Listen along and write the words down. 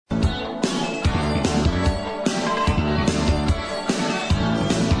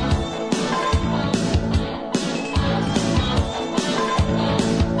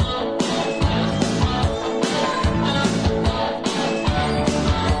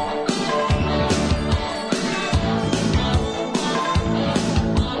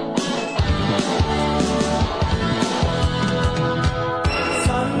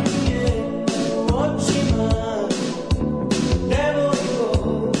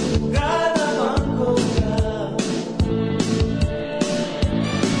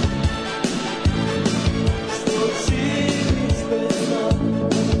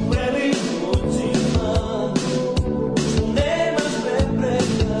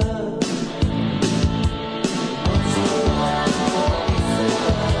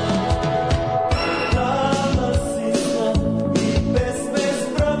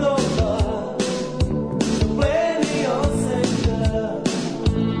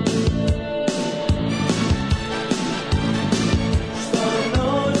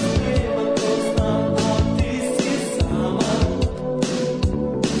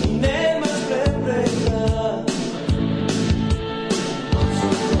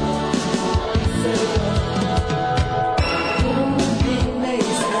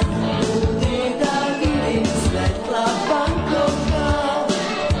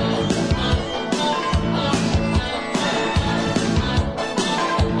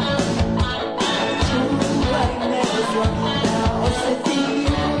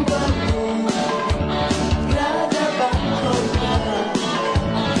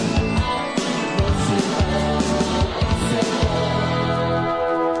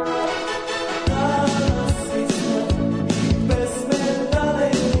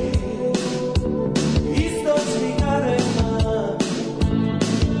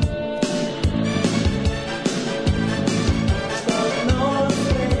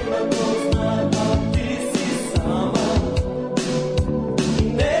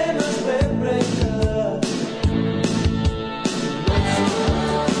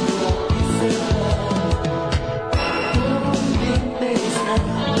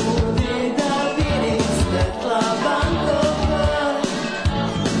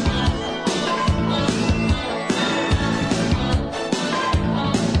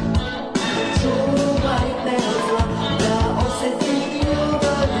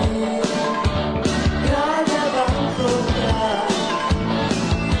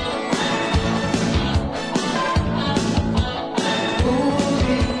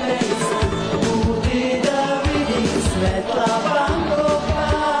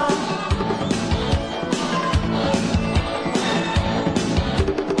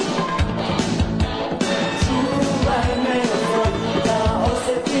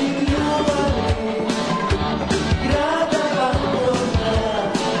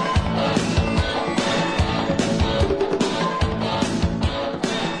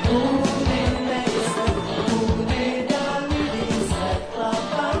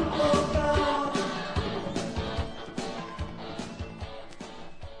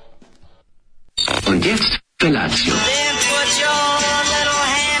Und jetzt Felatio. Then put your little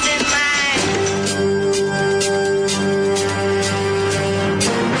hand in mine.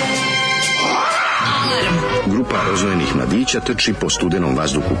 Grupa rozvojenih mladića trči po studenom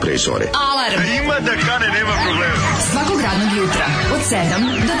vazduhu pre zore. Alarm. Ima da kane, nema problema. Svakog radnog jutra od 7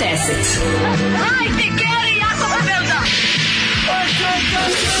 do 10. Hajde, Geri, jako se velda.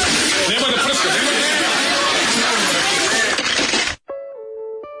 Nema da prska, nema da...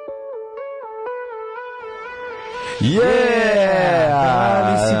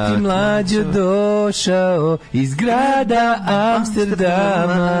 Da li si ti mlađo došao iz grada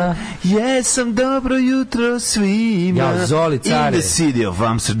Amsterdama? Jesam, dobro jutro svima. Ja, Zoli, care. In the city of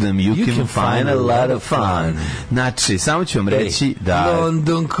Amsterdam you can find a lot of fun. Znači, samo ću vam reći da...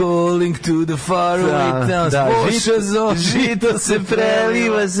 London calling to the faraway towns. Žito se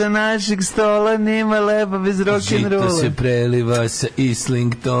preliva sa našeg stola, nema leba bez rock'n'rolla. Žito se preliva sa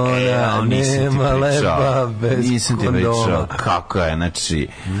Islingtona, nema leba bez nisam ti pričao kako je, znači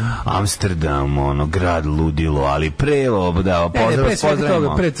Amsterdam, ono, grad ludilo, ali pre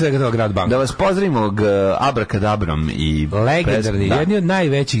svega toga grad banka. Da vas pozdravimo abrakadabrom i legendarni, jedni od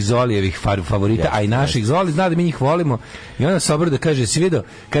najvećih Zolijevih favorita, a i naših. Zoli zna da mi njih volimo i onda se obrada kaže, si vidio,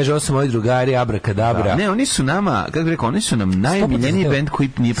 kaže, ovo su moji drugari abrakadabra. Ne, oni su nama, kako bih rekao, oni su nam najmiljeniji bend koji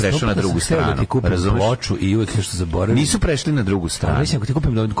nije prešao na drugu stranu. Da ti kupim ploču i uvek nešto zaboravim. Nisu prešli na drugu stranu. Mislim, ako ti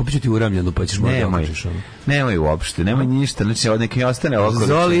kupit ću ti uramljenu, pa ćeš možda okačiš ono. Nemoj uopšte, nemoj ništa, znači od neke ostane okoličine.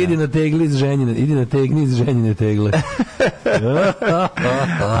 Zoli, idi na tegli iz ženjine, idi na tegni iz ženjine tegle.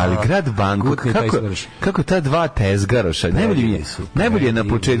 Ali grad Bangkok, kako ta dva tezgaroša, najbolje je na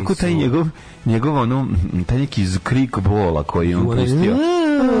početku taj njegov ono, taj neki krik bola koji on pustio.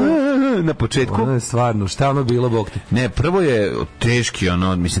 Na početku. Ono je stvarno, šta ono bilo, Bog te? Ne, prvo je teški,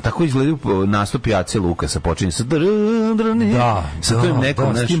 ono, mislim, tako izgledaju nastupi Ace Lukasa, počinje sa sa tim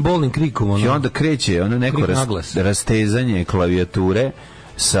nekom, s tim bolnim krikom, ono. I onda kreće, ono, neko rastezanje klavijatre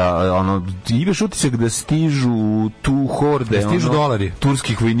sa, ono, imaš utisak da stižu tu horde, da stižu dolari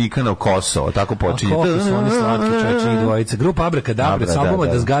turskih vojnika na Kosovo, tako počinje. A koliko su oni slatki čečini dvojice. Grupa Abrakadabra, sa albuma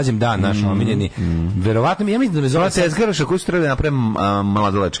Da zgađam dan, naš omiljeni. Verovatno, ja mislim da me zove Tezgaroša koji su trebali napraviti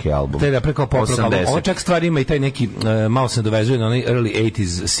mladalački album. Te da preko pop album. Ovo čak stvar ima i taj neki, malo se dovezuje na onaj early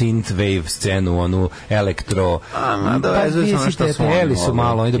 80s synth wave scenu, onu elektro. Dovezuje se ono što smo. Teli su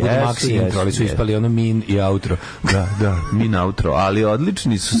malo, oni da budu maxi intro, ali su ispali ono min i outro. Da, min outro, ali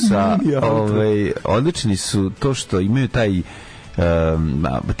odlični su odlični su to što imaju taj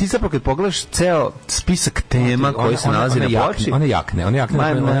ti zapravo kad pogledaš ceo spisak tema koji se nalazi na ploči, one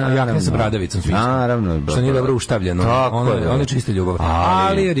jakne sa bradavicom su naravno, što nije dobro uštavljeno, ono je čista ljubav,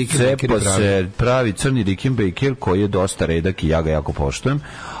 ali Rickenbacker pravi crni Rickenbacker koji je dosta redak i ja ga jako poštujem,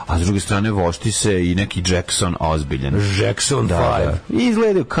 a s druge strane vošti se i neki Jackson ozbiljen. Jackson 5. I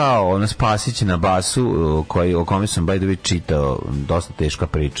izgledaju kao ona Spasić na basu, o kome sam by the way čitao, dosta teška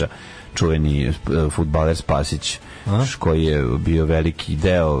priča, čuveni fudbaler Spasić, koji je bio veliki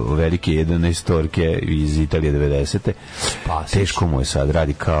deo velike 11-orke iz Italije 90. Teško mu je sad,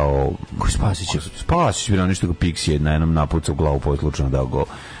 radi kao... Koji Spasić? Spasić bilo nešto kao Pixi, na jednom napucu u glavu poslučano dao gol.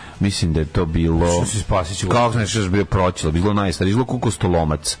 Mislim da je to bilo... Što si Spasić? Kako znači što je bio proćilo, bilo najstariji, izgleda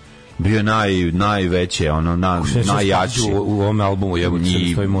kukostolomac. Bio je najveće, ono, najjači. U ovom albumu jebote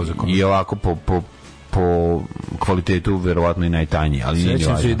svoj muzikom. I ovako po kvalitetu verovatno i najtanji, ali nije važno.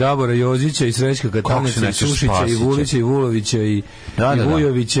 Sećam se i Davora Jozića i Srećka Katanica i Sušića i Vulića i Vulovića i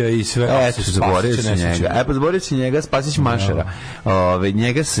Vujovića i sve. Zaboravio si njega. Pa zaboravio si njega, Spasić Mašara.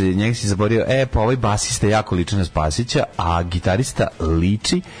 Njega si zaboravio. Pa ovaj basista jako liči na Spasića, a gitarista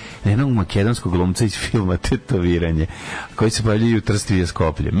liči na jednog makedonskog glumca iz filma Tetoviranje, koji se pojavljaju u Trstu i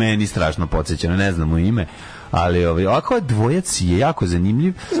Skoplje. Meni strašno podsjećano, ne znam mu ime, ali ovako dvojac je jako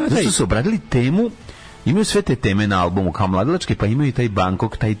zanimljiv. Zato su obradili temu. Imaju sve te teme na albumu kao mladalačke, pa imaju i taj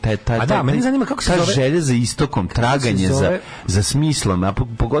Bangkok, meni zanima kako se zove, želja za istokom, traganje za smislom, a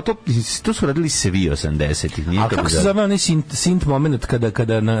pogotovo to su radili svi 80-ih. A kako se zove onaj synth moment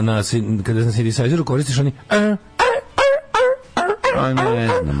kada na synthesizeru koristiš oni ne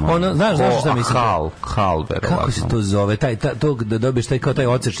znam. Ono, znaš šta mislim? Hal, verovatno. Kako se to zove? To da dobiješ taj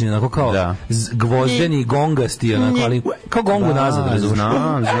ocečni, onako kao gvozdeni, gongasti, onako, ali kao gongu nazad, razumiješ?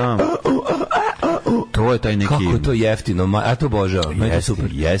 Znam. To je taj neki... Kako je to jeftino, a to obožavam. Meni je to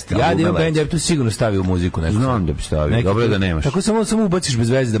super. Jeste. Ja da imam bend, ja bi to sigurno stavio u muziku. Znam da bi stavio, dobro je da nemaš. Tako samo ubaciš bez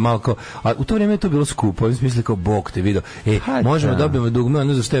veze da malo kao... A u to vrijeme je to bilo skupo, oni su mislili kao Bog te video. Možemo dobijemo dugme,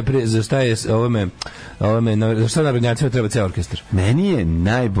 ono za šta je za šta narodnjacima treba ceo orkestar. Meni je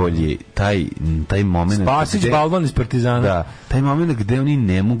najbolji taj moment... Spasić balvan iz Partizana. Da, taj moment gde oni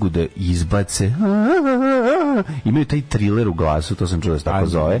ne mogu da izbace... Imaju taj thriller u glasu, to sam čuo da se tako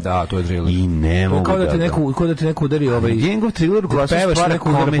zove. Da, to je thriller. I ne mogu kao da te neko udari njegov thriller u glasu stvara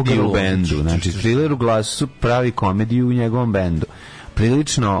komediju u bendu. Znači, thriller u glasu pravi komediju u njegovom bendu.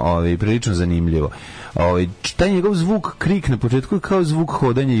 Prilično zanimljivo. Taj njegov zvuk, krik na početku je kao zvuk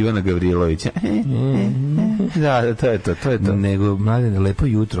hodanja Ivana Gavrilovića. Da, to je to. Nego, Mladene, lepo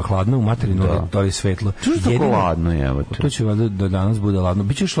jutro, hladno u materinu, to je svetlo. Čuš tako ladno, evo te. To će valjda da danas bude ladno.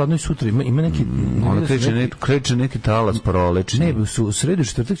 Biće još ladno i sutra, ima neki... Ono kreće neki talas prolećni. Ne, u sredu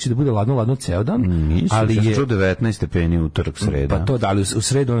četvrtak će da bude ladno ceo dan. Ali je 19 stepeni utorak sreda. Pa to, da, ali u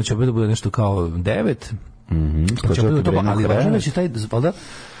sredu ono će opet da bude nešto kao 9. Ali važno da će taj...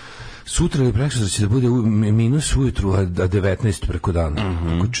 Sutra ili prekstra će da bude minus ujutru, a 19 preko dana.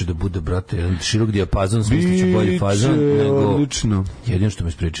 Kako će da bude, brate, jedan širok dijapazon, smislit ću bolji fazon. Odlično. Jedino što me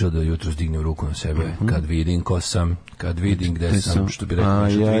ispričalo da jutro stignem ruku na sebe, kad vidim ko sam, kad vidim gde sam, što bi rekao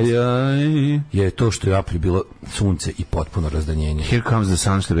je to što je u aprilju bilo sunce i potpuno razdanjenje. Here comes the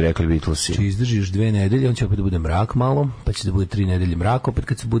sun, što bi rekli Beatlesi. Če izdrži još 2 nedelje, on će opet da bude mrak malo, pa će da bude 3 nedelje mrak, opet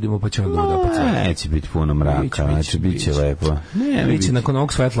kad se budemo, pa će onda da bude opet sve. Neće biti puno mraka, znači bit će lepo. Biće nakon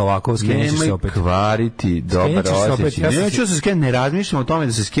ovog svetla ovako, skenješ se opet. Kvariti, dobar osjećaj. Neću se skenjati, ne razmišljam o tome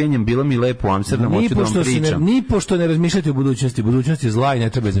da se skenjam, bilo mi lepo u Amsterdamu, hoću da vam pričam. Ni pošto ne razmišljate o budućnosti, budućnost je zla i ne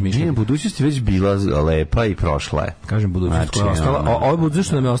treba zamišljati. Ne, budućnost je već bila lepa i prošla je. Kažem budućnost koja je ostala, ovo budućnost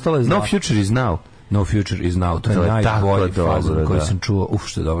što nam je ostala je zla. No future is now. No future is now, to je najbolji fazon koji sam čuo,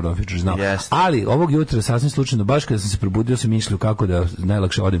 što je dobro, no future is now. Yes. Ali ovog jutra sasvim slučajno, baš kada sam se probudio, sam mislio kako da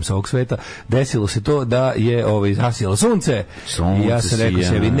najlakše odem sa ovog sveta, desilo se to da je zasijalo sunce. I ja sam rekao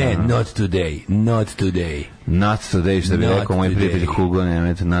sebi, ne, not today. Not today, što bi rekao moj prijatelj Hugo,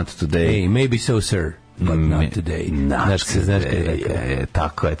 nemojte, not today. Hey, maybe so, sir. But not today.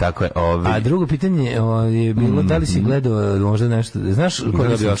 Tako je. A drugo pitanje je bilo da li si gledao možda nešto, znaš ko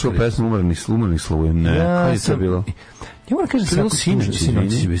je bio čuo pesmu Umrni sluj, ne, kaj je to bilo? Ja moram kažem svako sinoć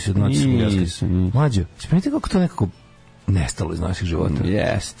bi se odnoći Mlađo, spremite kako to nekako nestalo iz naših života.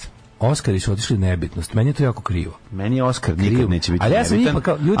 Jest. Oskari su otišli nebitnost. Meni je to jako krivo. Meni je Oskar nikad neće biti nebitan,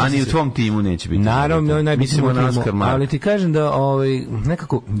 a ni u tvom timu neće biti. Naravno, on najbitniji u timu. Ali ti kažem da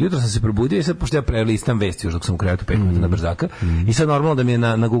nekako, jutro sam se probudio i sad, pošto ja prelistam vesti još dok sam u krevetu 5 minuta na brzaka, i sad normalno da mi je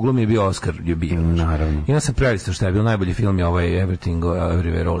na Google mi je bio Oskar, je bio. Naravno. I onda sam prelistao šta je bio najbolji film, je ovaj Everything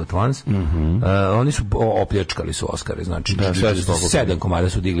Everywhere All at Once. Oni su opljačkali su Oskare, znači 7 komada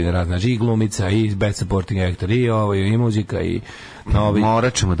su digli na rad, znači i glumica, i Best Supporting Actor, i muzika, i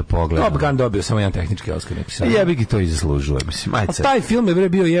morat ćemo da pogledamo. Top Gun dobio samo jedan tehnički Oskar. Ja bih i to i zaslužuje. Taj film je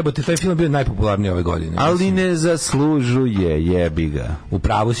bio jebote, taj film je bio najpopularniji ove godine. Ali ne zaslužuje, jebi ga. U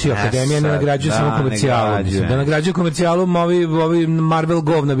pravu si, Akademija ne nagrađuje samo komercijalu. Da nagrađuje komercijalu, ovi Marvel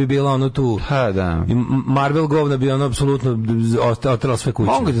govna bi bila ono tu. Ha, da. Marvel govna bi ono apsolutno otrala sve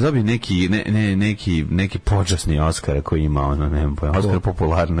kuće. Mogu da dobije neki počasni Oskar koji ima ono, nema pojma, Oskar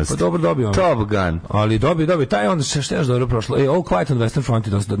popularnosti. Pa dobro dobio. Top Gun. Ali dobio, taj onda što je dobro prošlo. All Quiet on Western Front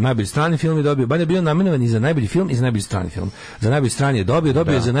je najbolji strani film je dobio. Banja je bio nominovan i za najbolji film i za najbolji strani film. Za najbolji strani je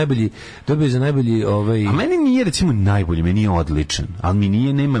dobio je za najbolji A meni nije recimo najbolji, meni je odličan. Ali mi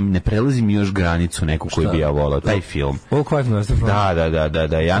nije, ne prelazi mi još granicu neku koju bi ja volao, taj film. All Quiet on Western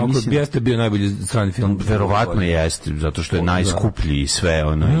Front. Da, ja mislim. Jeste bio najbolji strani film. Verovatno jeste, zato što je najskuplji i sve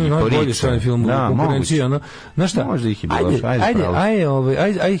ono. Najbolji strani film u konkurenciji, ono. Znaš šta? Možda ih je bilo. Ajde,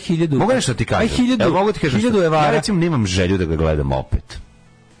 1000. Mogu nešto ti kažem? 1000 evara. Ja recimo nemam želju da ga gledam opet.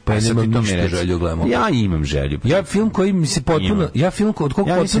 Pa ja nemam ništa želju gledamo. Ja imam želju. Ja film koji mi se potpuno, od kog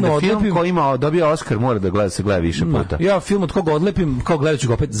potpuno odlepim. Film koji ima dobio Oskar mora da se gleda više puta. Ja film od koga odlepim, kao gledaću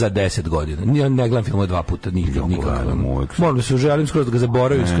ga opet za 10 godina. Ja ne gledam filmove 2 puta, nikako. Moram da se želim skroz da ga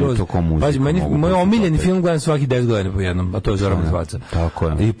zaboravim skroz. Pazi, moj omiljeni film gledam svaki 10 godina po jednom, a to je Zoran Mrtvaca. Tako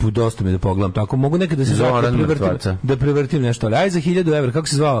je. I dosta mi da pogledam tako. Mogu nekad da se da prevrtim nešto, ali aj za 1000 evra, kako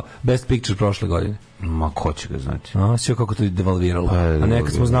se zvao Best Picture prošle godine? Ma ko će ga znati? Sve kako to je devalviralo. A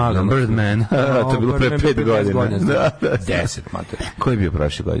nekad smo znali. Birdman. To je bilo pre 5 godina. 10, mater. Ko je bio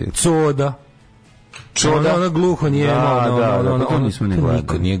prošle godine? Coda. Čuda. Ono gluho nije, to nismo ni gledali.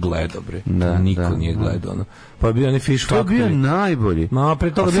 Niko nije gledao, bre. Niko nije gledao, ono. Pa je bio onaj Fish Fuck. To je bio najbolji. Ma,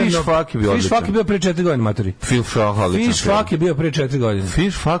 pre toga Fish Fuck je bio odličan. Fish Fuck je bio pre 4 godine, matori. Fish Fuck je bio pre 4 godine.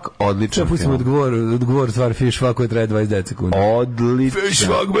 Fish Fuck, odličan film. Pustimo odgovor stvar Fish Fuck koji traje 29 sekundi. Odličan. Fish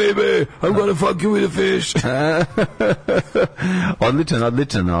Fuck, baby, I'm gonna fuck you with a fish.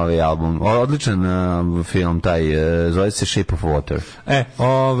 odličan ovaj album. Odličan film, taj, zove se Shape of Water.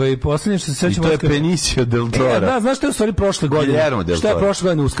 Posljednje što se sećam... I to je Benicio del Toro. Da, znaš što je u stvari prošle godine? Šta je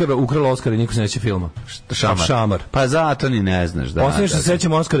prošle godine ukralo Oscara i niko se neće filma? Šamar. Pa zato ni ne znaš. Posljednje što se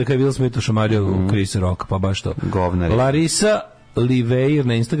sećam Oscara kada je Will Smith ušamario u Chris Rock, pa baš to. Govnari. Larisa Liveir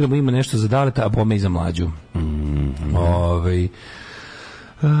na Instagramu ima nešto za Daleta, a bome i za Mlađu.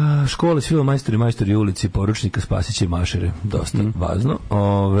 Škole, svilo majstori u ulici, poručnika, Spasića i Mašere, dosta važno.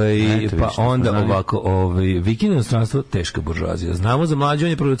 Pa onda ovako, Viking inostranstvo, teška buržoazija. Znamo za Mlađu, on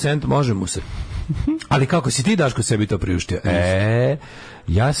je producent, može mu se. Ali kako si ti, Daško, sebi to priuštio?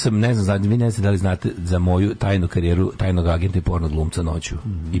 Ja sam, ne znam, vi ne znate da li znate za moju tajnu karijeru tajnog agenta i pornog glumca noću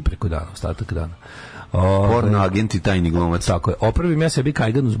i preko dana, ostatak dana. Porno agent i tajni glumac. Tako je. Opravim ja sebi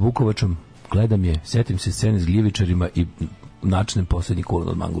kajganu s Bukovačom, gledam je, setim se scene s gljivičarima i načinem posljednji kulan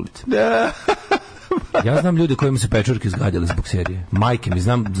od mangulice. Ja znam ljude kojima se pečurke zgađale zbog serije. Majke mi,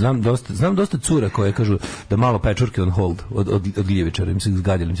 znam dosta cura koje kažu da malo pečurke on hold od gljivičara, im se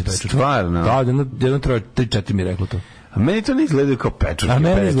zgađale im se pečurke. Stvarno? Da, jedno 3-4 mi je reklo to. A meni to ne izgledaju kao pečurke. A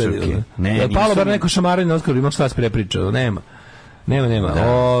meni izgledaju. Je palo bar neko šamaranje na Oskaru, imaš šta se prepričao, nema.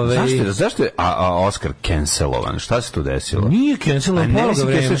 Zašto je Oskar cancelovan? Šta se tu desilo? Nije cancelovan, pojelo ga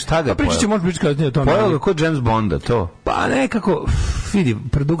vreme. Šta ga pričat ćemo, možda pričati kasnije o tome. Pojelo ga kod James Bonda, to? Pa nekako, vidi,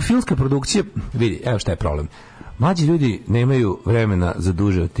 filmska produkcija, vidi, evo šta je problem. Mlađi ljudi nemaju vremena za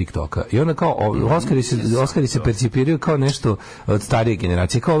duže od TikToka. I onda kao, Oskari se percipiraju kao nešto od starije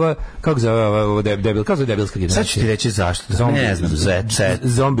generacije. Kao ova, kako zove ova debilska generacija. Sad ću ti reći zašto. Ne znam,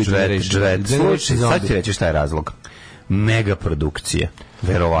 Zombie generation. Sad ću ti reći šta je razlog. Megaprodukcije.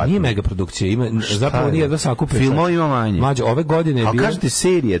 Verovatno. Nije megaprodukcija, zapravo nije da sakupe. Filmova ima manje. Mlađe, ove godine je bilo... A kažete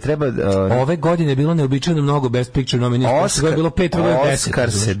serije, treba... Ove godine je bilo neobičajno mnogo Best Picture nominacija. Oscar, bilo 5 ili 10.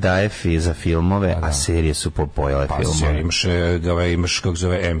 Oscar se daje za filmove, a serije su pojele filmove. Imaš kako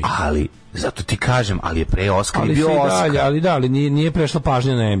zove Emmy. Ali, zato ti kažem, ali je pre Oscar i bio Oscar. Ali nije prešla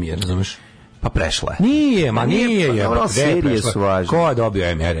pažnja na Emmy, razumeš? Pa prešla je. Nije. Serije su važne. Ko je dobio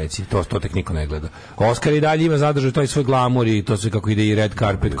Emmy, reci? To tek niko ne gleda. Oscar i dalje ima zadržao taj svoj glamur i to sve kako ide i red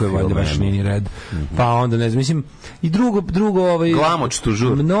carpet koji valjda baš nije red. Pa onda ne znam, mislim i drugo glamoč tu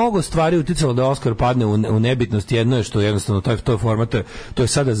žur. Mnogo stvari uticalo da Oscar padne u nebitnost. Jedno je što jednostavno to je format, to je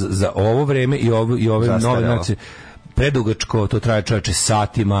sada za ovo vreme i ove nove nacije predugačko, to traje čoveče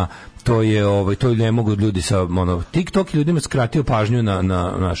satima. To ne mogu ljudi sa TikTok ljudima skratio pažnju na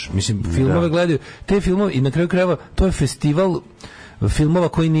naš, mislim, filmove gledaju, te filmove i na kraju krajeva to je festival filmova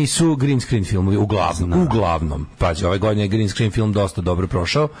koji nisu green screen filmovi, uglavnom. Pazi, ove godine je green screen film dosta dobro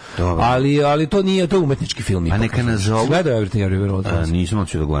prošao, ali to nije, to je umetnički film. A neka nas zovu... Gledao Everything Everywhere. Nisam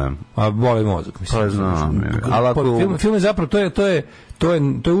hoću da gledam. A boli mozak, mislim. Pa znam. Film je zapravo, to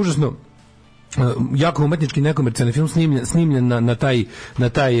je užasno jako umetnički nekomercijalni film snimljen na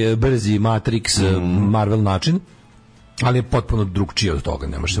taj brzi Matrix Marvel način, ali je potpuno drugčije od toga,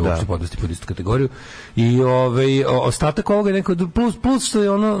 ne može se uopšte podvesti pod istu kategoriju. I ostatak ovoga je neko plus što je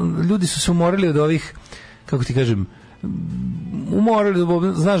ljudi su se umorili od ovih, kako ti kažem,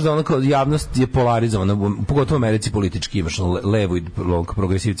 znaš da kao javnost je polarizovana, pogotovo u Americi politički imaš levo i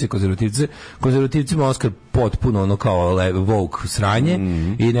progresivce, konzervativcima Oskar potpuno kao woke sranje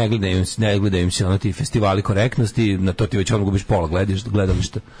i ne gledaju im se ti festivali korektnosti, na to ti već gubiš pola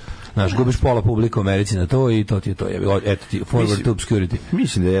gledališta. Znaš, gubiš pola publika u Americi na to i to ti je to. Eto ti, forward to obscurity.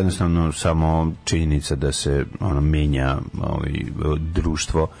 Mislim da je jednostavno samo činjenica da se menja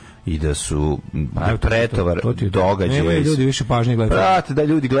društvo i da su pretovar događaja. Nemaju ljudi više pažnje gledaju. Prate da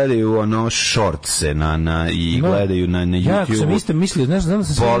ljudi gledaju shortse i gledaju na YouTube. Ja sam isto mislio, znaš,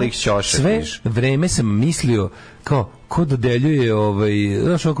 sve vreme sam mislio kao ko dodeljuje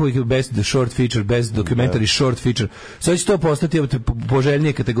znaš oko best short feature, best documentary short feature. Sad će to postati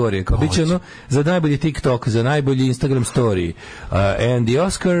poželjnije kategorije. Kao biće za najbolji TikTok, za najbolji Instagram story. And the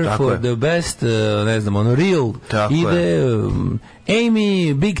Oscar for the best, ne znam, real ide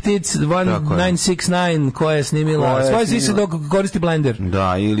Amy Big Tits 1969 koja je snimila svoje sise dok koristi blender.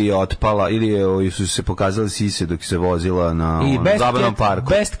 Da, ili je otpala, ili su se pokazali sise dok se vozila na zabavnom parku.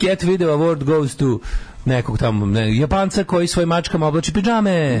 Best Cat Video Award goes to nekog tamo Japanca koji svoj mačkama oblači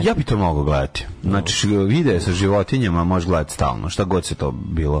pidžame. Ja bi to mogao gledati. Znači, videe sa životinjama može gledati stalno, šta god se to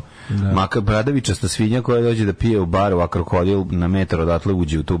bilo. Makar bradavičasta svinja koja dođe da pije u baru, a krokodil na metar odatle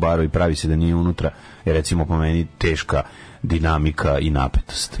uđe u tu baru i pravi se da nije unutra, je recimo po meni teška dinamika i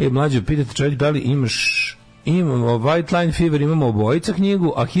napetost. Mlađe, pitate čovjek da li imamo White Line Fever, imamo obojica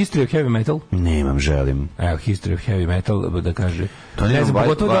knjigu, a History of Heavy Metal? Nemam, želim. Evo, History of Heavy Metal, da kaže. To ne znam,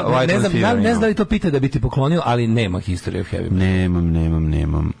 ne znam da li to pita da bi ti poklonio, ali nema History of Heavy Metal.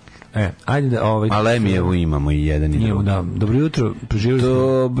 Nemam. Ajde da Ali mi evo imamo i jedan i drugi. Da. Dobro jutro,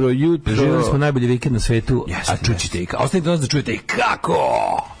 preživjeli smo najbolji vikend na svetu, a čućite i kako. Ostanite nas da čujete i kako.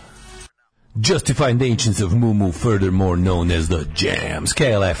 Justifying the ancients of Mumu, furthermore known as the Jams.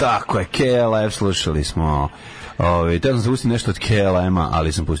 KLF. Tako je, KLF, slušali smo. Teo sam se pustiti nešto od KLM-a,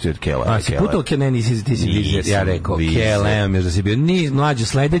 ali sam pustio od KLF. A si putao KLM, ti si Vizer, ja rekao KLM, još da si bio. Mlađe,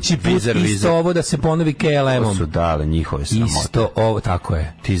 sledeći put isto ovo da se ponovi KLM-om. To su dale njihove sramote. Isto ovo, tako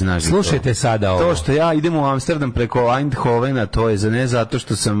je. Ti znaš. Slušajte sada ovo. To što ja idem u Amsterdam preko Eindhovena, to je ne zato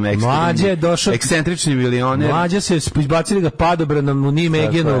što sam ekscentrični milioner. Mlađe se izbacili ga padobranom u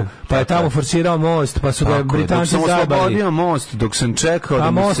Nimegenu, pa je tamo forsirao most, pa su ga Britanci zabali. Dok sam oslobodio most, dok sam čekao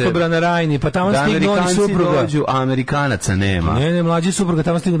da mi se... Mostobran na Rajni, pa tamo stignu oni supruga. A Amerikanaca nema. Ne, mlađi supruga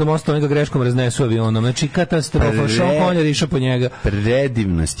tamo stignu do mosta, oni ga greškom raznesu avionom. Znači, katastrofa, šamponja riša po njega.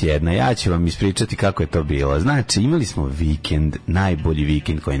 Predivnost jedna, ja ću vam ispričati kako je to bilo. Znači, imali smo vikend, najbolji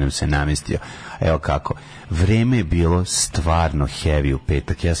vikend koji nam se namestio. Evo kako. Vreme je bilo stvarno heavy u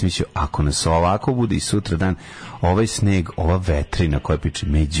petak. Ja sam mislio, ako nas ovako bude i sutra dan, ovaj sneg, ova vetrina koja piče,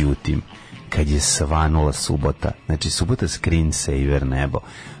 međutim, kad je svanula subota, znači subota screensaver nebo,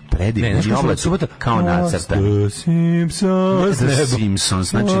 predivno subota kao nacrta. Simpsons,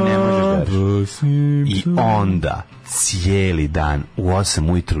 znači ne možeš da. I onda cijeli dan u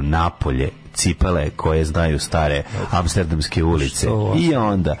 8 ujutru napolje cipele koje znaju stare amsterdamske ulice. I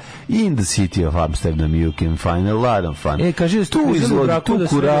onda in the city of Amsterdam you can find a lot of fun. Kaže, tu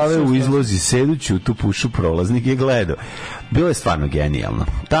kurave u izlozi seduću, tu pušu prolaznik je gledao. Bilo je stvarno genijalno.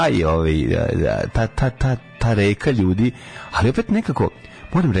 Ta reka ljudi, ali opet nekako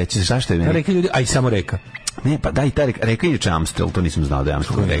moram reći zašto je meni... Ta reka ljudi, a i samo reka. Ne, pa da, i ta reka je Amstel, to nisam znao da je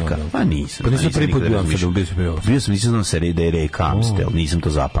Amstel reka. Pa nisam. Pa nisam prvi put bio Amsterdam, bio sam, nisam znao da je reka Amstel, nisam to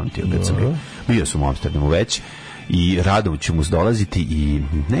zapamtio kad sam bio sam u Amsterdamu već i rado ću mu dolaziti i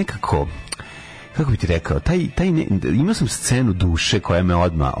nekako, kako bi ti rekao, imao sam scenu duše koja me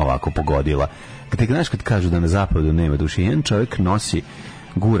odmah ovako pogodila. Znaš kad kažu da na zapadu nema duše, jedan čovjek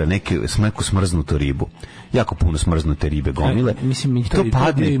gura neku smrznutu ribu. Jako puno smrznute ribe gomile. Mislim, to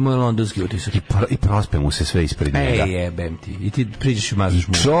padne i moj londonski utisak. I prospe mu se sve ispred njega. Jebem ti. I ti priđeš i maziš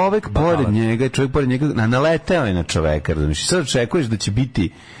mu. Čovjek pored njega, naleteo je na čoveka. Sad očekuješ da će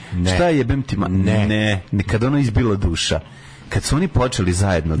biti, šta je jebem ti? Ne. Kad ono izbila duša. Kad su oni počeli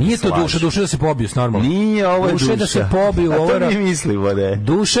zajedno da nije to duša da se pobiju s normalno. Nije, ovo je duša. Da se pobiju, ovo mi mislimo, ne.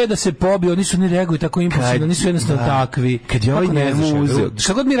 Duša je da se pobiju, oni su ne reaguju tako impulsivno, oni su jednostavno takvi. Kad je ovaj njemu uzeo.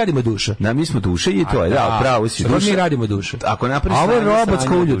 Šta god mi radimo duša. Da, mi smo duše i to je, da, pravo si. Šta god mi radimo duša. Ako napraviš ovo je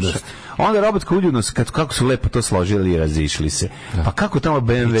robotska uljudnost. Onda robotska uljudnost, kako su lepo to složili i razišli se. Pa kako tamo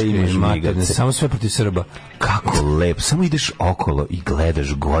BMW ima žmigavce? Samo sve protiv Srba. Kako lepo, samo ideš okolo i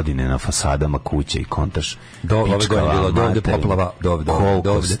gledaš godine na fasadama kuće i kontaš. Ove godine bilo dovde poplava,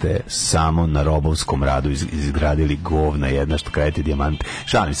 koliko ste samo na robovskom radu izgradili govna jedna što kradete dijamante.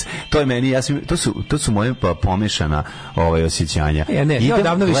 Šalim se. To je meni, to su moje pomešana osjećanja. Ja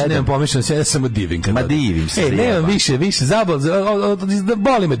davno više nemam pomešano, ja samo divim. Ma divim se. Nemam više zabol,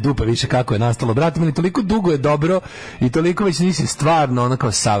 boli me dupa više kako je nastalo. Brate, meni toliko dugo je dobro i toliko već nisi stvarno ono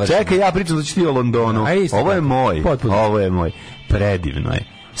kao savršen. Čekaj, ja pričam da ću ti o Londonu. Ovo je moj. Predivno je.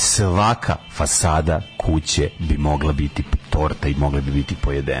 Svaka fasada kuće bi mogla biti torta i mogla bi biti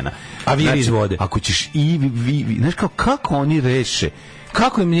pojedena. A vi iz vode. Ako ćeš znaš kako oni reše,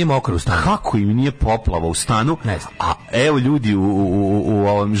 kako im nije mokro u stanu? Kako im nije poplava u stanu? Ne znam. A evo ljudi u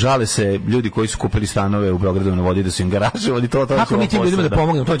ovom žale se ljudi koji su kupili stanove u Beogradu na vodi da su im garaže, oni to kako mi tim ljudima da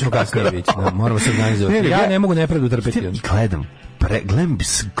pomognemo, to ćemo kasnije vidjeti. Moramo se organizovati. Ja ne mogu nepravdu trpeti. Gledam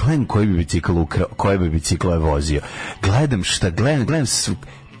koje bi biciklo je vozio. Gledam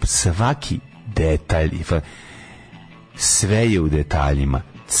svaki detalj. Sve je u detaljima.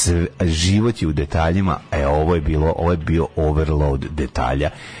 Život je u detaljima, ovo je bio overload detalja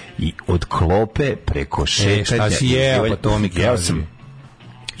i od klope preko šetanja. Šta si jeo, pa to mi kaži.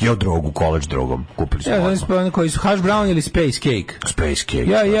 Jeo drogu, college drogom. Kupili smo. Koji su hash brown ili space cake? Space cake.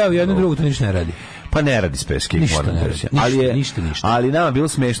 Ja jeo jedno drugo, to ništa ne radi. Pa ne radi Space Cake, moram da reći. Ništa. Ali nama bilo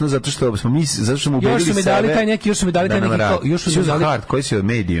smešno zato što smo ubedili sebe. Još su mi dali taj neki, koji si od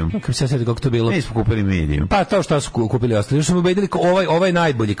Medium. Kako se sedi kako to bilo? Mi smo kupili Medium. Pa to što su kupili ostali. Još su mi ubedili ovaj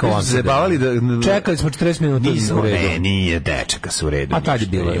najbolji kao on. Zabavali da čekali smo 40 minuta u redu. Nije dečaka su u redu. A tad je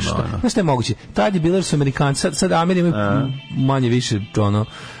bilo što. Znaš šta je moguće? Tad je bilo su Amerikanci, sad Ameri manje više ono.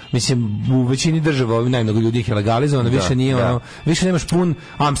 Mislim, u većini država ovim najmnogo ljudi ih je legalizovano, više nije ono, više nemaš pun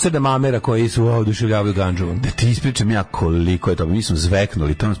Amsterdam Amera koji su oduševljavaju gandžovom. Da ti ispričam ja koliko je to, mi smo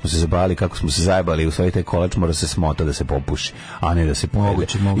zveknuli, tamo smo se zabavili, kako smo se zajebali, u stvari taj kolač mora se smota da se popuši, a ne da se pojede.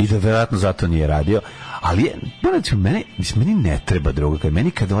 I da verovatno zato nije radio. Ali je, meni ne treba droga,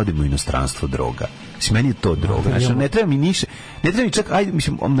 meni kad odem u inostranstvo droga. Mislim, meni je to droga. Znači, ne treba mi ništa. Ne treba mi čak, ajde,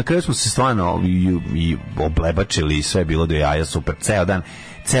 mislim, na kraju smo se stvarno i oblebačili i sve je bilo do jaja, super,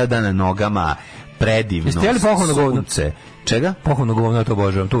 ceo dan na nogama, predivno. Jeste jeli pohovno govno? Čega? Pohovno govno, ja to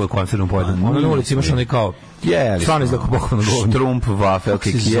obožavam, tu je koncernom pojedem. Ono na ulici imaš onaj kao, stvarno izgleda pohovno govno. Štrump, vafel,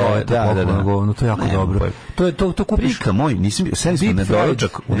 kikije, pohovno govno, to je jako dobro. To kupiš. Prika moj, seli smo na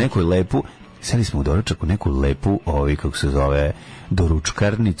doručak u nekoj lepu, kako se zove,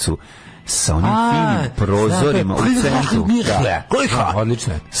 doručkarnicu, sa onim finim prozorima u centru.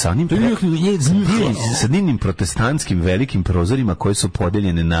 Odlično. Sa onim sa divnim protestantskim velikim prozorima koje su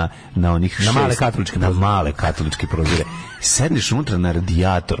podeljene na onih 6 na male katoličke prozore. Sedneš unutra na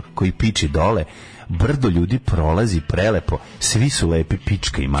radijator koji piči dole, brdo ljudi prolazi prelepo, svi su lepi,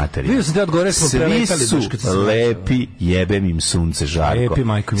 pička i materija. Svi su lepi, jebem im sunce žarko.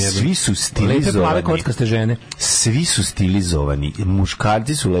 Svi su stilizovani. Svi su stilizovani.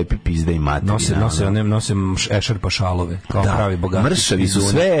 Muškarci su lepi, pizda i materija. Nose ešer pa šalove, kao pravi bogati. Mršavi su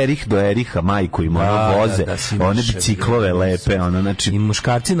sve Erih do Eriha, majku im voze, one biciklove lepe, znači... I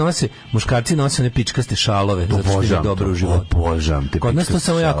muškarci nose one pičkaste šalove, zato što je dobro u životu. Obožam te pičkaste šalove. Kod nas to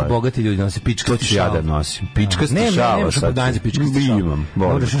samo jako bogati ljudi nose pičkaste šalove. Ja da nosim. Pičkaste šale. Nemaš opravdanje za pičkaste šale.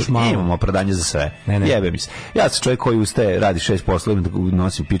 Imam opravdanje za sve. Jebe mi se. Ja sam čovjek koji ustaje, radi 6 poslova,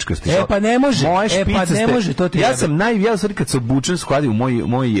 nosim pičkaste šale. Pa ne može. To ti ja sam kad se obučen skladi u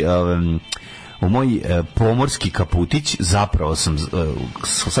moj pomorski kaputić, zapravo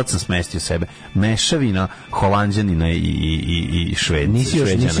sad sam smestio sebe, mešavina Holanđanina i Šveđana. Nisi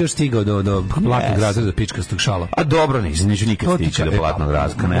još stigao do platnog razreda pičkastog šala. A dobro, neću nikad stići do platnog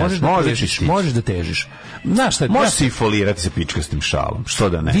razreda. Možeš da težiš. Znaš šta? Možeš se i folirati sa pičkastim šalom. Što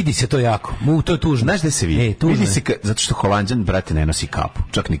da ne? Vidi se to jako. To je tužno. Znaš da se vidi? Vidi se zato što Holanđan, brate, ne nosi kapu.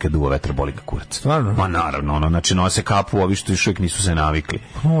 Čak nikad duva vetra boli ga kurac. Stvarno? Ma naravno, znači nose kapu, ovi što još uvijek nisu se navikli.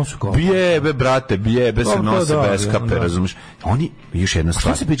 Bijebe, brate, bijebe se nose bez kape, razumiješ? Oni, još jedna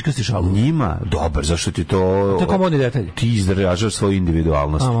stvar. Što se pičkasti šalu? Njima, dobar, zašto ti to... To je kao modni detalj. Ti izražaš svoju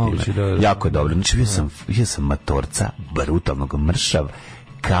individualnost. Jako je dobro. Znači, bio sam matorca, brutalnog, mršav,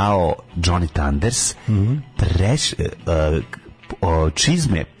 kao Johnny Thunders,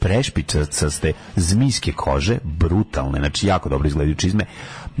 čizme prešpičaste zmijske kože, brutalne, znači jako dobro izgledaju čizme,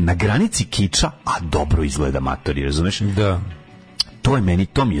 na granici kiča, a dobro izgleda matori, razumeš? Da.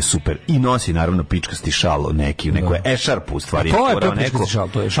 To mi je super. I nosi naravno pičkasti šal neki, neko je ešarp u stvari. To je pičkasti šal,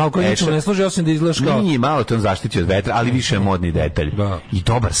 to je šal koji ničemu ne služi osim da izgledaš kao... Nije malo te on zaštiti od vetra, ali više je modni detalj. I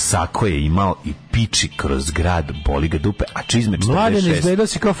dobar sako je imao i piči kroz grad, boli ga dupe, a čizme 46. Mladen izgledao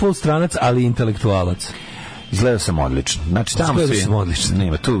si kao full stranac, ali intelektualac. Izgledao sam odlično. Znači tamo svi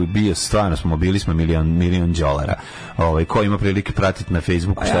nema, tu bio stvarno bili smo milion $. Ko ima prilike pratiti na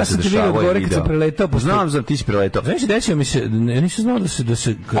Facebooku šta se dešava, ovaj video. Znam, ti si preletao. Znači desio mi se, nisam znao da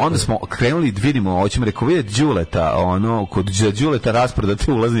se onda smo krenuli, vidimo, hoćemo rekao vidjeti Đuleta, kod Đuleta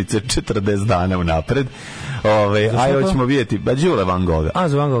rasprodate ulaznice 40 dana unapred. Aj hoćemo vidjeti, Đule Van Gogha. A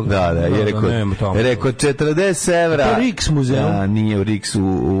za Van Gogha. Da, je rekao 40 evra. To je Riks muzej. Nije u Riksu,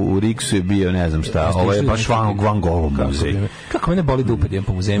 u Riksu je bio, ne znam šta, ovo je baš Van Gogh muzej. Kako mene boli da upadjem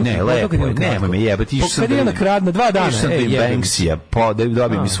po muzeju? Ne, lepo je, nema me jebati. Kad idem na krad na 2 dana, išao sam Banksija, da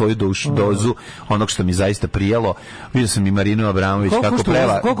dobijem i svoju dozu onog što mi zaista prijelo. Vidio sam i Marinu Abramović kako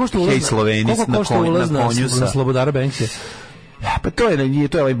preva Hej Slovenis na konju sa Slobodara Banksija. Pa to je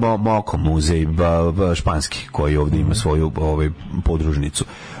ovaj Moko muzej španski koji ovdje ima svoju podružnicu.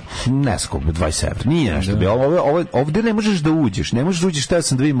 Neskog, 20 evra. Nije nešto. Ovdje ne možeš da uđeš. Ne možeš da uđeš, htio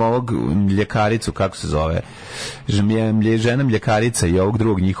sam da vidim ovog mljekaricu, kako se zove. Žena mljekarica i ovog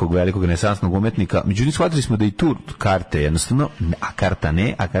drugog njihovog velikog renesansnog umetnika. Međutim, shvatili smo da i tu karte jednostavno, a karta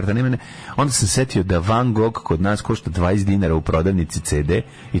ne. Onda sam setio da Van Gogh kod nas košta $20 u prodavnici CD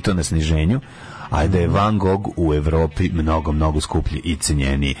i to na sniženju. a da je Van Gogh u Evropi mnogo skuplji i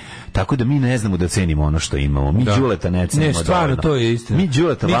cenjeniji. Tako da mi ne znamo da cenimo ono što imamo. Mi Đuleta ne cenimo. Ne, stvarno, to je istina. Mi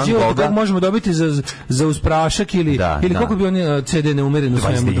Đuleta Van Gogha možemo dobiti za usprašak ili koliko bi oni CD neumereno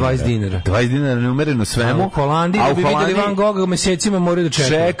svemu? 20 dinara. 20 dinara neumereno svemu. A u Holandiji bi vidjeli Van Gogha mesecima moraju da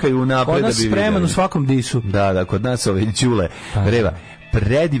čekaju. Čekaju napred da bi vidjeli. Kod nas spreman u svakom disu. Da, kod nas ove Đule vreva.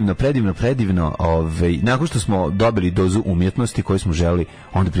 Predivno, nakon što smo dobili dozu umjetnosti koju smo želi,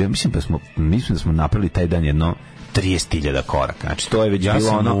 onda mislim da smo napravili taj dan jedno 30.000 koraka. Znači to je već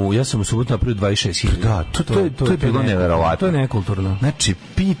bilo ono. Ja sam u subotu napravio 26.000. Da, to je bilo neverovatno. To je nekulturno. Znači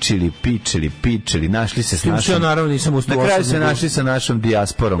pičili, našli se s našom. Ja naravno nisam u 108. Na kraju se našli sa našom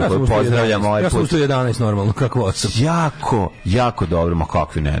dijasporom koju pozdravljamo ovaj put. Ja sam u 111 normalno, kako sam. Jako dobro, ma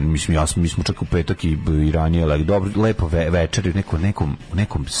kakvi ne. Mi smo čak u petak i ranije dobro, lepo večer u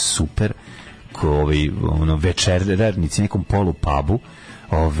nekom super večerernici, nekom polu pubu.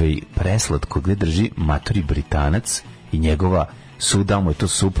 Preslatko gde drži matori Britanac i njegova da mu je to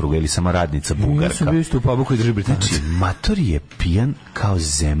supruga ili sama radnica Bugarka. Ja sam bio isto u pubu koji drži Britanac. Znači, matori je pijan kao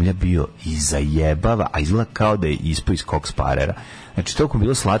zemlja bio i zajebava, a izgleda kao da je ispao iz Koksparera. Znači, toliko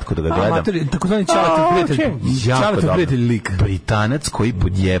bilo slatko da ga gledam. Matori, takozvani Čaletov prijatelj lik. Britanac koji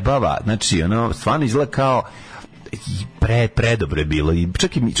podjebava, znači, stvarno izgleda kao predobro je bilo i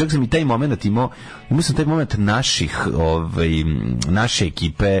čak sam i taj moment imao sam taj moment naše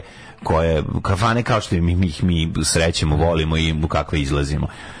ekipe koje kafane kao što mi srećemo, volimo i u kakve izlazimo.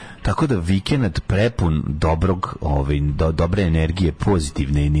 Tako da vikend prepun dobre energije,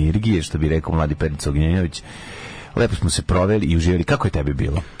 pozitivne energije, što bi rekao mladi Perica Ognjenović. Lepo smo se proveli i uživali. Kako je tebi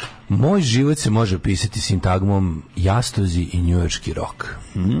bilo? Moj život se može opisati sintagmom jastozi i njujorški rok.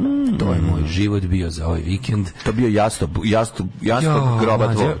 To je moj život bio za ovaj vikend. To bio jasto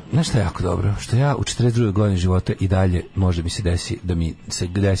groba tvoj. Znaš šta je jako dobro? Što ja u 42. godini života i dalje može mi se desi da mi se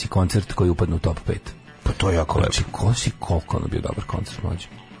desi koncert koji upadne u top 5. Pa to je jako lepo. Znači, koliko ono bio dobar koncert mlađe.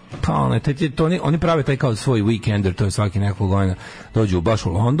 Pa oni prave taj kao svoj weekender, to je svaki nekog godina dođu baš u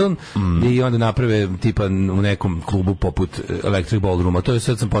London i onda naprave tipa u nekom klubu poput Electric Ballrooma. To je,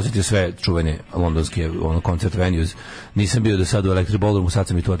 sad sam posjetio sve čuvene londonske concert venues. Nisam bio do sad u Electric Ballroomu, sad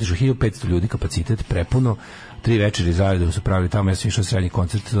sam i tu otišao. 1500 ljudi, kapacitet, prepuno. 3 večeri zajedno su pravili tamo, ja sam išao srednji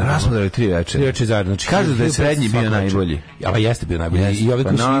koncert. Raspadali 3 večeri. 3 večeri zajedno. Znači, kažu da je srednji bio najbolji. Ja, jeste bio najbolji. I ovi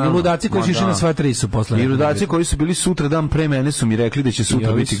ludaci koji su išli na sva 3 su posle. I ludaci koji su bili sutra dan pre mene su mi rekli da će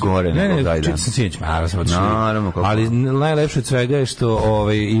sutra biti gore. Ne, sam sinoć, naravno. Ali najlepše od svega je što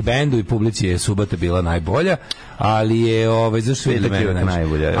i bendu i publici je subota bila najbolja, ali je zašto je mene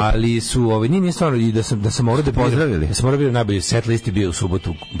najbolja. Ali su nije stvarno i da sam morao da pozdravili. Da sam morao biti najbolji, set list je bio u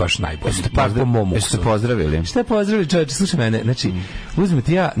subotu baš najbolji. Po mom ukusu. Jeste pozdravili? Šta je pozdravili, čovječe, slušaj mene, znači,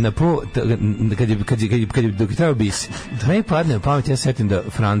 uzmete ja na dok je trebao bis, da me padne u pamet, ja setim da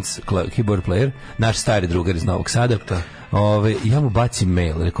Franz, keyboard player, naš stari drugar iz Novog Sada, ja mu bacim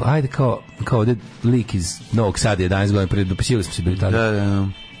mail, rekao, ajde kao ovdje lik iz Novog Sada, 11 godina pred, dopisivali smo se bili tada.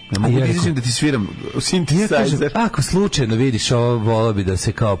 Ne mogu da ti sviram synthesizer. Ako slučajno vidiš ovo, volao bi da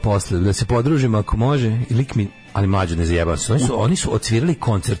se kao posle, da se podružimo ako može, i lik mi, ali mlađe ne zajebam se. Oni su odsvirali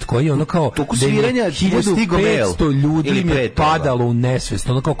koncert koji je ono kao toku sviranja 1500 ljudi mi je padalo u nesvest.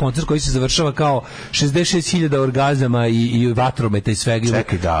 Ono kao koncert koji se završava kao 66.000 orgazama i vatrometa i svega.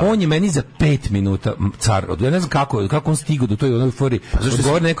 On je meni za 5 minuta car. Ja ne znam kako on stigao do toj onoj fori.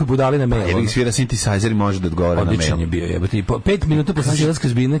 Odgovor nekoj budali na mail. Jebik svira synthesizer i može da odgovara na mail. Odličan je bio. 5 minuta posle silaska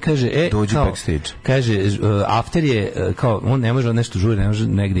s bine kaže, dođi backstage. Kaže, after je kao, on ne može nešto žuri, ne može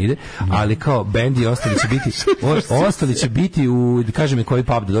negde ide, ali kao bend i ostali će biti kaže mi koji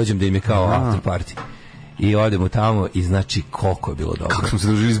pub da dođem da im je kao after party. I odemo tamo i znači koliko je bilo dobro. Kako smo se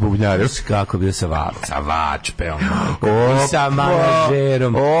družili s bubnjarem. Kako je bio sa Vačpeom. Sa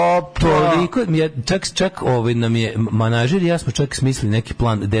manažerom. Toliko, čak nam je manažer i ja smo čak smislili neki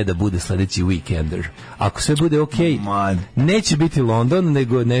plan gde da bude sledeći weekender. Ako sve bude okej, neće biti London,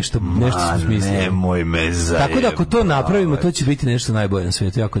 nego nešto smo smislili. Nemoj me zajebati. Tako da ako to napravimo, to će biti nešto najbolje na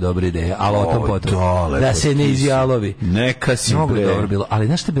svijetu. Jako dobra ideja. Ali o tom potom. Da se ne izjalovi. Neka si mnogo je dobro bilo. Ali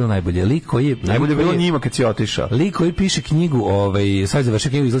znaš što je bilo najbolje? Lik koji je... Najbolje bilo njima kad si otišao. Lik koji piše knjigu, sad završio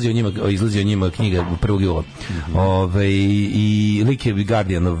knjigu, izlazio njima knjiga 1. jula. I lik je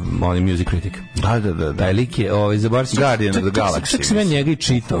Guardian music critic. Da. Lik je Guardian of the Galaxy. Čak sam ja njega i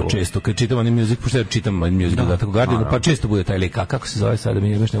čitao često, kad čitam oni music, pošto ja čitam music dodatak Guardianu, pa često bude taj lik. A kako se zove sada, mi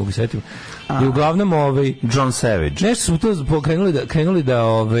ne mogu setim. I uglavnom John Savage. Nešto smo to krenuli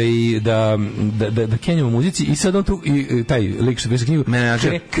da kenjamo muzici i sad on tu i taj lik što piše knjigu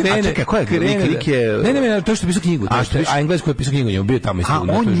krene. Čekaj, ko je lik je? Ne, to što je pisao knjigu, a englesku je pisao knjigu, njemu bio tamo isto. A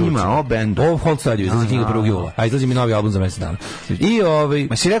on ima, bend. Ovo Hold Steady, izlazi knjiga 1. jula, a izlazi mi novi album za mesec dana. I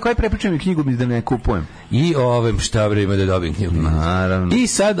Ma si rekao, aj prepričaj mi knjigu da ne kupujem. I šta bre ima da dobijem knjigu. Naravno. I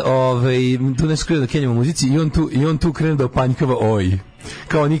sad, tu nešto krenu da kenjamo muzici i on tu krenu da opanjkava oj.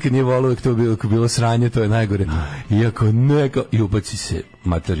 Kao nikad nije volio to bilo sranje, to je najgore. Iako neko i ubaci se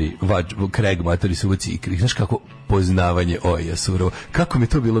matori, Craig matori se ubaci i krik. Znaš kako poznavanje oja surovo. Kako mi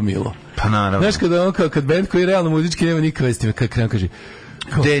to bilo milo. Pa naravno. Znaš kad band koji realno muzički nema nikakve vesti, kad krenu kaže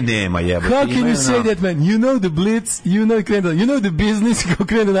gde nema jebote. How can you say that, man? You know the blitz, you know the business, kao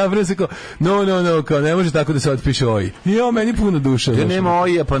krenu napravio se kao, no, kao ne može tako da se otpiše oj. I meni puno duša. Gde nema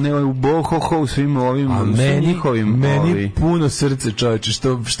oja, pa nema u bohoho u svim ovim, a meni puno srce, čovječe,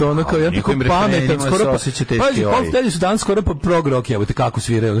 što ono kao, ja tako pametan, skoro pazi, Hold Steady su danas skoro pa prog rock, jebote, kako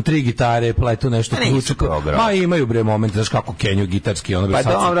sviraju, 3 gitare, pletu nešto ključe, ma imaju bre moment, znaš kako kenju gitarski, ono bre,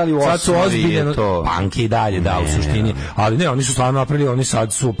 sad su ozbiljeno, punk i dalje, da, u suštini, ali ne, oni su stvarno napravili, oni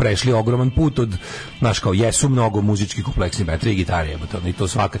sad su prešli ogroman put od, znaš kao, jesu mnogo muzički kompleksni band, 3 gitare jebote, i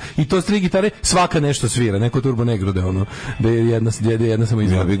to s 3 gitare svaka nešto svira, neko Turbo Negro da je jedna samo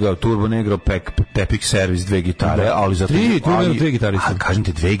izgleda. Ja bih ga Turbo Negro Tepic Service 2 gitare, ali za 3 gitare. A kažem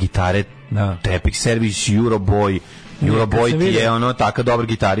ti 2 gitare, Tepic Service, Euroboy ti je ono taka dobar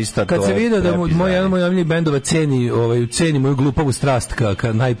gitarista. Kad se vidio da moj omiljeni bendova ceni moju glupavu strast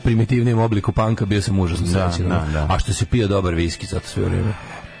ka najprimitivnijem obliku panka, bio sam užasno srećan. A što se pio dobar viski zato sve vreme.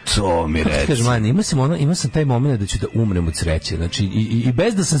 To mi reći. Kažem, man, imao sam taj moment da ću da umrem od sreće. Znači, i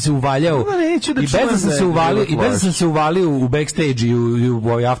bez da sam se uvaljao, i bez da sam se uvalio u backstage i u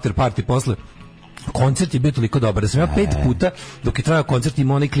ovaj after party posle, koncert je bio toliko dobar da sam ja 5 puta dok je trajao koncert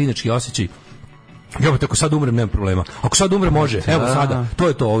imao onaj klinički osjećaj. Ja bih ako sad umrem, nema problema. Ako sad umrem, može. Evo sada, to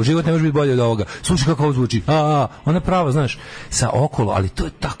je to. Život ne može biti bolje od ovoga. Slušaj kako ovo zvuči. Ona prava, znaš, sa okolo, ali to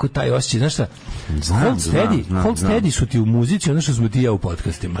je tako taj osjećaj. Znaš šta? Hold Steady su ti u muzici, ono što smo ti ja u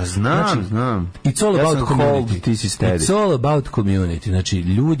podcastima. Znam. It's all about community. It's all about community. Znači,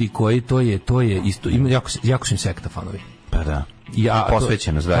 ljudi koji to je isto. Jako su im sekta fanovi. Pa da.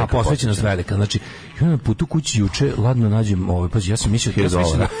 Posvećenost velika. Znači, ja na putu kući juče ladno nađem pazi, ja sam mislio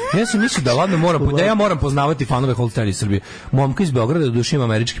da ladno moram poznavati fanove Hold Steady Srbije. Momka iz Beograda, doduše ima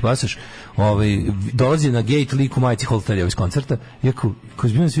američki pasoš, dolazi na gate lik u majici Hold Steady iz koncerta, ja ko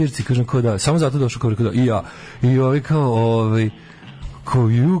izbijem svirci, kažem kao da, samo zato došao kao da, i ja, i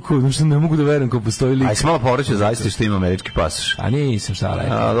nešto ne mogu da verujem kao postoji lik. Aj, si malo povraćao zaista što ima američki pasoš. A nisam šta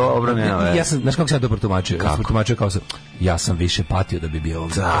rekao. A dobro, nema. Ja sam, znaš kako sam ja to protumačio? Ja sam protumačio kao ja sam više patio da bi bio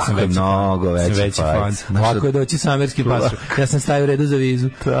ovdje. Ja sam mnogo veći fan. Ovako je doći sa američkim pasošom. Ja sam stavio redu za vizu.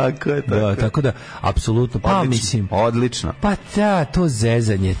 Tako je. Tako da, apsolutno, pa mislim. Odlično. Pa to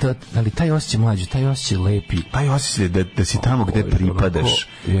zezanje, ali taj osjećaj mlađi, taj osjećaj lepi. Taj osjećaj da si tamo gde pripadaš,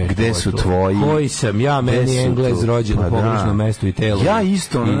 gde su tvoji. Koji sam, ja, meni Englez rođen u pogrešnom mestu i telo. Ja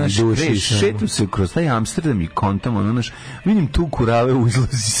isto, šetam se kroz taj Amsterdam i kontam, vidim tu kurave u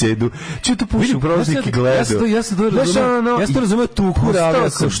izlazi sedu, ću to pušim proznik i gledam. Ja sam to razumio tu kurave,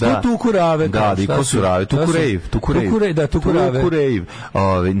 što tu kurave? Da, i ko su rave, tu kurave. Da, tu kurave.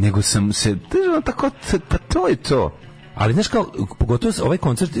 Nego sam se, tako, pa to je to. Ali znaš kao, pogotovo ovaj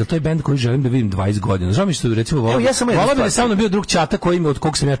koncert, je to je bend koji želim da vidim 20 godina. Žao mi što recimo volao bi da sa mnom bio drug Ćata od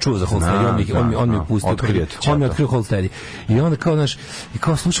kog sam ja čuo za Hold Steady, on mi je pustio, on mi je otkrio Hold Steady. I onda kao, znaš, i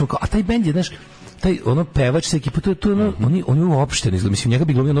kao slušamo, a taj bend je, znaš, taj pevač sa ekipa, on je uopšte ne izgleda, mislim, njega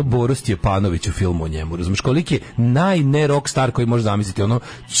bi glumio Boris Stjepanović u filmu o njemu, razumiješ, koliko je ne rock star koji može zamisliti,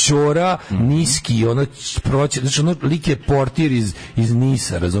 ćora, niski, znači lik je portir iz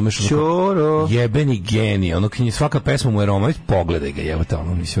Nisa, razumiješ, jebeni genij, svaka pesma mu je roman, pogledaj ga, jebate,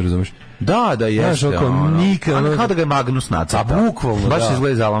 mislim, razumiješ. Da, jeste. Kao da ga je Magnus nacrtao. Bukvalno, baš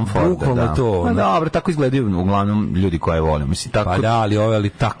izgleda za Alan Forda. Bukvalno to. Pa dobro, tako izgledaju uglavnom ljudi koje volim. Mislim, tako... Pa da, ali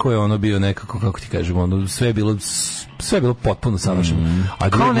tako je bio nekako, kako ti kažem, sve je bilo potpuno savršeno.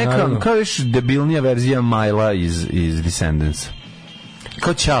 Kao još debilnija verzija Majla iz Descendants.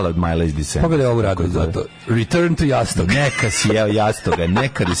 Kao Čala od Majla iz Descendants. Pogledaj ovu radu za to. Return to Jastog. Neka si jeo Jastoga,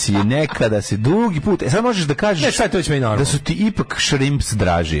 nekada si drugi put. Sad možeš da kažeš da su ti ipak shrimps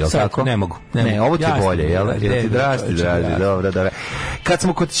draži, jel tako? Ne mogu. Ne, ovo ti je bolje, jel? Jel ti draži? Dobro. Kad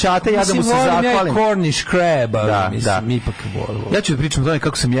smo kod Čate, ja da mu se zahvalim. Mislim, volim ja Cornish crab, mislim, ipak volim. Ja ću da pričam o tome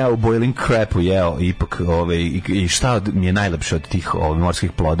kako sam ja u boiling crabu jeo ipak i šta mi je najlepše od tih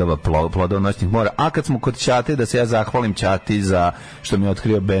morskih plodova noćnih mora. A kad smo kod Čate, da se ja zahvalim Čati za što mi je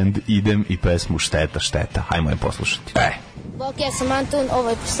otkrio bend Idem i pesmu Šteta. Hajmo je poslušati. Bok, ja sam Antun, ovo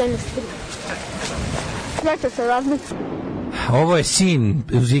je posebno strip. Sreća se razmišlja. Ovo je sin,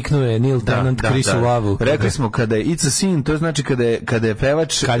 uziknuo je Neil Tennant Chrisu Lavu. Rekli smo kada je It's a Sin, to znači kada je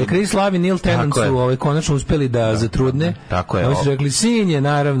pevač... Kada je Chris Lav i Neil Tennant su konačno uspeli da zatrudne. Tako je. Oni su rekli, sin je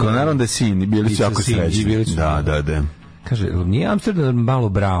naravno. Naravno da je sin, i bili su jako srećni. Da. Kaže, nije Amsterdam malo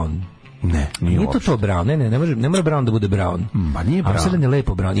brown? Ne, nije to brown, ne mora brown da bude brown. Ma nije brown. Amsterdam je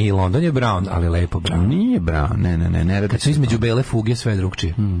lepo brown, i London je brown, ali lepo brown. Nije brown, ne. Kad su između bele fuge sve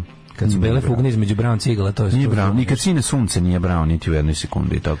drugčije. Kad su bele fugne između brown cigala, to je... Nije brown, nikad sine sunce nije brown, niti u jednoj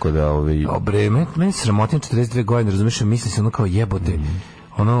sekundi, tako da... Dobre, meni sramotim 42 godine, razumiješ, mislim se ono kao jebote,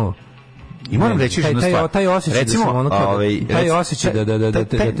 ono... I moram reći jednu stvar. Taj osjećaj, recimo, taj osjećaj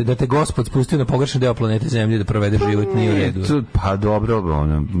da te Gospod spustio na pogrešan deo planete Zemlje da provede život nije u redu. Pa dobro,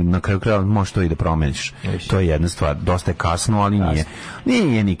 na kraju kraja možeš to i da promeniš. To je jedna stvar. Dosta je kasno, ali nije.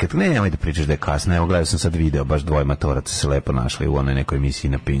 Nije nikad. Nemoj da pričaš da je kasno. Evo, gledao sam sad video, baš dvoje matoraca se lepo našli u onoj nekoj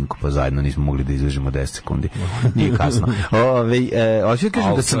emisiji na Pinku, pa zajedno nismo mogli da izvežemo 10 sekundi. Nije kasno. Hoću da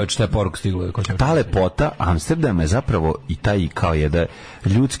kažem da sam... Ta lepota Amsterdama je zapravo i taj kao jedan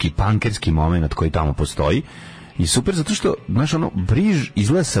ljudski, pankerski moment koji tamo postoji i super zato što, znaš, ono, Briž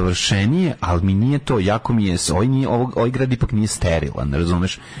izgleda savršenije, ali mi nije to, jako mi je, ovaj grad ipak nije sterilan,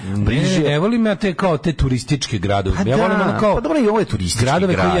 razumeš? Ne volim ja te turističke gradove. Ja volim ono kao... Pa dobro, i ovo je turistički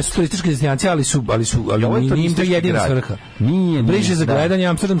gradove grad. Koji jesu turističke destinacije, ali nije im to jedina svrha. Nije. Briž je za gledanje,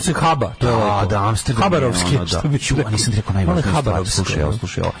 Amsterdam se haba. Da, Amsterdam. Habarovski. A nisam ti rekao najvažnije stvari.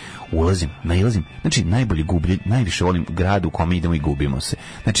 Slušaj, nailazim. Znači, najviše volim grad u kome idemo i gubimo se.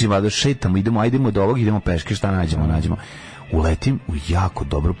 Znači, vada šetamo, idemo do ovog, idemo peške, šta nađemo. Uletim u jako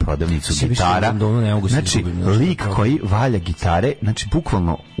dobru prodavnicu gitara. Znači, lik koji valja gitare, znači,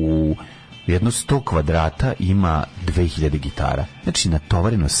 bukvalno u jedno 100 kvadrata ima 2000 gitara. Znači,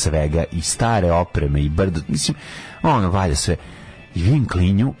 natovareno svega i stare opreme i brdo. Mislim, valja sve. I vidim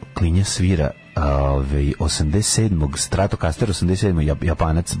Klinja svira 87. Stratocaster 87.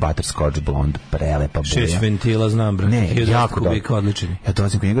 Japanac Butterscotch Blonde, prelepa boja. 6 ventila, znam, bre. Ne, jako dobro. Odličan. Ja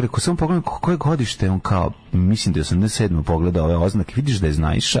dolazim kod njega, rekao, samo pogledam koje godište, on kao, mislim da je 87. pogleda ove oznake, vidiš da je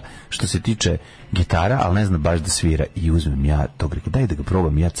znaiša što se tiče gitara, ali ne zna baš da svira. I uzmem ja tog, rekao, daj da ga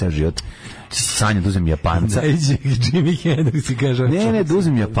probam, ja ceo život sanjam da uzmem Japanca. Jimi Hendrix si kaže. Ne, da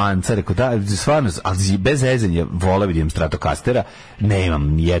uzmem Japanca, rekao, da, stvarno, ali bez zezanja, vola vidim Stratocastera, nemam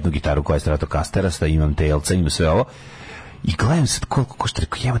ni jednu gitaru koja je Stratocastera, imam Tailca, imam sve ovo. I gledam sad koliko košta,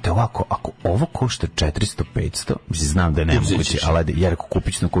 rekao, jebate ovako, ako ovo košta 400-500, mislim, znam da je nemoguće, ali ja rekao,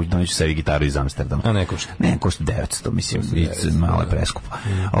 kupit ću doneću sebi gitaru iz Amsterdama. A ne košta? Ne, košta 900, mislim, malo je preskupo.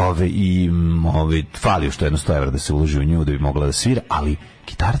 Falio što jedno 100 evra da se uloži u nju, da bi mogla da svira, ali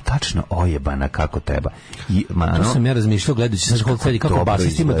gitara tačno ojebana kako treba. To sam ja razmišljao gledajući sad kako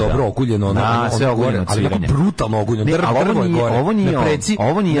basist ima dobro oguljeno, sve oguljeno, ali jako brutalno oguljeno.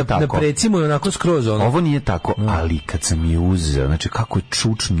 Ovo nije tako. Na precimu je onako skroz ono. Ovo nije tako, ali kad sam je uzeo, znači kako je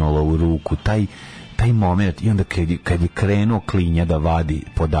čučnulo u ruku, taj moment, i onda kad je krenuo Klinja da vadi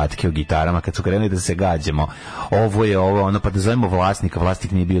podatke o gitarama, kad su krenuli da se gađamo, ovo je ovo, ono, pa da zovemo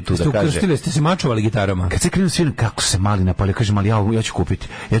vlasnik nije bio tu da kaže. Ste se mačovali gitarama? Kad se krenuo sviran, kako se mali napalio, kaže, mali, ja ću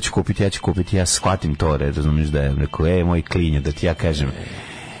kupiti, ja shvatim to, razumiješ da je, rekao, moj Klinja, da ti ja kažem,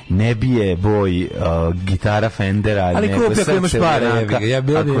 ne bije boj gitara Fendera, ali kupi ako imaš pare,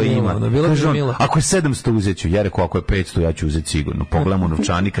 ako ima. Ako je 700 uzeću, ja rekao, ako je 500 ja ću uzeti sigurno. Pogledamo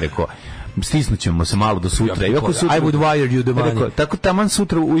novčanik, rekao, stisnućemo se malo do sutra. I would wire you the money. Tako taman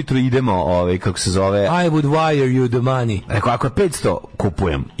sutra ujutro idemo, kako se zove. I would wire you the money. Rekao, ako je 500,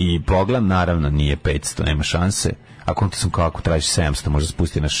 kupujem. I pogledam, naravno, nije 500, nema šanse. Ako to sam kao ako tražiš 700, možda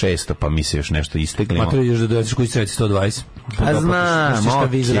spusti na 600, pa mi se još nešto isteglimo. Ma to još da dođeš koji sredi 120. A znam,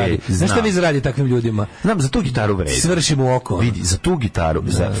 Znaš šta vi zaradi takvim ljudima? Znam, za tu gitaru vredi. Svršim u oko. Vidi, za tu gitaru,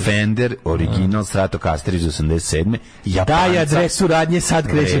 za Fender, original Stratocaster iz 87. Japanca. Daj adresu radnje, sad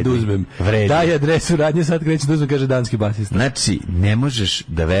kreće da uzmem. Daj adresu radnje, sad kreće da uzmem, kaže danski basista. Znači, ne možeš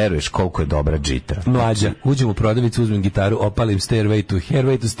da veruješ koliko je dobra džita. Mlađa, uđem u prodavnicu, uzmem gitaru, opalim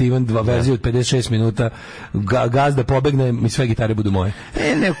Stairway to Steven, 2 verzije od 56 minuta, gaz da pobegnem i sve gitare budu moje.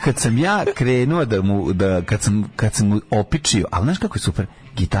 Kad sam ja krenuo kad sam mu opičio, ali znaš kako je super,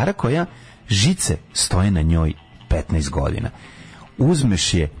 gitara koja žice stoje na njoj 15 godina.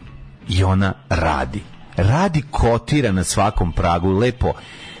 Uzmeš je i ona radi kotira na svakom pragu, lepo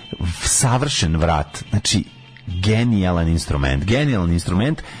savršen vrat, znači genijalan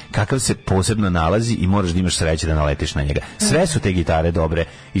instrument kakav se posebno nalazi i moraš da imaš sreće da naletiš na njega. Sve su te gitare dobre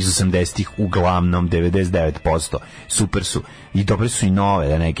iz 80-ih, uglavnom 99%, super su i dobre su i nove,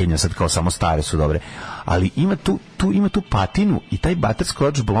 da ne kenja sad kao samo stare su dobre, ali ima tu patinu i taj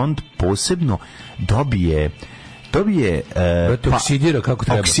Butterscotch Blonde posebno dobije To bi je oksidira kako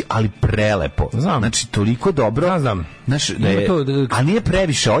treba. Ali prelepo. Znam. Znači, toliko dobro. Znam. Znaš, a nije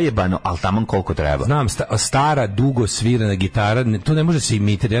previše ojebano, ali taman koliko treba. Znam, stara, dugo svirana gitara, to ne može se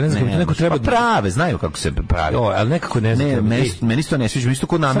imitirati. Ja ne znam kako to neko treba... Pa prave, znaju kako se pravi. Ali nekako ne znam. Meni to ne sviđa, mi isto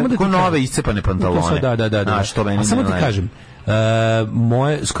ko nove iscepane pantalone. Da. A samo ti kažem,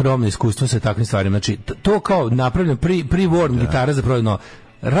 moje skromno iskustvo sa takvim stvarima, znači to kao napravljeno pre-warm gitara za prodano,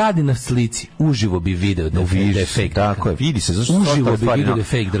 radi na slici, uživo bi video da je fake. Tako je, vidi se, zašto uživo bi video da je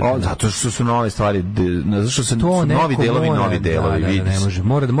fake drka. Zato što su nove stvari, zašto su novi delovi, vidi ne može,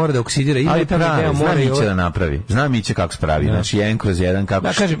 mora da oksidira. Ali pravi, zna Miće da napravi, zna Miće kako spravi, znači 1/1 kako...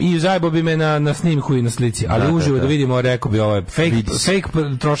 Da, kažem, i zajebo bi me na snimku i na slici, ali uživo da vidimo, rekao bi, ovo je fake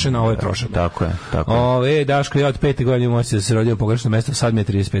trošena, ovo je trošena. Tako je. Daško, ja od 5. godine imam osjećaj da se rodio pogrešno mesto, sad mi je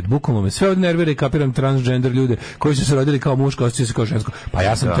 35. Bukvalno me sve odnervira i kapiram transgender ljude koji su se rodili kao muško, osjećaju se kao žensko. Pa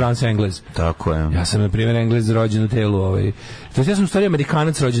ja sam trans-Englez. Tako je. Ja sam, na primjer, Englez rođen u telu. To ja sam u stvari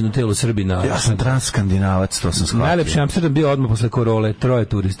Amerikanac rođen u telu Srbina. Ja sam trans-skandinavac, to sam shvatio. Najlepši Amsterdam bio odmah posle Korole, 3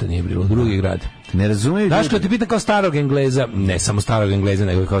 turista nije bilo, drugi grad. Ne razumiju ljudi. Daško, te pitan kao starog Engleza, ne samo starog Engleza,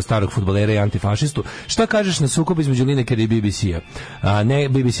 nego kao starog fudbalera i antifašistu, šta kažeš na sukob između Linekera i BBC-a? Ne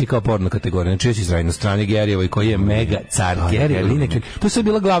BBC kao porno kategorija, znači jesi izraji na strani Gerijevoj koji je mega car. Geri Lineker, to je sve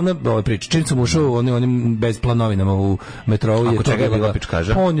bila glavna priča. Čim sam ušao onim bez planovinama u metrou, je to bila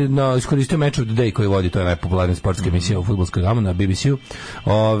kaže. On je iskoristio Match of the Day koji vodi, to je najpopularnija sportska emisija u fudbalskoj gamu na BBC-u.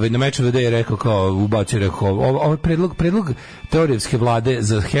 Na Match of the Day je rekao kao ubacio, ovaj predlog teorijevske vlade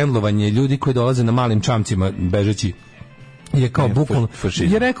za hendlovanje ljudi koji dolaze na malim čamcima bežeći je kao bukvalno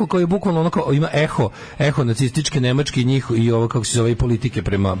je rekao kao je bukvalno ono kao ima eho nacističke nemačke njih i ovo kako se zove i politike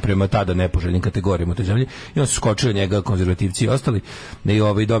prema tada nepoželjnim kategorijama u toj zemlji i on su skočili njega konzervativci i ostali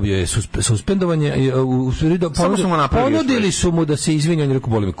i dobio je suspendovanje ponudili su mu da se izvini, on je rekao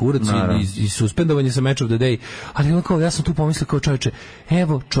boli me kurac i suspendovanje sa Match of the Day, ali on kao ja sam tu pomislio kao čovječe,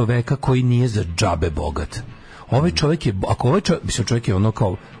 evo čoveka koji nije za džabe bogat. Ovaj čovjek je, ako ovaj čovjek je ono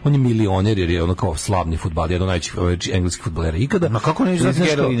kao, on je milioner jer je ono kao slavni fudbaler, jedan od najvećih engleskih fudbalera ikada. Ma kako ne znaš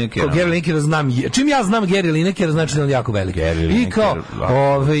Gary Linekera? Gary Linekera znam, čim ja znam Gary Linekera znači da je on jako velik. I kao,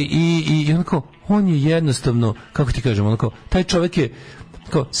 i on kao, on je jednostavno, kako ti kažem, ono kao, taj čovjek je,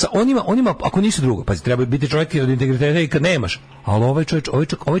 kao, on ima, ako nisu drugo, pa treba biti čovjek od integriteta i kad nemaš, ali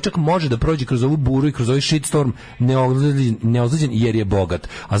ovaj čak može da prođe kroz ovu buru i kroz ovaj shitstorm neozlijeđen jer je bogat.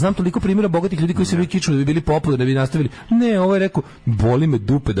 A znam toliko primjera bogatih ljudi koji se bili kiču da bi bili popularni, da bi nastavili. Ne, ovo je rekao, boli me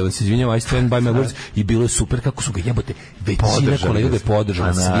dupe da vam se izvinjam, I stand by my words i bilo je super kako su ga jebote, većina kolega ga je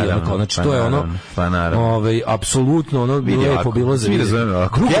podržala svi, znači to je ono, apsolutno ono lepo bilo za vidjeti.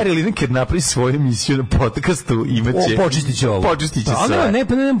 Gary Lineker napravi svoju emisiju na podcastu, imaće... Počistit će ovo. Ali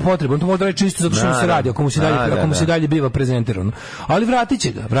nema potrebe, on to može reći čisto zato što se radi, ako mu se dalje biva prezentiran. Ali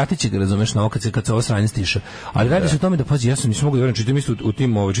vratit će ga, razumeš, na ovo kad se ovo sranje stiša. Ali radi se o tome da, pazi, ja sam nisam mogu da verujem, čitam isto u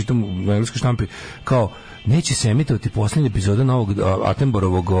tim, čitam u engleskoj štampi, kao, neće se emitovati posljednja epizoda novog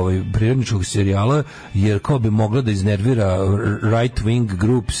Attenborovog prirodničkog serijala, jer kao bi mogla da iznervira right-wing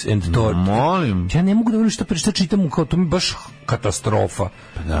groups and thought. Molim. Ja ne mogu da verujem šta čitam, kao, to mi baš katastrofa.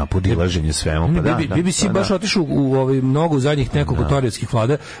 Pa da, podilaženje svemu. BBC baš otišao u mnogo zadnjih nekoliko torijevskih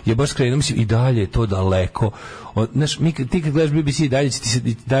vlada, je baš skrenuo, mislim, i dalje je to daleko. Znaš, ti kad gledaš BBC, dalje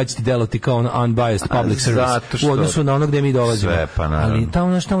će ti delovati kao unbiased public service u odnosu na ono gde mi dolazimo. Ali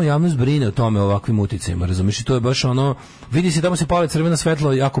tamo javnost brine o tome, o ovakvim uticajima, razumiješ, i to je baš ono, vidi se tamo se pale crvena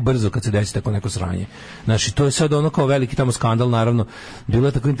svetlo jako brzo kad se desi tako neko sranje. Znaš, i to je sad ono kao veliki tamo skandal, naravno, bilo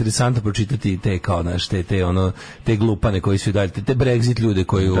je tako interesantno pročitati te kao, znaš, te glupane koji su i dalje, te Brexit ljude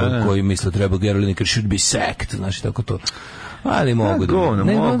koji misle treba Gary Lineker should be sacked, znaš, tako to. Ali mogu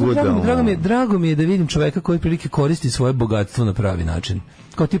drago mi je da vidim čoveka koji prilike koristi svoje bogatstvo na pravi način.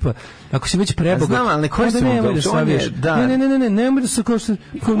 Kao tipa, ako si već prebogat, znam, ali ne koristimo ga, ne, nemoj da se kao što...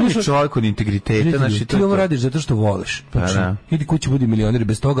 On je čovjek od integriteta, znači ti ovo radiš zato što voliš. Idi kući, budi milioner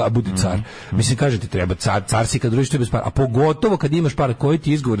bez toga, a budi car. Mislim, kaže ti treba, car si kad družiš to bez para, a pogotovo kad imaš para, koji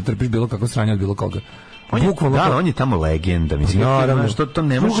ti izgovor da trpiš bilo kako sranje od bilo koga. On je tamo legenda, mislim. Naravno, što to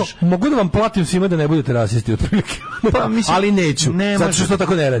ne možeš. Mogu da vam platim svima da ne budete rasisti otprilike. Ali neću. Zato što to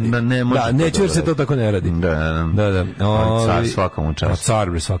tako ne radi. Da, neću jer se to tako ne radi. Da. Car svakom čast. Car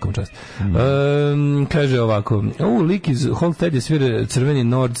svakom čast. Kaže ovako, lik iz Holstead je svira crveni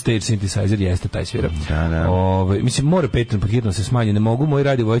Nord Stage synthesizer, jeste taj svira. Mislim, mora Patreon paketno se smanji, ne mogu moji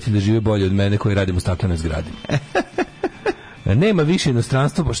radi vojitelji da žive bolje od mene koji radim u staklenoj zgradi. Nema više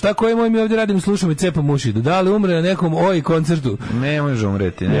inostranstva, pa šta koje mi ovdje radimo, slušamo i cepam uši, da li umre na nekom koncertu? Ne može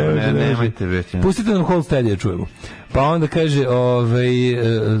umreti, nemojte biti. Pustite nam Holsteadija, čujemo. Pa onda kaže,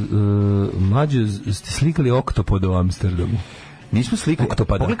 Mlađo, ste slikali oktopod u Amsterdamu? Nismo slikali.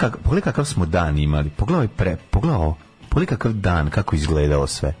 Pogledaj kakav smo dan imali. Pogledaj kakav dan, kako izgledalo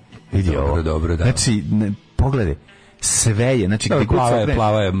sve. Vidi ovo. Dobro, da. Znači, pogledaj. Sve je, znači gde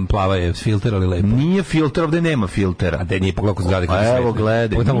plava je filter, ali lepo. Nije filter, ovde nema filtera. A da nije pogledao kako zgrade. Evo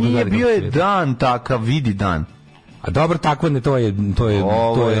gledaj. Nije bio je dan takav, vidi dan. A dobro, tako ne, to je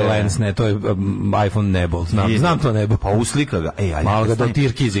lens, ne, to je iPhone nebo. Znam to nebo. Pa uslika ga. Malo ga do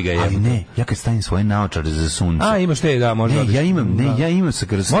tirkizi ga je. Ali ne, ja kad stavim svoje naočare za sunce. A, imaš te, da, može. Ja imam sa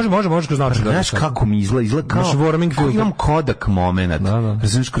kroz. Može kroz naočare. Znaš kako mi izgleda kao warming filter. Imam Kodak momenat.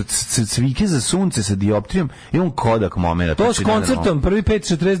 Znaš, kroz cvike za sunce sa dioptrijom, imam Kodak momenat. To s koncertom, prvi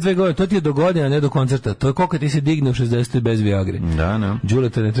 5-42 godine, to ti je do godina, ne do koncerta. To je koliko ti se digne u 60. bez Viagre. Da.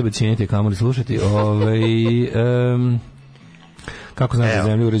 Đuleta ne treba cijeniti, kamoli slušati. Kako znam da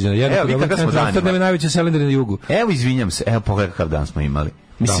zemlja uređena? Evo, vi kakav smo dan imali. Najveće selendere na jugu. Evo, izvinjam se, pogledaj kakav dan smo imali.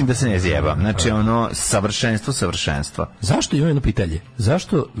 Mislim da se ne zjebam. Znači, savršenstva. Zašto imam jedno pitanje?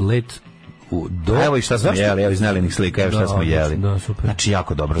 Zašto let evo i šta smo jeli, evo iz Nelinih slika, evo šta smo jeli. Da, super. Znači,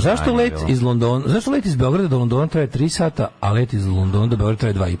 jako dobro. Zašto let iz Beograda do Londona traje 3 sata, a let iz Londona do Beograda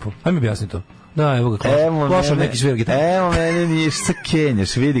traje 2,5? Ajme mi objasni to. Da, evo ga, klošar neki svir gitar. Evo mene ništa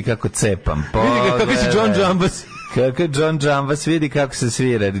kenješ, vidi kako cepam. Vidi ga kako si John Jambas. Kako John Jambas, vidi kako se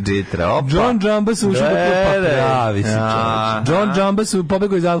svira džitra. John Jambas ušao pa pravi si čovječ. John Jambas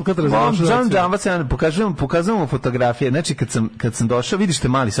pobegao iz Alcatraza. John Jambas, pokazujem mu fotografije. Znači, kad sam došao, vidiš te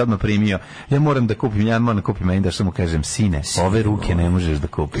mali sad me primio. Ja moram da kupim, meni da što mu kažem, sine, ove ruke ne možeš da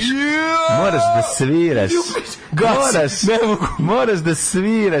kupiš. Moraš da sviraš. Moraš da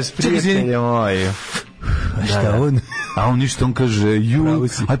sviraš, prijatelje moji. Šta on? A on ništa, on kaže,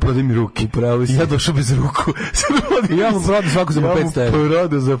 aj prodaj mi ruke. Ja došao bez ruku. Ja mu prodao svaku za po 500 evra.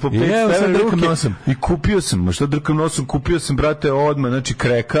 Prodao za po 500 evra ruke. I kupio sam, šta drkam nosom, kupio sam, brate, odmah, znači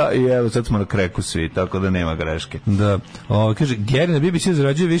kreka, i evo, sad smo na kreku svi, tako da nema greške. Da. Kaže, Geri na BBC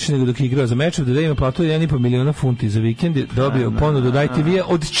zarađuje više nego dok je igrao za mečev, da ima platu 1,5 miliona funti za vikend, dobio ponudu od ITV-a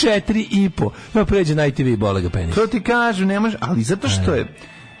od 4,5. Evo pređe na ITV i bole ga penis. To ti kažu, nemaš, ali zato što je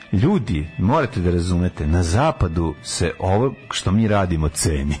ljudi, morate da razumete, na zapadu se ovo što mi radimo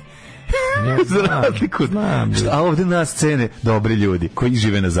ceni. Za razliku. A ovdje nas cene dobri ljudi koji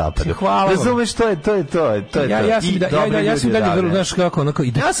žive na zapadu. Razumeš, to je to. Ja sam dalje vrlo, znaš kako, onako...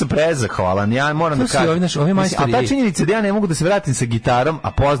 Ja sam prezahvalan, ja moram da kažem. A ta činjenica da ja ne mogu da se vratim sa gitarom,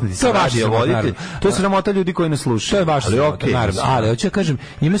 a poznati sam radio voditelj, to je sramota ljudi koji nas slušaju. To je vaš sramota, naravno. Ali, hoću ja kažem,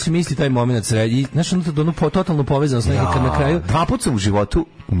 ima se misli taj moment sredi, znaš, ono totalno povezano s nekaj, kad na kraju... 2 puta sam u životu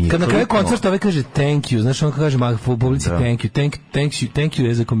kad na kraju koncerta ovaj kaže thank you, znaš, on kaže u publici thank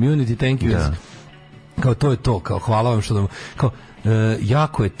you as a community, thank you as... Kao to je to, kao hvala vam što da... Kao,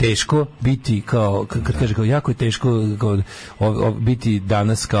 jako je teško biti kao, kad kaže kao jako je teško kao, biti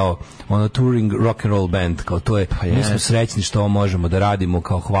danas kao ono touring rock and roll band, kao to je, mi smo srećni što ovo možemo da radimo,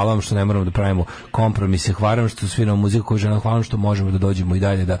 kao hvala vam što ne moramo da pravimo kompromise, hvala vam što sviramo muziku koju želimo, hvala vam što možemo da dođemo i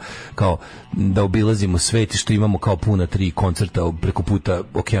dalje da, kao, da obilazimo svet i što imamo kao puna 3 koncerta preko puta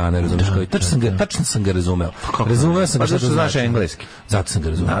okeana, razumiješ, kao i tačno sam ga razumeo. Razumeo sam ga što znaš engleski. Zato sam ga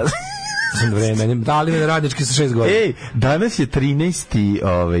razumeo. Dali me radnički sa 6 godina. Ej, danas je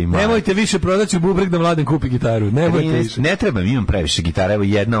 13. maj. Nemojte više prodati bubreg da Mladen kupi gitaru. Nemojte više. Ne trebam, imam previše gitara. Evo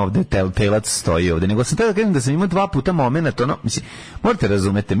jedna ovde, telac stoji ovde. Nego sam tada da kažem da sam imao 2 puta moment. Ono, mislim, morate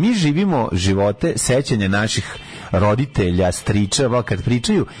razumete, mi živimo živote sećanja naših roditelja, stričeva, kad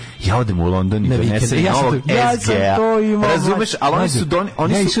pričaju, ja odem u London i donesem novog SG-a. Razumeš, ali oni su...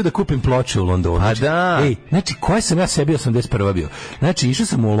 Ja išao da kupim ploče u Londonu. A da. Ej, znači, koja sam ja sebi 81. bio? Znači, išao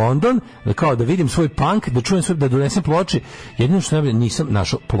sam u London, kao da vidim svoj punk, da čujem svoj, da donesem ploče. Jedino što nisam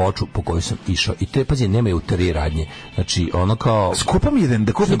našao ploču po kojoj sam išao. I to je, pazi, nemaju 3 radnje. Znači, ono kao... Skupam jedan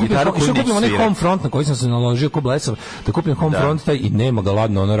da kupim gitaru koju neću svirati. Kupim onaj home front na koji sam se naložio ko blesav, da kupim home front taj i nema ga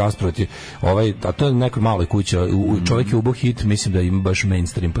ladno ono raspraviti. A to je nekoj maloj kući. Čovjek je ubo hit, mislim da ima baš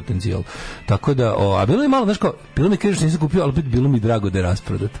mainstream potencijal. Tako da, a bilo mi malo, znaš kao, bilo mi krivo što nisam kupio, ali bilo mi drago da je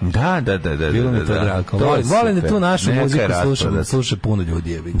rasprodat. Da. Bilo mi to drago. Volim da tu našu muziku sluša puno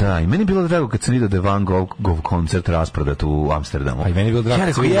ljudi. Da, i meni je bilo drago kad sam vidio da je Van Gogh koncert rasprodat u Amsterdamu. A i meni je bilo drago. Ja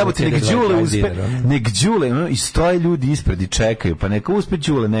rekao, evo ti, nek Đule, i stoje ljudi ispred i čekaju, pa neka uspe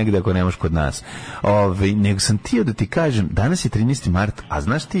Đule negde ako nemaš kod nas. Nego sam tio da ti kažem, danas je 13. mart, a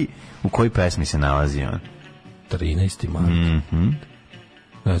znaš ti u kojoj pesmi se nalazi on? 13. mart.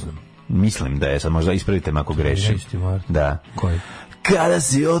 Ne znam. Mislim da je, sad možda ispravite me ako grešim. 13. mart. Da. Koji? Kada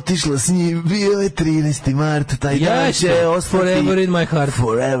si otišla s njim, bio je 13. mart, taj dan će ostati Forever in my heart.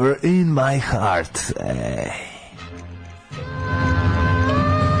 Forever in my heart.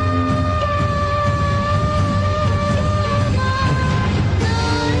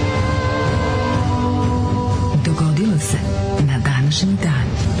 Dogodilo se na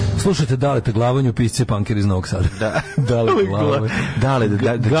Slušajte Daleta Glavanju, pisce punker iz Novog Sada. Da. Dalet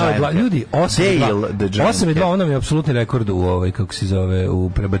Glavanju. Ljudi, 8:02, on nam je apsolutni rekord u kako se zove, u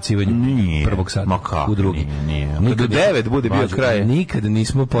prebacivanju prvog sata u drugi. Nije. Do 9 bude bio kraj. Nikada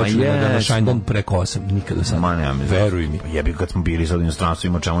nismo počeli da Šajndan preko 8, nikada sad. Veruj mi. Jebi kad smo bili sad u inostranstvu,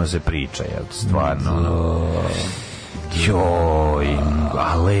 ima čemu da se priča, stvarno. Joj,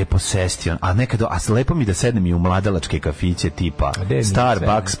 a lepo Sestion, a nekada, lepo mi da sednem i u mladalačke kafiće tipa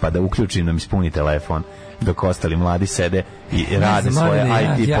Starbucks pa da uključim da mi ispuni telefon dok ostali mladi sede i rade svoje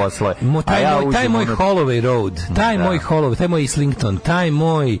IT poslove. Taj moj Holloway Road, taj moj Islington, taj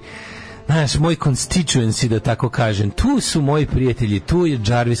moj moj constituency, da tako kažem. Tu su moji prijatelji, tu je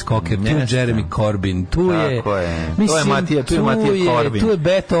Jarvis Cocker, tu je Jeremy Corbyn, tu je Matija Corbyn, tu je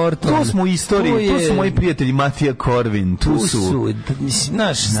Beth Orton, tu smo u istoriji, tu su moji prijatelji Matija Corbyn, tu su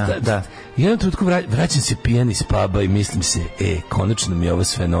i jednom trenutku vraćam se pijan iz puba i mislim se, konačno mi je ovo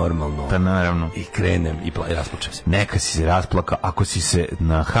sve normalno. Pa naravno. I krenem i rasplačem se. Neka si se rasplakao, ako si se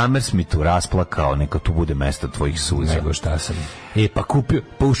na Hammersmithu rasplakao, neka tu bude mesto tvojih suza. Nego šta sam.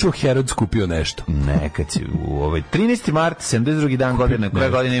 Pa ušao Herod, skupio nešto. Nekad si u 13. mart, 72. dan godine, koje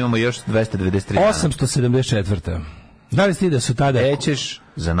godine imamo još 293 dana. 874. Da li ti da su tada... Tećeš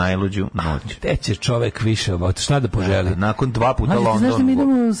za najluđu noć. Tećeš čovek više, šta da poželi? Nakon 2 puta London. Znaš da mi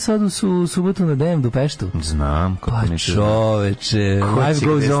idemo sad u subotu na DM do Peštu? Znam. Pa čoveče, life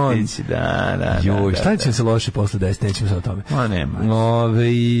goes on. Da. Joj, šta će se loše posle 10, nećemo sad o tome. Ma nema.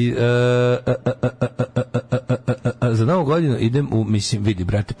 Za novu godinu idem u, vidi,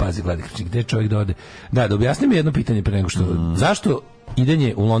 brate, pazi, gledaj, gde čovjek da ode. Da objasni mi jedno pitanje pre nego što... Zašto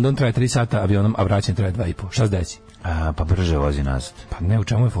idenje u London traje 3 sata avionom, a vraćanje traje 2,5? Šta se desi? Pa brže vozi nazad. Pa ne, u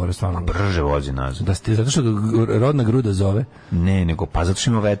čemu je fora stvarno? Brže vozi nazad. Zato što rodna gruda zove? Ne, nego pa zato što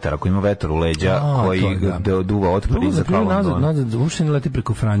ima vetar. Ako ima vetar u leđa koji duva od Pariza kao London. Nazad, uopšte ne leti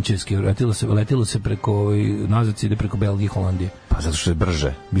preko Francuske, letilo se preko, nazad se ide preko Belgije i Holandije. Pa zato što je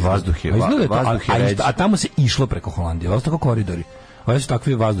brže. Vazduh je ređi. A tamo se išlo preko Holandije, ovo su tako koridori. Ovo su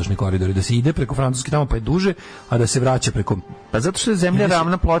takvi vazdušni koridori, da se ide preko Francuske tamo pa je duže, a da se vraća preko... Pa zato što je zemlja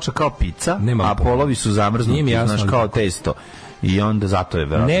ravna ploča kao pizza, a polovi su zamrznuti, znaš, kao testo. I onda zato je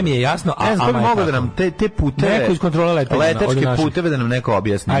verovatno. Ne mi je jasno, a mogu da nam te puteve, neko iz kontrole letačke puteve da nam neko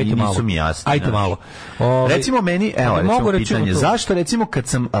objasni, nisu mi jasni. Ajde malo. Recimo meni, evo, recimo pitanje, zašto recimo kad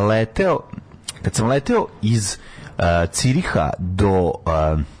sam leteo iz Ciriha do...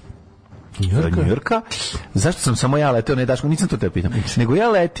 Njujorka. Zašto sam samo ja leteo, ne Daško, nisam to te pitam. Nego ja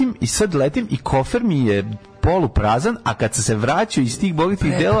letim i kofer mi je poluprazan, a kad se vraćao iz tih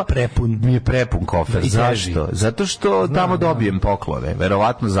bogatih dela, mi je prepun kofer. Zašto? Zato što tamo dobijem poklone.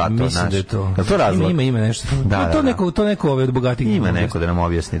 Verovatno zato. Mislim da je to. To razlog? Ima nešto. To neko od bogatih. Ima neko da nam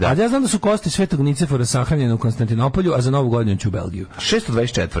objasni. Da. A ja znam da su kosti Svetog Nicefora sahranjene u Konstantinopolju, a za Novu godinu ću u Belgiju.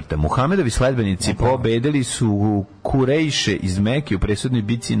 624. Muhamedovi sledbenici pobedili su Kurejše iz Meke u presudnoj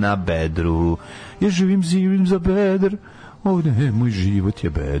bici na Bedru. Ja živim za Bedr. Ovdje, moj život je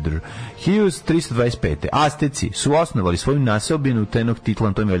Bedr. 1325. Asteci su osnovali svoju naseobinu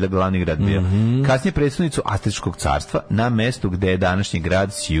Tenochtitlan, to je valjda glavni grad bio. Kasnije predstavnicu Astečkog carstva na mestu gde je današnji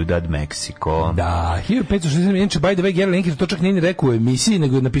grad Ciudad Mexico. Da, 1567. Inače, by the way, Gary Lineker to čak nije rekao u emisiji,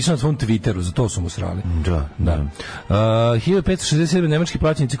 nego je napisao na svom Twitteru, za to su mu srali. Da. 1567. nemački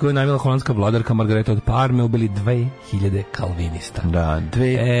plaćenici koje je najmila holandska vladarka Margareta od Parme ubili 2000 kalvinista. Da,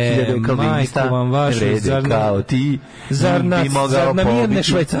 2000 kalvinista vrede kao ti. Zar na mirne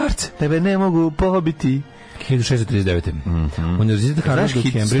Švajcarce tebe ne mogu pobiti. 1639. Univerzitet Harvard u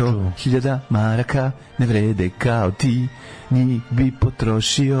Cambridgeu. 1000 maraka ne vrede kao ti, njih bi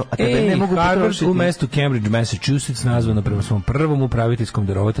potrošio, a tebe ne mogu Harvard potrošiti. U mestu Cambridge, Massachusetts, nazvano prema svom prvom upraviteljskom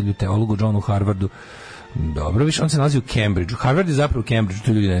darovatelju, teologu Johnu Harvardu. Dobro, više on se nalazi u Cambridgeu. Harvard je zapravo u Cambridgeu,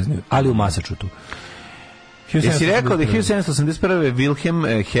 to ljudi ne znaju, ali u Massachusettsu. Jesi rekao da je 1781.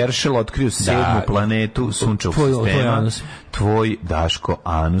 Wilhelm Herschel otkrio 7. planetu sunčevog sistema? Tvoj Daško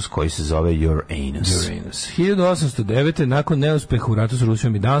anus koji se zove Uranus. 1809. nakon neuspeha u ratu s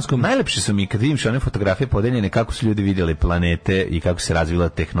Rusijom i Danskom. Najlepše su mi kad vidim one fotografije podeljene kako su ljudi vidjeli planete i kako se razvila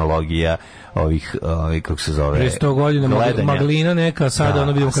tehnologija ovih kako se zove. Pre 100 godina maglina neka, sada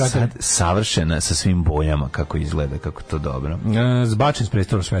ono vidimo krater. Savršena sa svim bojama kako izgleda, kako to dobro. Zbačen s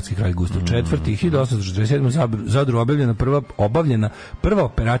prestola švedski kralj Gustav IV. 1847. Zadru obavljena prva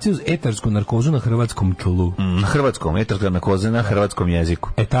operacija uz etarsku narkozu na hrvatskom tlu. Na hrvatskom, etarska narkoza na hrvatskom jeziku.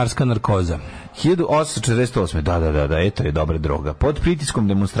 Etarska narkoza. 1848. Da, eto je dobra droga. Pod pritiskom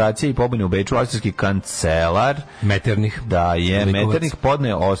demonstracije i pobune u Beču, austrijski kancelar Metternich. Da je Metternich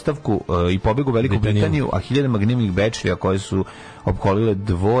podneo ostavku i pobjegu u Veliku Britaniju, a hiljadama gnevnih Bečlija koje su opkolile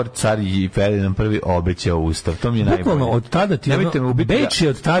dvor, car i Ferdinand I obećao ustav. To mi je najbolje. Bukvalno od tada Beč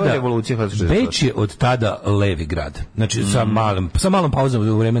je od tada levi grad. Znači sa malom pauzom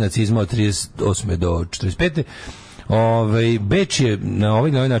u vreme nacizma od 38. do 45. Beč je na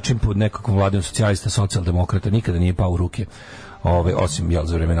ovaj način pod nekakvom vladom socijalista, socijaldemokrata nikada nije pao u ruke. Osim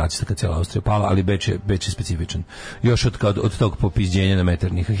za vreme nacista kad cijela Austrija pala, ali Beč je specifičan. Još od tog popizđenja na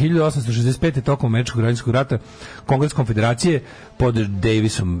Metternicha. 1865. tokom američkog građanskog rata Kongres konfederacije pod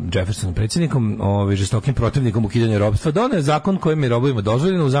Davisom Jeffersonom predsjednikom, žestokim protivnikom ukidanja ropstva, doneo je zakon kojim je robovima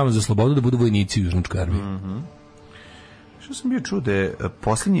dozvoljeno u zamenu za slobodu da budu vojnici u južničkoj armiji. Što sam bio čuo da je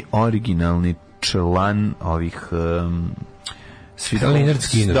posljednji originalni član ovih Leonard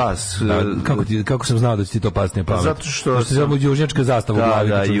Skinner. Kako sam znao da će ti to pasti na pamet? Zato što se zove južnjačka zastava u glavi.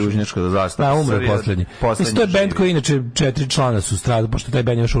 Da, južnjačka zastava. Umro je poslednji. Mislim, to je bend koji inače 4 člana su stradali, pošto taj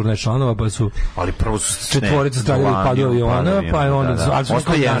bend je još 14 članova, pa su ali prvo su 4 stradali padu aviona, pa je onda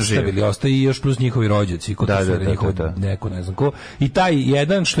nastavili, ostaje i još plus njihovi rođaci, neko ne znam ko. I taj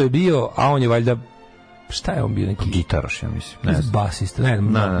jedan što je bio, a on je valjda šta je on bio neki gitaroš, ja mislim. Ne znam. Basista,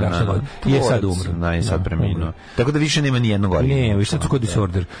 je sad umro. Je sad preminuo. Tako da više nema ni jednog originalnog. Ne, šta to kod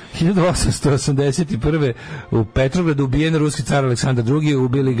disorder. 1881. u Petrogradu ubijen ruski car Aleksandar II.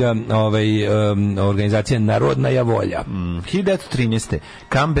 Ubili ga organizacija Narodna volja. 1913.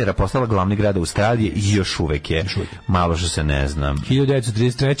 Kambera postala glavni grad Australije i još uvek je. Malo što se ne znam.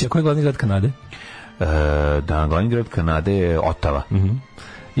 1933. A koji je glavni grad Kanade? Glavni grad Kanade je Ottawa.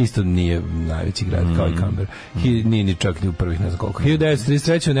 Isto nije najveći grad kao i Canberra. Nije ni čak ni u prvih ne znam koliko.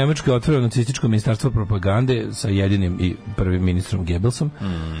 1933. u Nemačkoj je otvoreno nacističko ministarstvo propagande sa jedinim i prvim ministrom Goebbelsom.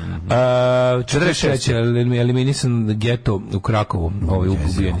 43. eliminisan geto u Krakovu,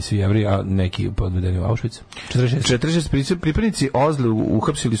 ubijeni svi Jevreji, a neki podvedeni u Auschwitz. 46. pripadnici Ozle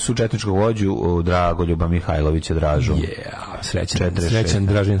uhapsili su četničkog vođu Dragoljuba Mihajlovića Dražu. Srećan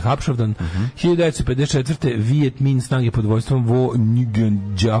Dražin Hapšavdan. 1954. Viet Minh snage pod vojstvom Vo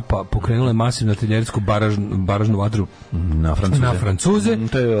Nguyen Đapa pokrenule masivnu artiljerijsku baražnu vatru na Francuze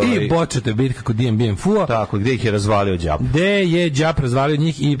i počete bitka kod Dien Bien Phu. Tako, gdje ih je razvalio Đap? Gde je Đap razvalio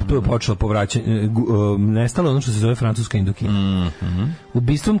njih i tu je počelo povraćanje. Nestalo ono što se zove francuska Indokina.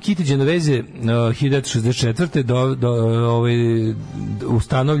 Ubistvom Kitty Genovese 1964.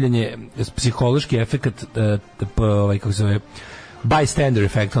 Ustanovljen je psihološki efekat, kako se zove, bystander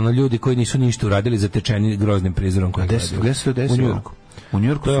efekt, ljudi koji nisu ništa uradili zatečeni groznim prizorom koji gdje se to desilo? U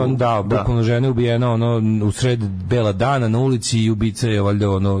Njujorku to je on bukvalno žena ubijena u sred bela dana na ulici i ubica je valjda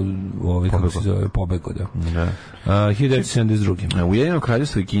kako se zove, pobego. 1972. Ujedinjeno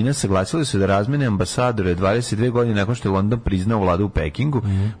kraljevstvo i Kina saglasili su da razmene ambasadore 22 godine nakon što je London priznao vladu u Pekingu.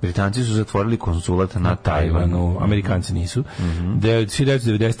 Britanci su zatvorili konsulata na Tajvanu. Amerikanci nisu.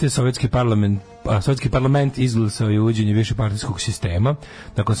 1990. Sovjetski parlament izglasao je uvođenje višepartijskog sistema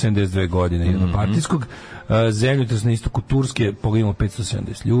nakon 72 godine jednopartijskog. Zemljotres na istoku Turske poginulo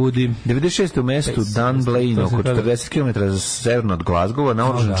 570 ljudi. 96. u mestu Dunblane, oko 40 km severno od Glazgova,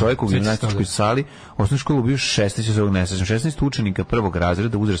 naoružan čovjek u gimnastičkoj sali osnovne škole ubio 16 učenika prvog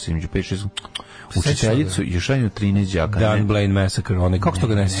razreda, uzrasta između 5-6 učiteljicu i još ranju 13 đaka. Dunblane Massacre, kako se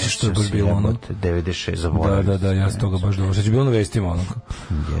toga ne sjećaš što je baš bilo ono? 96, zaboravim. Da, ja sam toga baš dobro. Što će bilo na vestima ono?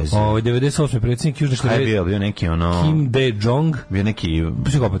 98. predsjednik Južne Koreje. Bio neki Kim Dae-jong. Bio neki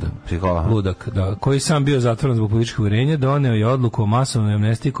psihopata. Ludak, da. Koji sam bio zatvoren zbog političkog uvjerenja, doneo je odluku o masovnoj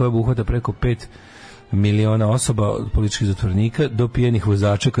amnestiji koja obuhvata preko 5 miliona osoba od političkih zatvornika do pijenih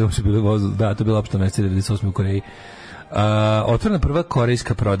vozača kojima su bili vozili. Da, to je bila opšta amnestija 98. u Koreji. Otvorena prva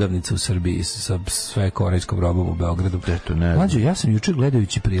korejska prodavnica u Srbiji sa sve korejskom robom u Beogradu. Mlađo, ja sam juče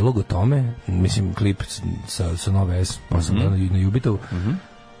gledajući prilog o tome, mislim klip sa Nove S, pa sam gledao na Jubitovu.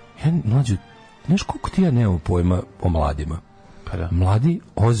 Mlađo, znaš koliko ti ja nemam pojma o mladima? Mladi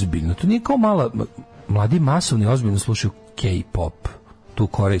ozbiljno, to nije kao mala, mladi masovni ozbiljno slušaju K-pop, tu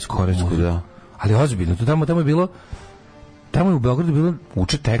korejsku, da. Ali ozbiljno, to tamo je bilo. Tamo je u Beogradu bilo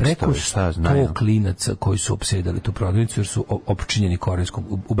uče tekstove, preko 100 klinaca koji su opsedali tu prodavnicu jer su opčinjeni korejskom.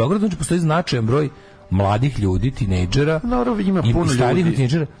 U Beogradu znači postoji značajan broj mladih ljudi, tinejdžera i starijih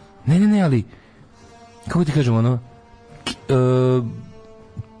tinejdžera. Ne, ali kako ti kažemo,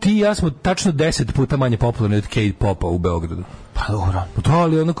 ti i ja smo tačno 10 puta manje popularni od K-popa u Beogradu. Pa dobro. To,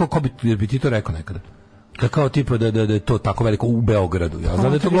 ali ono kao bi ti to rekao nekada? kao tipa da je to tako veliko u Beogradu. Ja znam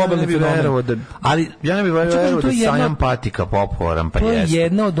da je to globalni fenomen. Ali ja ne bih verovao da je sajam patika popularan, pa jeste. To je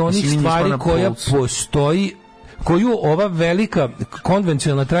jedna od onih stvari koja postoji, koju ova velika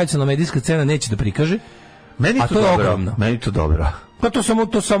konvencionalna tradicionalna medijska scena neće da prikaže. A to je ogromno. Meni to dobro. Pa to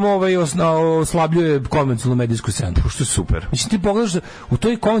samo oslabljuje konvencionalnu medijsku scenu. Što je super. Mislim, ti pogledaš da u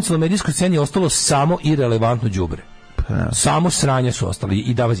toj konvencionalnoj medijskoj sceni je ostalo samo irelevantno đubre. Samo sranje su ostali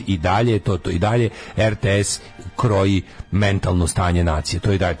i dalje to i dalje RTS kroji mentalno stanje nacije,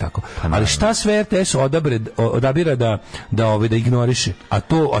 to i dalje tako. Ali šta sve RTS odabira da ignoriše, a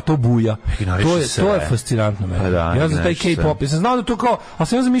to buja. To je fascinantno meni. Ja za taj K-pop, ja sam znao da to kao, a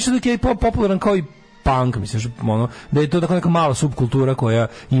sam ja zamišljao da je K-pop popularan kao i punk, misliš, da je to tako neka mala subkultura koja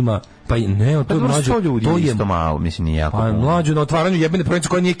ima, pa ne, to je mlađe, to je isto malo, mislim, nije jako. Pa mlađe na otvaranju jebene provincije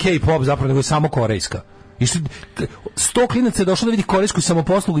koja nije K-pop zapravo, nego je samo korejska. I 100 klinaca je došlo da vidi korejsku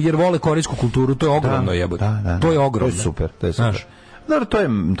samoposlugu jer vole korejsku kulturu, to je ogromno jebote. To je ogromno. To je super, to je super. Dobro, to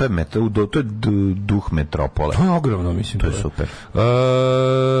je duh metropole. To je ogromno, mislim. To je super.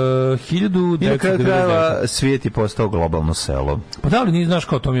 1999. I na kraju krajeva svijet je postao globalno selo. Pa da li, znaš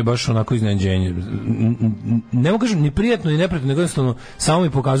kao, to mi je baš onako iznenađenje. Ne mogu kažem ni prijatno ni neprijatno, nego jednostavno samo mi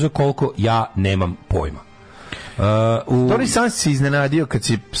pokazuje koliko ja nemam pojma. Tori sam si iznenadio kad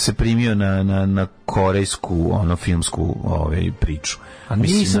si se primio na korejsku filmsku priču. A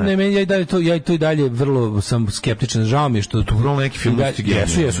nisam, ja to i dalje vrlo sam skeptičan, žao mi je što tu vrlo neki film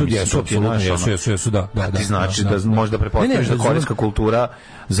jesu, apsolutno jesu, da. Ti znači da možda pretpostaviš da korejska kultura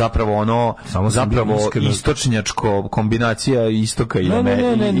zapravo istočnjačko kombinacija istoka i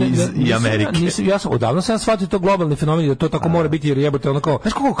Amerike. Ja sam odavno sam shvatio to globalni fenomen da to tako mora biti jer jebote ono kao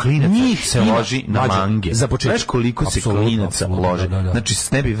znaš koliko klinaca se loži na mange. Znaš koliko se klinaca loži. Znači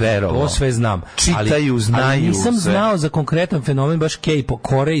ne bi verovao. To sve znam. Čitaju, znaju. Ali nisam znao za konkretan fenomen baš K-pop,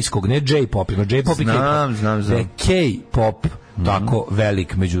 korejskog, ne J-pop, ima J-pop i K-pop. Znam. Da je K-pop tako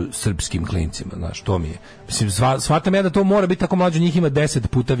velik među srpskim klincima, znaš, to mi je. Mislim, shvatam ja da to mora biti tako mlađo, njih ima 10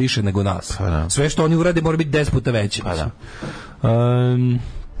 puta više nego nas. Sve što oni urade mora biti 10 puta veće.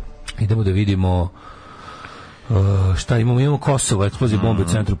 Idemo da vidimo šta imamo Kosovo, eksplozija bombe u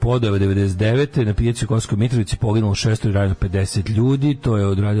centru Podojeva 99. Na pijaci u Kosovskoj Mitrovici poginulo 600 i ranjeno 50 ljudi, to je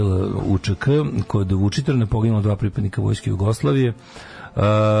odradila UČK kod Vučitrna, poginulo 2 pripadnika vojske Jugoslavije.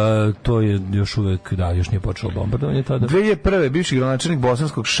 To je još uvek, još nije počelo bombardovanje tada. 2001. bivši gradonačelnik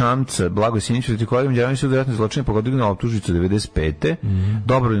Bosanskog Šamca Blagoje Sinić protiv kojeg međunarodni sud ratnih zločina pogodio na optužnicu 95.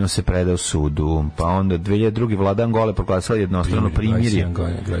 Dobrovoljno se predao sudu. Pa onda 2002. vlada Angole proglasila jednostrano primirje.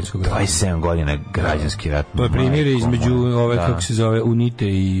 27 godina građanski rat. To je primirje između ove kako se zove UNITE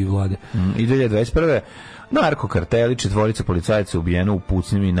i vlade. I 2021. Narkokarteli, 4 policajaca ubijeno u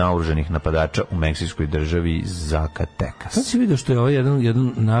pucnjima naoružanih napadača u meksičkoj državi Zacatecas. Sad si vidio što je ovo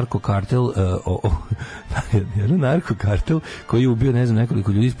jedan narkokartel, jedan narkokartel koji je ubio, ne znam,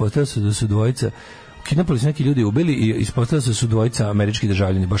 nekoliko ljudi, ispostavilo se da su dvojica, kidnapali su neki ljudi, ubili i ispostavilo se da su dvojica američki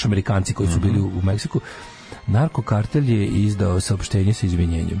državljani, baš Amerikanci koji su bili u Meksiku. Narkokartel je izdao saopštenje sa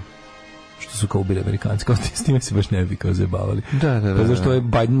izvinjenjem. Što su kao ubili Amerikanci, kao s time se baš ne bi kao zabavali. Da. Zašto je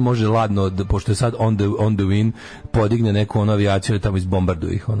Biden može ladno, pošto je sad on the win, podigne neku avijaciju i tamo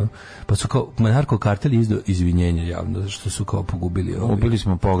izbombarduje ih. Pa su kao, narkokartel izdao izvinjenje javno, što su kao pogubili. Ubili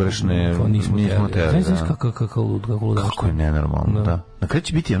smo pogrešne, nismo teli. Kako je nenormalno, da. Na kraju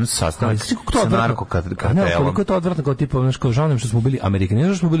će biti sastanak sa narkokartelom. Koliko je to odvratno, kao tipa, kao žao nam što smo bili Amerikani, ne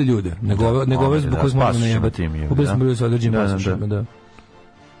što smo bili ljude, nego ove zbog koje smo najebati. Ubili smo bili sa određenim pasošima, da.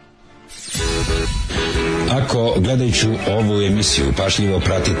 Ako gledajući ovu emisiju pažljivo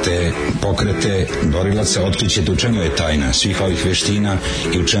pratite pokrete borilaca, otkrićete u čemu je tajna svih ovih veština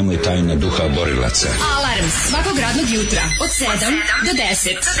i u čemu je tajna duha borilaca. Alarm svakog radnog jutra od 7 do 10.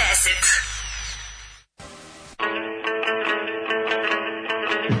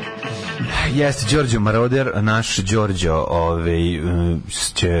 Jeste, Đorđo Maroder, naš Đorđo,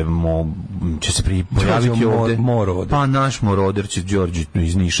 će se pojaviti ovde. Pa naš Moroder će, Đorđo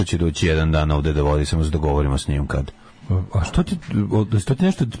iz Niša će doći jedan dan ovde da vodi, samo se dogovorimo s njim kad. A što ti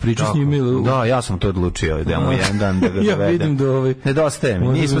nešto pričao s njim ili? Da, ja sam to odlučio, da mu jedan dan da ga dovedem. Ja vidim da nedostaje mi,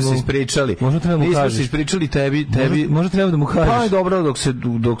 nismo se ispričali. Nismo se ispričali tebi. Možda treba da mu kažeš. Pa je dobro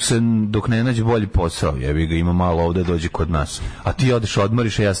dok ne nađe bolji posao, jebi ga, ima malo ovde dođe kod nas. A ti odeš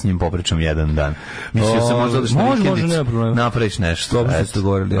odmoriš, a ja s njim popričam jedan dan. Mislio sam možda odeš na vikendicu, napraviš nešto. Dobro ste se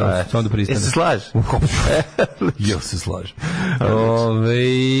dogovorili, samo da pristane. Se slažeš? Ja se slažem.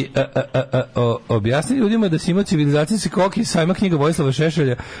 Objasni ljudima da si imao civilizacijski Bacim se koki, sajma knjiga Vojislava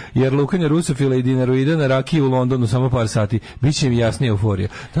Šešelja, jer lukanja rusofila i dinaroida na rakiji u Londonu samo par sati. Biće mi jasnije euforija.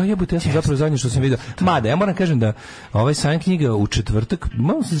 Da, jebote, ja sam zapravo zadnje što sam vidio. Mada, ja moram kažem da ovaj sajam knjiga u četvrtak,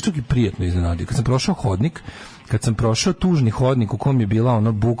 malo sam se čak i prijatno iznenadio. Kad sam prošao hodnik, kad sam prošao tužni hodnik u kom je bila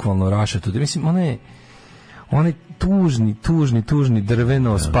ono bukvalno rašeto, da mislim, onaj tužni,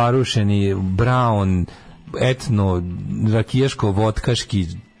 drveno, sparušeni, brown, etno, rakijaško-vodkaški,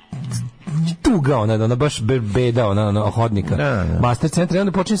 tuga, ona baš beda, ona hodnika. Master centra, i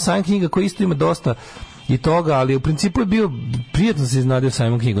onda počinje sajam knjiga koji isto ima dosta i toga, ali u principu je bio, prijatno se iznadio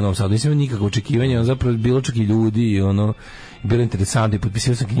sajam knjiga u Novom Sadu, nisam imao nikakvo očekivanje, on zapravo bilo čak i ljudi i ono, bilo interesantno i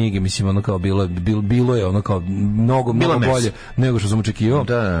potpisivao sam knjige, mislim, ono kao bilo je ono kao mnogo bolje nego što sam očekivao.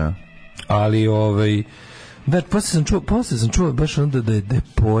 Da. Ali da, posle sam čuo baš onda da je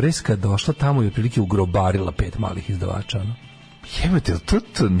Poreska došla tamo i otprilike ugrobarila 5 malih izdavača, ono. Jebate,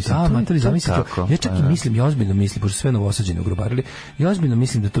 to mislim, to tako. Ja čak i mislim, ja ozbiljno mislim, pošto sve Novosađeni ugrobarili, ja ozbiljno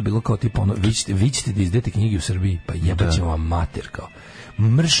mislim da to bilo kao tipa ono, vi ćete da izdete knjige u Srbiji, pa jebaćemo vam mater, kao.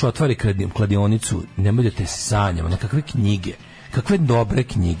 Mrš otvari kladionicu, ne budete sanjama, na kakve knjige. Kakve dobre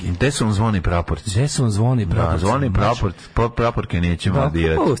knjige. Gde su vam zvoni praporci? Gde su vam zvoni praporci? Da, zvoni praporke nećemo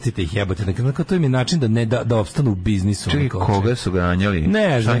dirati. Pustite ih, jebote. To im je način da opstanu u biznisu. Čekaj, koga su ganjali?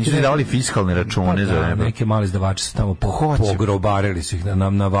 Ne, znači su davali fiskalne račune za vreme. Neke mali izdavači su tamo pogrobarili su ih,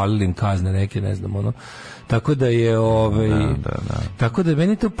 navalili im kazne neke, ne znam, ono. Tako da je tako da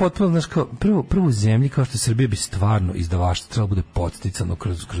meni to potpuno, znaš, kao prvo u zemlji kao što Srbija bi stvarno izdavaštvo trebalo bude podsticano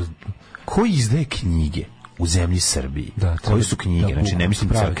kroz koji izdaje knjige u zemlji Srbiji. Koji su knjige? Znači, ne mislim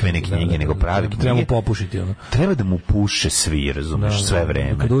crkvene knjige, nego prave knjige. Treba mu popušiti ono. Treba da mu puše svi, razumeš, sve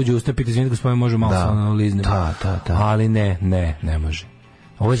vreme. Kad uđe ustapite, izvinite, gospodin, može malo sa liznim. Ali ne može.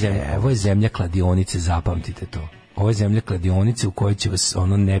 Ovo je zemlja kladionice, zapamtite to. Ovo je zemlja kladionice u kojoj će vas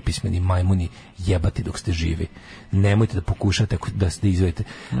ono nepismeni majmuni jebati dok ste živi. Nemojte da pokušate da se izvedete.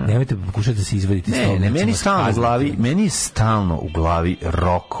 Nemojte da pokušate da se izvedite. Meni je stalno u glavi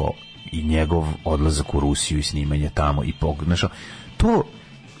Roko i njegov odlazak u Rusiju i snimanje tamo i znaš,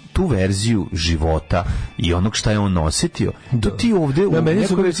 tu verziju života i onog šta je on osetio, to ti ovde u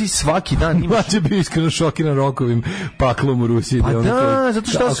nekoj verziji svaki dan imaš. Mlađe bio iskreno šokiran Rokovim paklom u Rusiji. Pa da, zato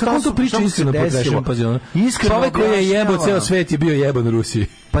što kako to priča iskreno potrešeno, pazi ono. Čovek koji je jebao ceo svet je bio jeban u Rusiji.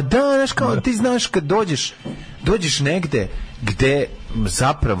 Pa da, znaš, kao ti znaš kad dođeš negde gde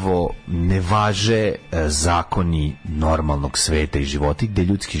zapravo ne važe zakoni normalnog sveta i života, gde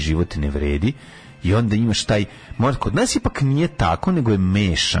ljudski život ne vredi, i onda imaš taj, kod nas ipak nije tako, nego je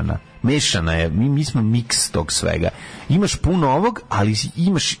mešana je, mi smo miks tog svega. Imaš puno ovog, ali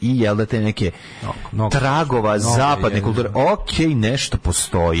imaš i, jel da, te neke tragova zapadne kulture. Okej, nešto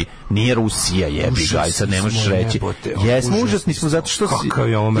postoji, nije Rusija, jebi ga, i sad ne možeš reći. Jesmo, užasni smo zato što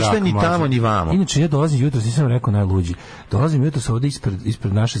je ni tamo ni vamo. Inače, ja dolazim jutros, nisam rekao najluđi, dolazim jutros ovde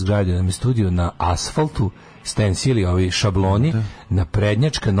ispred naše zgrade, nam je studio na asfaltu, stensili, ovi šabloni,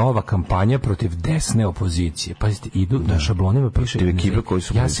 naprednjačka nova kampanja protiv desne opozicije. Pazite, idu na šablonima, piše,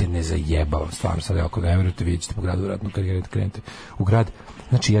 ja se ne zajebavam, stvarno, sad ako ne verujete, vidjet ćete po gradu, vratno kad krenete u grad.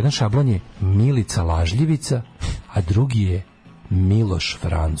 Znači, jedan šablon je Milica Lažljivica, a drugi je Miloš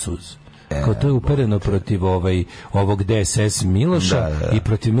Francuz. Kao to je upereno protiv ovog DSS Miloša i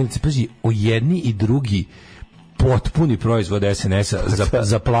protiv Milice. Pazi, o jedni i drugi potpuni proizvod SNS-a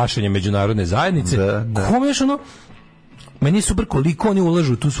za plašenje međunarodne zajednice. Kome još ono, meni je super koliko oni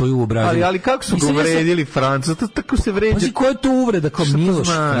ulažu tu svoju obrazu. Ali kako su ga uvredili Francuz? To tako se vređa. Pazi, ko je to uvreda kao Miloš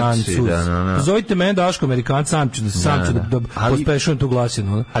Francuz? Zovite mene Daško, Amerikanac, sam ću da pospešujem tu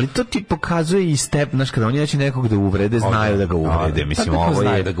glasinu. Ali to ti pokazuje i step, znaš, kada oni neće nekog da uvrede, znaju da ga uvrede. Mislim, ovo je...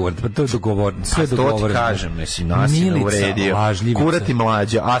 Znaju da ga uvrede, pa to je dogovorno. Sve dogovorno. To ti kažem, mislim, Asi me uvredio. Kurati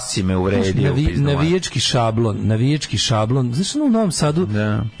Mladja, Asi me uvredio. Navijački šablon. Znaš, u Novom Sadu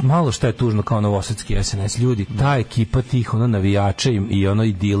malo šta je tužno kao novosadski SNS. Ljudi, ta ekipa tih navijača i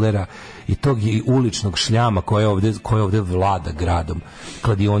i dilera i tog uličnog šljama koje ovde vlada gradom,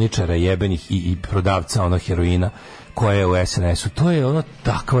 kladioničara jebenih i prodavca heroina koja je u SNS-u, to je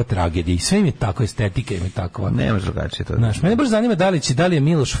takva tragedija i sve im je tako, estetika im je takva. Ne može drugačije to. Znaš, mene baš zanima da li je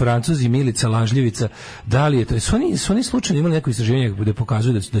Miloš Francuz i Milica Lažljivica, da li je to, su oni slučajno imali neko istraživanje gde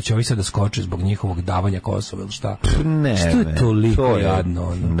pokazuju da će ovi sada skoče zbog njihovog davanja Kosova ili šta? Ne, što je toliko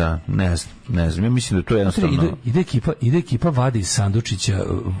jadno? Da, ne znam, ja mislim da to je jednostavno... Ide ekipa vadi iz sandučića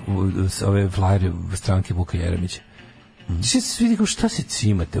ove flajere stranke Vuka Jeremića. Svi vidi šta se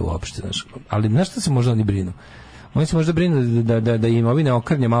cimate uopšte, znaš, ali znaš šta se možda oni brinu? Oni se možda brinu da im ovi ne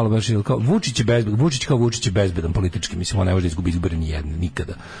okrnje malo baš, kao Vučić je bezbedan politički, mislim, on ne može da izgubi izbore ni jedne,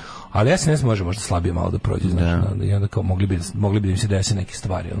 nikada. Ali SNS može možda slabije malo da prođe, znači, i onda kao mogli bi im se desiti neke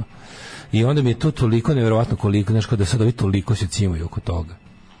stvari, ono. I onda mi je to toliko nevjerovatno koliko, znaš, kao da sad ovi toliko se cimaju oko toga.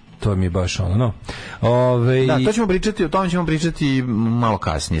 To mi je baš ono, no. Da, to ćemo pričati, o tome ćemo pričati malo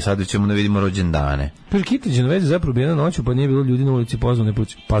kasnije. Sada ćemo da vidimo rođendane. Kitić na vezi zapravo bijena noću, pa nije bilo ljudi na ulici pozvane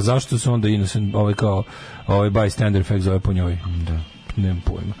pući. Pa zašto se onda innocent, kao bystander effect zove po njoj? Da. Nemam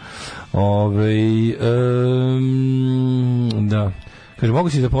pojma. Da. Kaže, mogu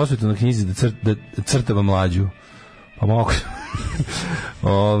si da posvetu na knjizi da crtava Mlađu. Pa mogu.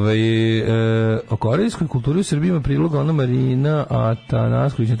 O korejskoj kulturi u Srbiji ima priloga ona Marina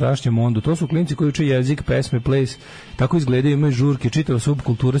Atanasković na tašnjem Mondu. To su klinci koji uče jezik, pesme, ples, tako izgledaju, imaju žurke, čitava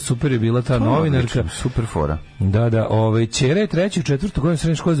subkultura, super je bila ta novinarka. Super fora. Da, ćera je 3. i 4. godinu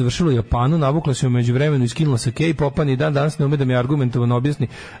srednje škole završila u Japanu, navukla se u međuvremenu i skinula sa K-popa, ni dan danas ne ume da mi argumentovano objasni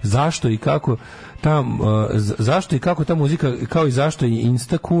zašto i kako ta muzika, kao i zašto je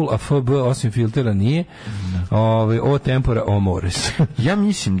Insta cool, a FB osim filtera nije. O tempora, o mores. Ja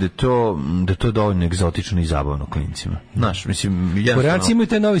mislim da je to dovoljno egzotično i zabavno klincima. Znaš, mislim, Koreanci imaju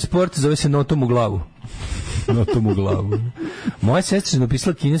taj novi sport, zove se notom u glavu. Notom u glavu. Moja sestra je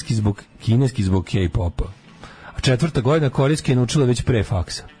napisala kineski zbog K-popa. A 4. godina korejski je naučila već pre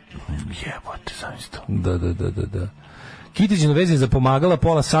faksa. Jebote, sam isto. Da. Kitićino veze za pomagala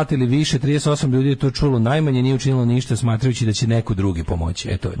pola sata ili više, 38 ljudi je to čulo, najmanje nije učinilo ništa smatrajući da će neko drugi pomoći.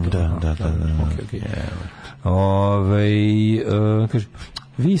 To je to. Da. Okay. Kaže,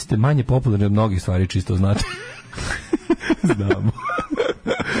 vi ste manje popularni od mnogih stvari, čisto znate. Znamo.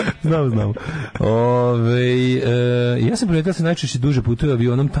 Ja sam primetila se najčešće duže putuje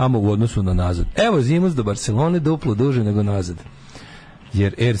avionom tamo u odnosu na nazad. Evo, zimus do Barcelone duplo duže nego nazad.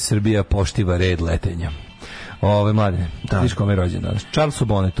 Jer Air Srbija poštiva red letenja. Mladine, viš kome je rođen danas. Charlesu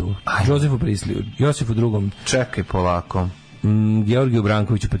Bonnetu, Josefu Prisliju, Josifu II. Čekaj polako. Georgiju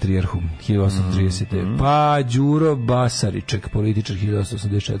Brankoviću, patrijarhu, 1830. Pa Đuro Basariček, političar,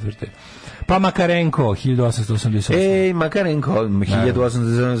 1884. Pa Makarenko, 1888. Makarenko,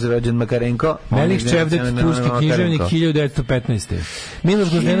 1888. rođen Makarenko. Melik Čevdet, turski književnik, 1915. Miloš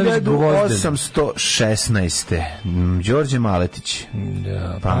Gvozdenović, Gvozden. 1816. Đorđe Maletić.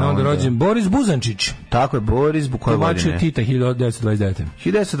 Pa onda rođen Boris Buzančić. Tako je, Boris koje godine? Domaćio Tita, 1929.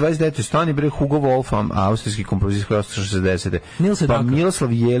 1929. Stani bre Hugo Wolfram, austrijski kompozitor, 1960. Pa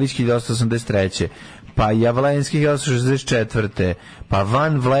Miroslav Jelić, 1983. Pa Javlenski, 1964. Pa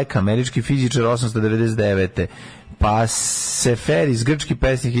Van Vleck, američki fizičar, 899. Pa Seferis, grčki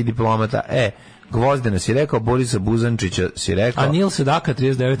pesnik i diplomata. Gvozdena si rekao, Borisa Buzančića si rekao. A Nil Sedaka,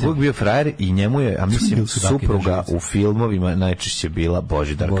 39. Uvijek bio frajer i njemu je, a mislim, supruga u filmovima najčešće bila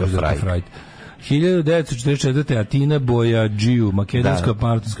Božidarka Frajt. 1944. Atina Bojađiju, makedonska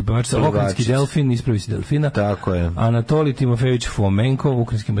partijska pevačica, Lokranski delfin, ispravi se delfina. Tako je. Anatolij Timofejević Fomenko,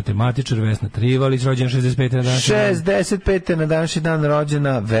 ukrajinski matematičar, Vesna Trivalić, rođena 65. na današnji dan. 65. na današnji dan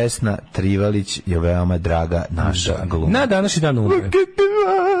rođena Vesna Trivalić, je veoma draga naša gluma. Na današnji dan umre.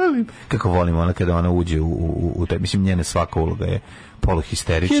 Kako volimo ona kada ona uđe u taj, mislim, njene svaka uloga je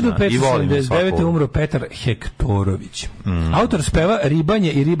poluhisterična. 1579. umro Petar Hektorović. Autor speva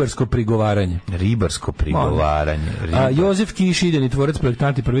Ribanje i ribarsko prigovaranje. Ribarsko prigovaranje. Jozef Kiš, idejni tvorac,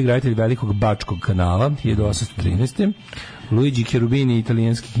 projektant i prvi graditelj Velikog Bačkog kanala, 1813. Luigi Cherubini,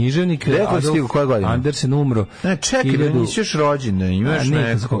 italijanski književnik. Rekao si ti u koje godine? Andersen umro. Ne, čekaj, da nisi još rođen, imaš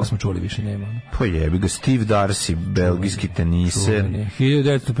neko. Za koga smo čuli, više nema. Pa jebi ga, Steve Darcy, belgijski teniser.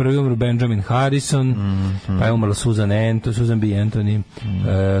 1901. umro Benjamin Harrison, pa je umrla Susan B. Anthony.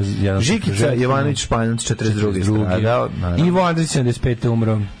 Žikica Jovanović Španjac, 42. stradao. Ivo Andrić, 75.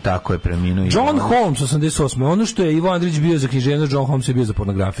 umro. Tako je, preminuo. John Holmes, 88. Ono što je Ivo Andrić bio za književnost, John Holmes je bio za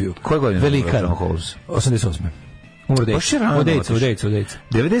pornografiju. Koje godine? Velikar. John Holmes? 88. U dejcu.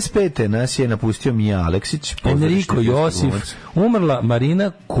 95. nas je napustio Mija Aleksić. Enrico Josif. Umrla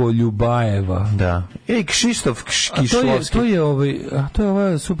Marina Koljubajeva. Da. Kšištof Kišlovski. To je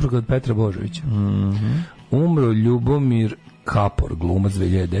ova supruga od Petra Božovića. Umro Ljubomir Kapor, glumac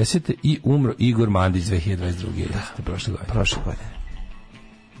 2010. I umro Igor Mandić 2022. Prošle godine.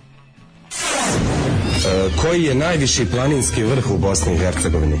 Koji je najviši planinski vrh u Bosni i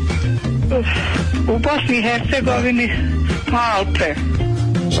Hercegovini? U Bosni i Hercegovini Alpe.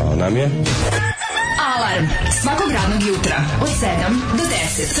 Žao nam je. Alarm svakog radnog jutra od 7 do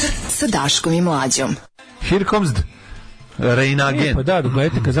 10 sa Daškom i Mlađom. Here comes rain again. Pa da, dok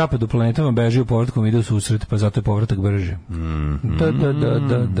gledate ka zapadu planetama beži u povratkom, ide u susret, pa zato je povratak brže.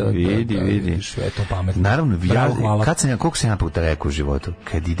 Vidi. Sve to pametno. Naravno, koliko sam ja puta rekao u životu,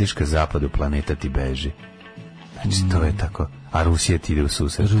 kad ideš ka zapadu planeta ti beži. Znači, to je tako. A Rusija ti ide u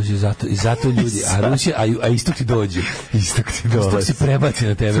susret. Rusija, zato ljudi, a Rusija, a istok ti dođe. Istok ti dođe. Istok se prebaci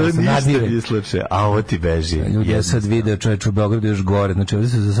na tebe. To je ništa nije slučaj, a ovo ti beži. Ljudi, ja sad video čovječ u Beogradu još gore. Znači, ovdje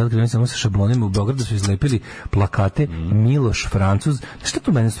su za sad krenuli samo sa šablonima. U Beogradu su izlepili plakate Miloš Francuz. Šta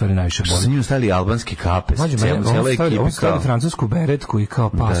tu mene stvari najviše boli? Su njim stavili albanske kape. On stavili francusku beretku i kao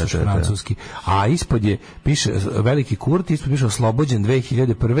pasoš francuski. A ispod je, piše, veliki Kurt, ispod piše oslobođen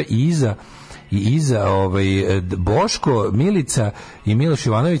 2001. i iza Boško, Milica i Miloš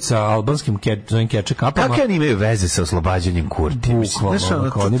Ivanović sa albanskim keče kapama. Kakve oni imaju veze sa oslobađanjem Kurti?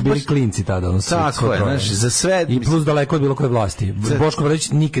 Bukvalno, oni bili klinci tada. Tako je, znaš, za sve... I plus daleko od bilo koje vlasti. Boško Obradović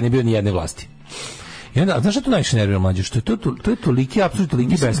nikad ne bio ni jedne vlasti. I onda, znaš što to najviše nervira mlađe? Što je to toliki, apsolutno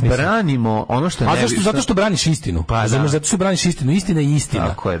toliki besmisao. Branimo ono što je nervira. Zato što braniš istinu. Pa, zato što braniš istinu. Istina je istina.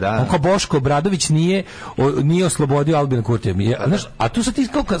 Tako je, da. On kao Boško Obradović nije oslobodio Albina Kurtija. Znaš, a tu sad ti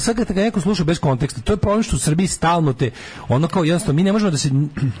sad kad ga neko sluša bez konteksta, to je problem što u Srbiji stalno ono kao jednostavno, mi ne možemo da se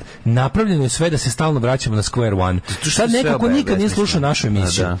napravljeno je sve da se stalno vraćamo na square one. Sad neko ko nikad nije slušao našu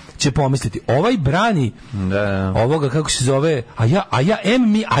emisiju će pomisliti, ovaj brani ovoga, kako se zove, a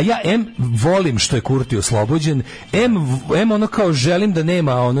ja volim što je Kurti oslobođen, ono kao želim da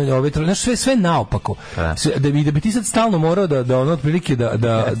nema sve naopako. Da bi ti sad stalno morao da ono otprilike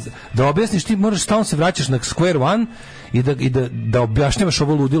da objasniš, ti moraš stalno se vraćaš na square one i da objašnjavaš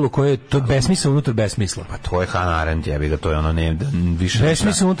ovo ludilo koje je to besmisla unutar besmisla. Pa to je Hannah Arendt, jebi ga, to je ono ne više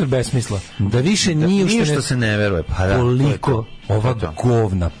besmisla unutar besmisla. Da više nije što se ne veruje. Pa da, koliko ova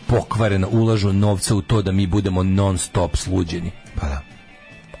govna pokvarena ulažu novca u to da mi budemo non stop sluđeni. Pa da.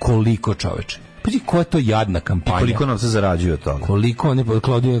 Koliko, čoveče? Pa koja je to jadna kampanja? I koliko novca zarađuju od toga? Koliko oni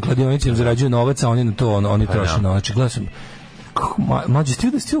kladionici zarađuju novac, a oni na to oni troše novac. Znači, gledam sam, mlađe,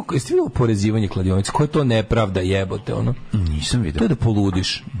 jeste vidio oporezivanje kladionica? Koja je to nepravda, jebote, ono? Nisam vidio. To je da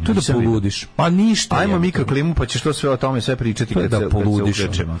poludiš. Pa ništa. Ajmo mikroklimu, pa ćeš to sve o tome sve pričati kad se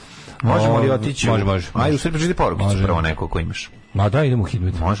uključimo. Možemo li otići? Može. Ajde, u sve pričati porukicu, prvo neko ko imaš. Ma da, idemo u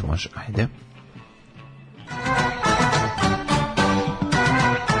hitmet. Može, ajde.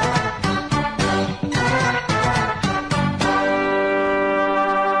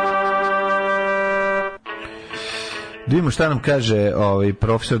 Da vidimo šta nam kaže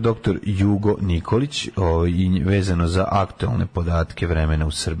profesor dr. Jugo Nikolić vezano za aktualne podatke vremena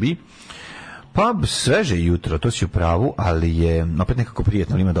u Srbiji. Pa sveže jutro, to si u pravu, ali je opet nekako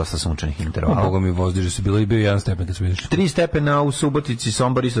prijetno, ima dosta sunčanih intervala. Boga mi vozdiže se bilo i bio 1 stepen kad smo vidiš. 3 stepena u Subotici,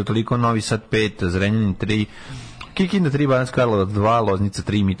 Sombor isto toliko, Novi Sad 5, Zrenjanin 3, Kikinda 3, Banjska Karlovac 2, Loznica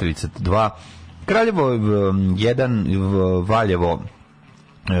 3, Mitrovica 2, Kraljevo 1, Valjevo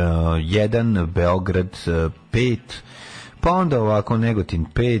 1, Beograd 5, pa onda ovako Negotin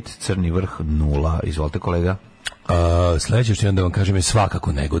 5, Crni Vrh 0. Izvolite, kolega. Sledeće što da vam kažem je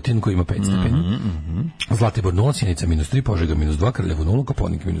svakako Negotin koji ima 5 stepeni. Zlatibor 0, Sjenica -3, Požega -2, Kraljevo 0,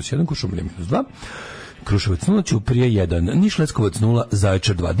 Koponik -1, Kuršumlija -2, Kruševac 0, Ćuprija 1, Niš Leskovac 0,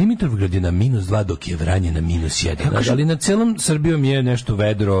 Zaječar 2, Dimitrovgrad je na -2, dok je Vranje na -1. Ali na celom Srbijom je nešto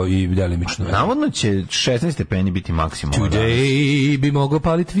vedro i delimično vedro. Navodno će 16 stepeni biti maksimum. Today bi mogao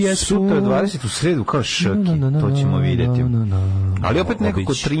paliti vijesku. Sutra 20 u sredu kao šrki, to ćemo vidjeti. Ali opet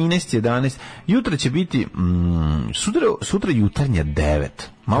nekako 13, 11. Jutra će biti, sutra jutarnja 9.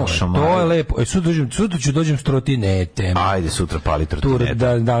 Malo šamara. To je lepo. Sutra ću dođem s trotinetem. Ajde, sutra pali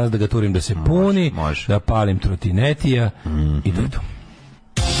trotineta. Danas da ga turim da se puni, da palim trotinetija i da idu.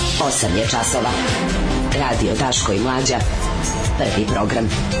 8 je časova. Radio Daško i Mladja. Prvi program.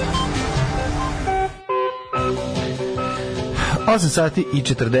 8 sati i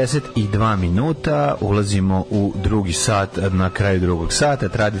 42 minuta, ulazimo u drugi sat, na kraju drugog sata,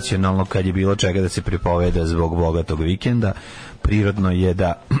 tradicionalno kad je bilo čega da se pripoveda zbog bogatog vikenda, prirodno je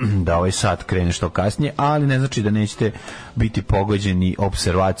da ovaj sat krene što kasnije, ali ne znači da nećete biti pogođeni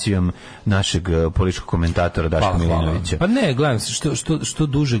observacijom našeg političkog komentatora Daška Milinovića. Pa ne, gledam se, što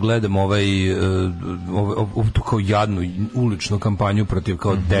duže gledam tu kao jadnu uličnu kampanju protiv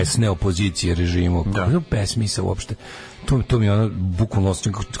kao desne opozicije režimu, besmisao uopšte. To mi je ono bukvalno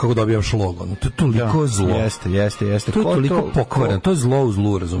osjećam kako dobijam šlog. To je toliko zlo. Jeste. To je toliko pokvareno. To je zlo u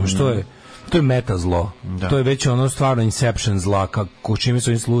zlu, razumiješ? To je meta zlo. To je već ono stvarno inception zla, kako čime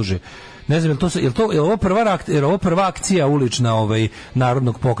se oni služe. Ne znam, je ovo prva akcija ulična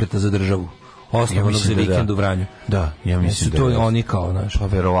narodnog pokreta za državu? Osnovnog za vikend u Vranju. Da, ja mislim da to je oni kao, znaš. Pa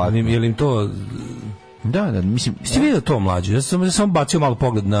verovatno. Je li im to... Da, mislim... Ste vidio to, Mlađe? Ja sam bacio malo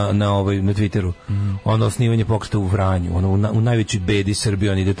pogled na Twitteru. Ono osnivanje pokreta u Vranju. U najvećoj bedi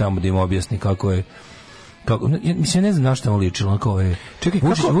Srbije on ide tamo da im objasni kako je... Mislim, ne znam na šta on ličilo. Čekaj,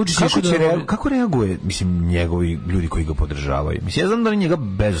 kako reaguje, mislim, njegovi ljudi koji ga podržavaju? Mislim, ja znam da oni njega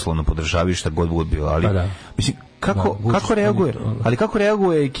bezuslovno podržavaju šta god bilo, ali, mislim, kako reaguje? Ali kako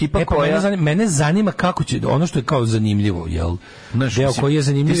reaguje ekipa koja... Mene zanima kako će, ono što je kao zanimljivo, jel? Deo koji je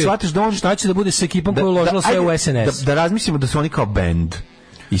zanimljiv, šta će da bude sa ekipom koja je uložila sve u SNS? Da razmislimo da su oni kao bend.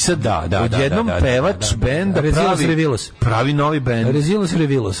 I sad odjednom pevač benda pravi novi bend. Rezilos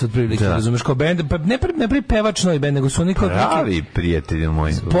Revilos, otprilike, razumeš, kao bend, pa ne pravi pevač novi bend, nego su oni kao... Pravi, prijatelji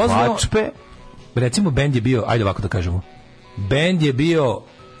moji, vačpe. Recimo, bend je bio, ajde ovako da kažemo, bend je bio,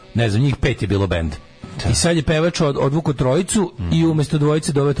 ne znam, njih 5 je bilo bend. I sad je pevač odvuko trojicu i umjesto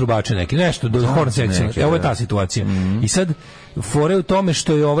dvojice dove trubače neki. Nešto, horn section. Ovo je ta situacija. I sad, fore u tome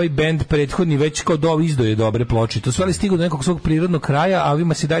što je ovaj bend prethodni već kao izdoje dobre ploče. To su ali stigu do nekog svog prirodnog kraja, a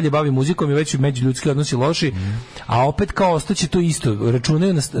ovima se dalje bavi muzikom i već međuljudski odnosi loši. A opet kao ostaće to isto.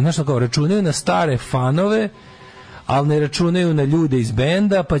 Računaju na stare fanove, ali ne računaju na ljude iz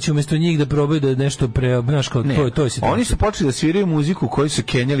benda, pa će umjesto njih da probaju da nešto znaš, kao to je situacija. Oni su počeli da sviraju muziku koju su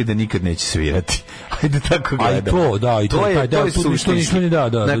kenjali da nikad neće svirati. Ajde tako gledamo. To je suštinski.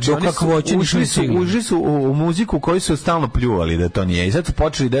 Znači, ušli su u muziku koju su stalno pljuvali da to nije. I sad su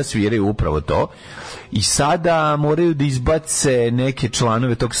počeli da sviraju upravo to. I sada moraju da izbace neke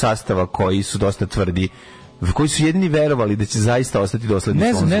članove tog sastava koji su dosta tvrdi, koji su jedini verovali da će zaista ostati dosledni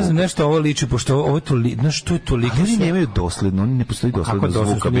svom zvuku. Ne znam, nešto ovo liči, pošto ovo je toliko, znaš, to je toliko... Ali oni nemaju dosledno, oni ne postoji dosledno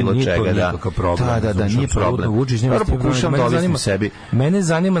zvuka, bilo čega, da, nije problem. Dobro, pokušam da objasnim sebi. Mene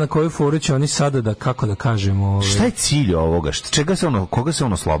zanima na koju foru će oni sada kako da kažemo... Šta je cilj ovoga? Koga se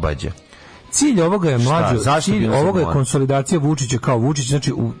on oslobađa? Cilj ovoga je cilj ovoga je konsolidacija Vučića kao Vučić,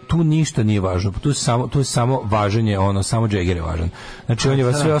 znači tu ništa nije važno, tu je samo važenje, samo Džeger je važan. Znači on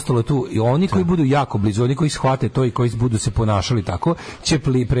je sve ostalo tu i oni koji budu jako blizu, oni koji shvate to i koji budu se ponašali tako, će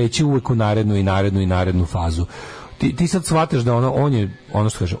preći uvek u narednu fazu. Ti sad shvataš da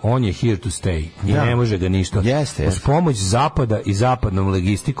on je here to stay. Ne može ga ništa. Uz pomoć Zapada i zapadnom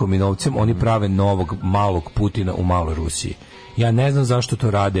logistikom i novcem oni prave novog malog Putina u maloj Rusiji. Ja ne znam zašto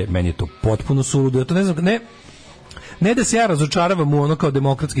to rade, meni je to potpuno suludo. Ja to ne znam, ne da se ja razočaravam u ono kao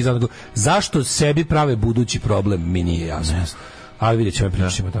demokratski zadrugu. Zašto sebi prave budući problem, mi nije jasno. Ali vidjet ćemo,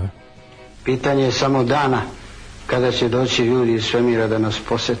 pričamo o tome. Pitanje je samo dana kada će doći ljudi iz svemira da nas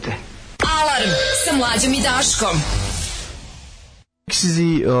posete. Alarm sa Mlađom i Daškom.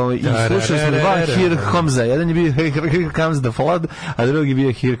 I slušali smo dva Here Comes. Jedan je bio Here Comes the Flood, a drugi je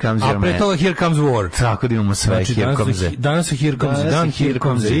bio Here Comes Your Man. A pre toga Here Comes War. Tako da imamo sve Here Comes. Danas je Here Comes Dan, Here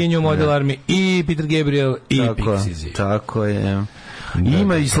Comes the New Model Army i Peter Gabriel i Pixies. Tako je.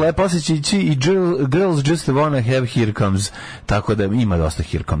 Ima i slepo se ići i Girls Just Wanna Have Here Comes. Tako da ima dosta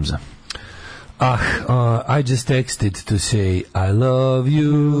Here Comesa. I just texted to say I love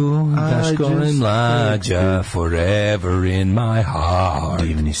you, Dasko and Mladja, forever in my heart.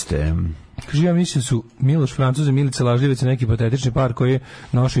 Divni ste. Kaže, ja mislim su Miloš Francuz i Milica Lažljivica neki patetični par koji je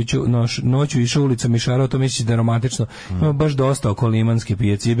noću išao ulicom i šarao, to mislići da je romantično. Ima baš dosta oko Limanske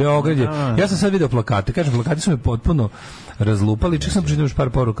pijaci i Beograd je. Ja sam sad video plakate, kažem, plakati su me potpuno razlupali, čak sam pročitao još par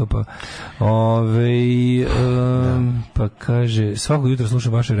poruka, pa kaže, svakog jutra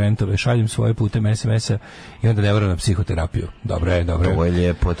slušam vaše rentove, šaljem svoje putem SMS-a i onda ne moram na psihoterapiju. Dobro je. To je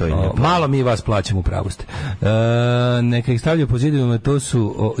lijepo, to je lijepo. Malo mi vas plaćamo, u pravu ste. Neka ih stavljaju po zidovima, to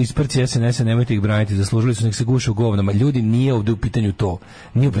su isprci SNS-a, nemojte ih braniti, zaslužili su, nek se guše u govnama. Ljudi, nije ovdje u pitanju to.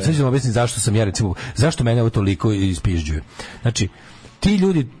 Nije u pitanju, objasniti zašto sam ja, recimo, zašto mene ovo toliko ispižđuje. Znači, ti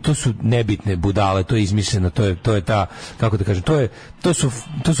ljudi, to su nebitne budale, to je izmišljeno, to je ta, kako da kažem,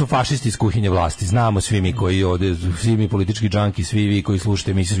 to su fašisti iz kuhinje vlasti. Znamo svi mi koji ovdje, svi mi politički džanki, svi vi koji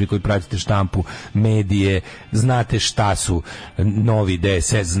slušate emisiju, svi koji pratite štampu, medije, znate šta su novi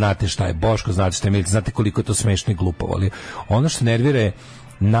DSS, znate šta je Boško, znate šta je Milica, znate koliko je to smešno i glupovo, ali ono što nervira je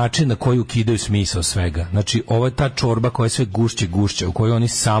način na koji ukidaju smisao svega. Znači, ovo je ta čorba koja je sve gušće, u kojoj oni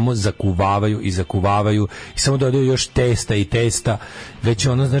samo zakuvavaju i samo dodaju još testa, već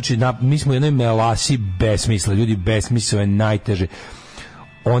ono, znači, mi smo u jednoj melasi besmisla, ljudi, besmisao je najteže.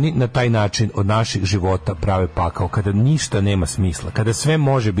 Oni na taj način od naših života prave pakao, kada ništa nema smisla, kada sve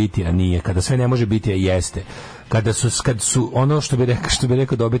može biti, a nije, kada sve ne može biti, a jeste, kad su ono što bi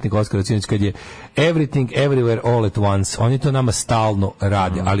rekao dobitnik Oskara Cinić, kad je everything everywhere all at once, oni to nama stalno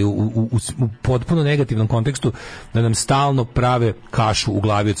rade, ali u potpuno negativnom kontekstu, da nam stalno prave kašu u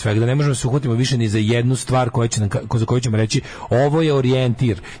glavi od svega, da ne možemo se uhvatimo više ni za jednu stvar za koju ćemo reći ovo je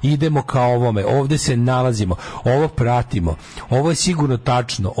orijentir, idemo ka ovome, ovde se nalazimo, ovo pratimo, ovo je sigurno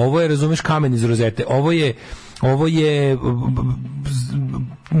tačno, ovo je, razumeš, kamen iz rozete, ovo je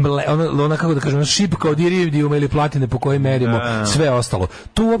ona, kako da kažem, šipka od iridijuma ili platine po kojoj merimo sve ostalo.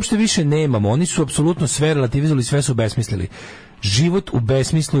 Tu uopšte više nemamo. Oni su apsolutno sve relativizovali, sve su besmislili. Život u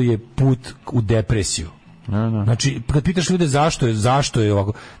besmislu je put u depresiju. Znači, kad pitaš ljude zašto je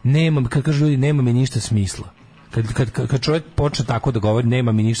ovako, kad kažu ljudi, nema mi ništa smisla. Kad čovjek počne tako da govori,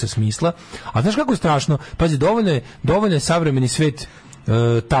 nema mi ništa smisla. A znaš kako je strašno? Pazi, dovoljno je savremeni svet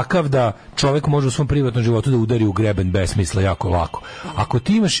takav da čovjek može u svom privatnom životu da udari u greben besmisla jako lako. Ako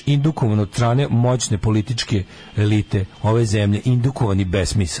ti imaš indukovan od strane moćne političke elite ove zemlje, indukovani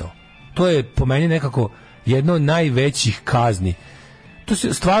besmisao, to je po meni nekako jedno od najvećih kazni. To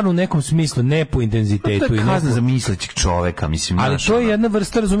se stvarno u nekom smislu, ne po intenzitetu. To je kazna za mislećeg čoveka, mislim. Ali to je jedna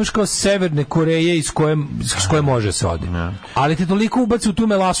vrsta, razumiješ, kao Severne Koreje iz koje može se odi. Ali te toliko ubaci u tu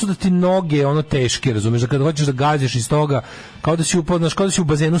melasu da ti noge ono teške, razumiješ, da kada hoćeš da gađaš iz toga, kao da si u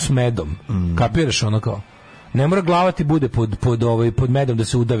bazenu s medom. Kapiraš ono kao? Ne mora glava ti bude pod medom da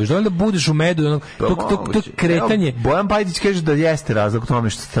se udaviš. Dovoljno da budeš u medu, ono, to kretanje. Bojan Pajtić kaže da jeste razlog tome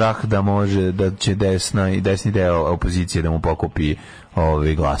što strah da može, da će desni deo opozicije da mu pokupi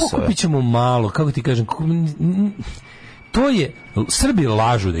glasove. Pokupit ćemo malo, kako ti kažem, to je, Srbi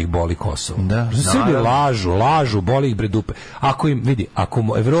lažu da ih boli Kosovo. Srbi lažu, boli ih bre dupe. Ako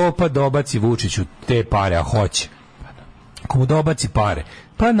mu Evropa dobaci Vučiću te pare, a hoće, ako mu dobaci pare,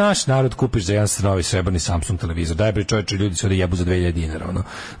 pa naš narod kupiš za jedan novi srebrni Samsung televizor. Daj bre čoveče, ljudi se ovdje jebu za 2000 dinara, ono,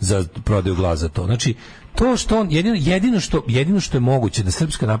 za prodaju glas za to. Znači, to što on, jedino što je moguće da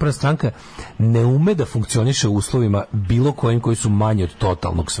Srpska napredna stranka ne ume da funkcioniše u uslovima bilo kojim koji su manji od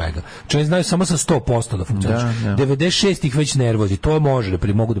totalnog svega. Čovjek znaju samo sa 100% da funkcioniše. 96 ih već nervozi, to može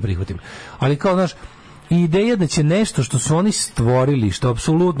da mogu da prihvatim. Ali kao, znaš, ideja da će nešto što su oni stvorili, što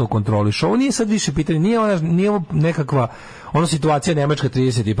apsolutno kontroliš, ovo nije sad više pitanje, nije ovo nekakva situacija Nemačka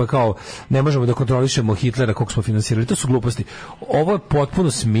 30, pa kao ne možemo da kontrolišemo Hitlera kog smo finansirali, to su gluposti. Ovo je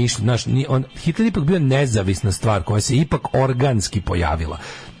potpuno smišljeno, znaš, Hitler ipak bio nezavisna stvar koja se ipak organski pojavila.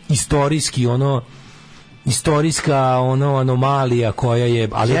 Istorijska anomalija koja je,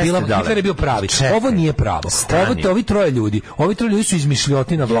 ali je bila, Hitler je bio pravi. Ovo nije pravo. Ovi troje ljudi su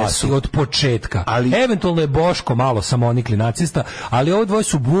izmišljotina vlasti od početka. Eventualno je Boško malo samonikli nacista, ali ovo dvoje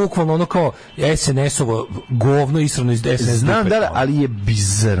su bukvalno ono kao SNS-ovo govno israno iz SNS. Znam ali je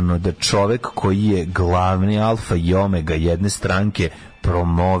bizarno da čovek koji je glavni alfa i omega jedne stranke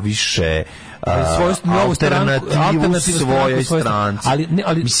promoviše alternativu svoje stranci.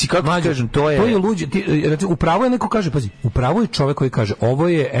 Ali misli, kako ti kažem, to je luđe. Upravo je neko kaže, pazi, upravo je čovjek koji kaže ovo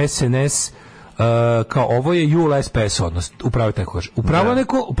je SNS, kao ovo je JUL SPS odnos, upravo je tako kaže. Upravo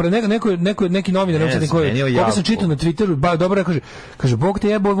neki novinar, koga sam čitao na Twitteru, dobro kaže, Bog te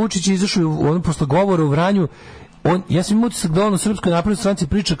jebo, Vučić je izašao posle govora u Vranju. Ja sam imao utisak da on u Srpskoj naprednoj stranci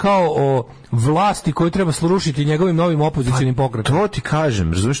priča kao o vlasti koju treba srušiti njegovim novim opozicionim pokretom. To ti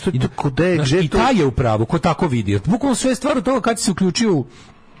kažem, razumiješ što i taj je u pravu, ko tako vidi. Bukvalno sve stvar od toga kad si se uključio u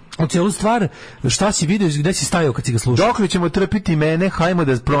cijelu stvar, šta si vidio, gde si stajao kad si ga slušao. Dok li ćemo trpiti mene, hajmo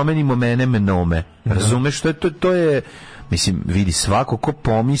da promenimo mene menome. Razumeš što je to je, mislim, vidi, svako ko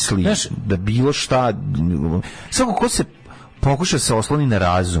pomisli da bilo šta, svako ko se pokuša se osloni na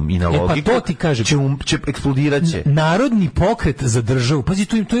razum i na logiku, pa to ti kažem, će eksplodiraće. Narodni pokret za državu, pazi,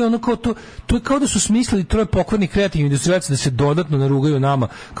 to je ono kao to je kao da su smislili troje pokvarnih kreativnih industrijaca da se dodatno narugaju nama,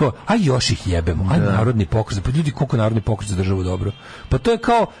 kao, aj još ih jebemo, aj narodni pokret, pa ljudi, koliko narodni pokret za državu dobro. Pa to je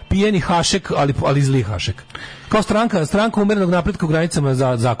kao pijeni Hašek, ali zli Hašek. Kao stranka umerenog napretka u granicama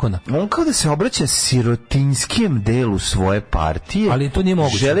zakona. On kao da se obraća sirotinskijem delu svoje partije, ali to nije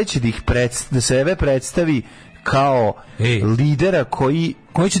moguće. Želeći da sebe predstavi kao lidera koji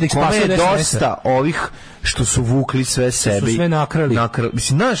će da ih kome je dosta ovih što su vukli sve sebi, su sve nakrali.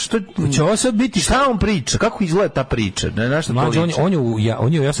 Mislim, znaš, će ovo sad biti, šta on priča, kako izgleda ta priča,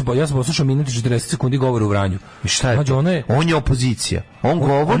 ja sam poslušao minut i 40 sekundi govora u Vranju. I šta je to? On je opozicija, on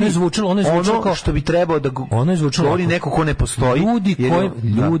govori ono što bi trebao da govori neko ko ne postoji.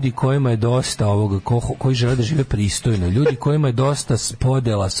 Ljudi kojima je dosta ovoga, koji žele da žive pristojno, ljudi kojima je dosta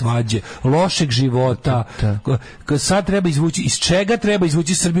podela, svađe, lošeg života, sad treba izvući, iz čega treba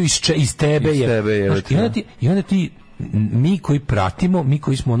izvući Srbiju, iz tebe je. I onda ti mi koji pratimo,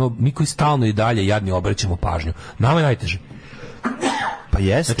 mi koji stalno i dalje jadni obraćamo pažnju. Nama je najteže. Pa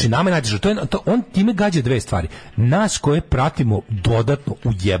jeste. Znači, nama je najteže. On time gađa dve stvari. Nas koje pratimo dodatno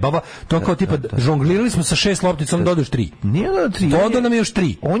ujebava. To kao tipa, žonglirali smo sa 6 loptica, on dodaš 3. Nije dodao 3. Dodao nam je još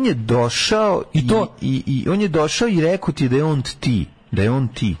 3. On je došao i on je došao i rekao ti da je on ti. Da je on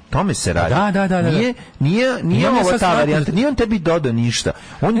ti. Tome se radi. Da. Nije ovo ta varijanta. Nije on tebi dodao ništa.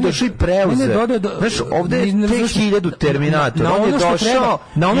 On je došao i preuzeo. Znaš, ovdje je 1000 Terminatora. On je došao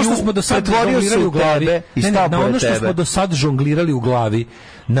na ono što smo do sad žonglirali u glavi. Na ono što smo do sad žonglirali u glavi,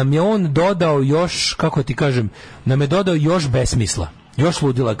 nam je on dodao još, kako ti kažem, nam je dodao još besmisla. Još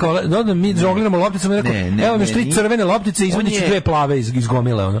ludila. Kao onda mi žongliramo lopticama i rekao, evo mi 3 crvene loptice, izvadiću 2 plave iz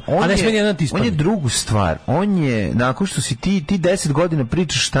gomile, ono. A ne smije jedan tispan. On je drugu stvar. On je, nakon što si ti 10 godina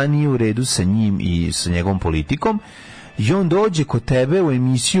pričaš šta nije u redu sa njim i sa njegovom politikom, i on dođe kod tebe u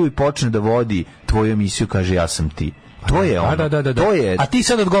emisiju i počne da vodi tvoju emisiju, kaže ja sam ti. To je ono. Da. To je... A ti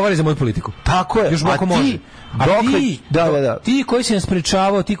sad odgovaraš za moju politiku. Tako je. Još Boko može. Ti koji si nas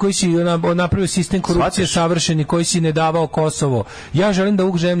sprečavao, ti koji si napravio sistem korupcije savršeni, koji si ne davao Kosovo. Ja želim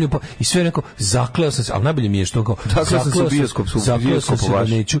da zemlju i sve neko zakleo sam se, al najbolje mi je što kao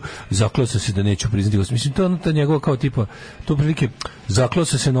zakleo sam se da neću priznati. Mislim to je ta njegova kao tipa to prilike zakleo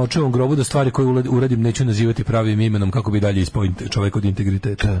sam se na očevom grobu da stvari koje uradim neću nazivati pravim imenom kako bi dalje ispao čovjek od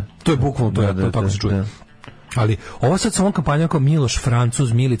integriteta. To je bukvalno to tako se čuje. Ali ovo sad sa ovom kampanjom kao Miloš,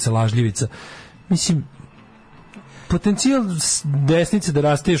 Francuz, Milica, Lažljivica, mislim, potencijal desnice da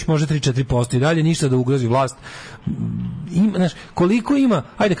raste još može 3-4% i dalje ništa da ugrozi vlast. Ima, znaš, koliko ima,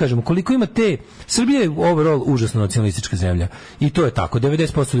 ajde kažemo, koliko ima te, Srbija je overall užasno nacionalistička zemlja i to je tako,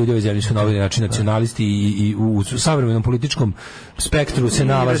 90% ljudi ove zemlje su na ovaj način nacionalisti i u savremenom političkom spektru se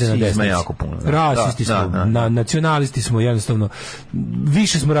nalaze na desnici. Rasisti smo, nacionalisti smo, jednostavno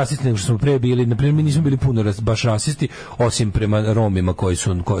više smo rasisti nego što smo pre bili, na primjer mi nismo bili puno baš rasisti, osim prema Romima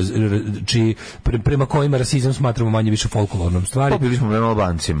prema kojima rasizam smatramo manje više folklornom stvari. Bili smo prema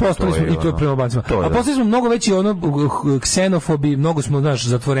Albancima. Postali smo i to prema Albancima. A postali smo mnogo veći ksenofobi, mnogo smo, znaš,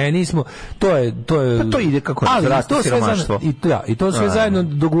 zatvoreni smo. To je pa to ide kako raste siromaštvo. I to sve zajedno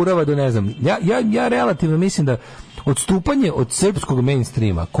dogurava do ne znam. Ja relativno mislim da odstupanje od srpskog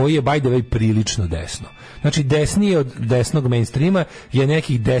mainstreama, koji je by the way prilično desno. Znači desnije od desnog mainstreama je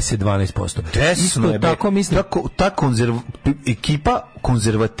nekih 10-12%. Desno je tako mislim. Ta ekipa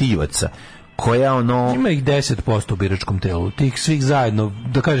konzervativaca koja ono... Ima ih 10% u biračkom telu, tih svih zajedno,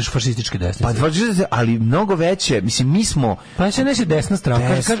 da kažeš fašističke desnice. Pa ali mnogo veće, mislim, mi smo... Pa se neće desna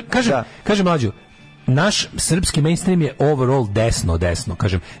strana, kaže Mlađo, naš srpski mainstream je overall desno,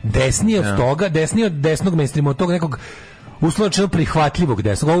 kažem, desnije od toga, desnije od desnog mainstreama, od toga nekog uslovno prihvatljivog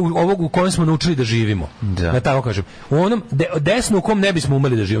desnog, ovog u kojem smo naučili da živimo. Da tako kažem. U onom desno u kom ne bismo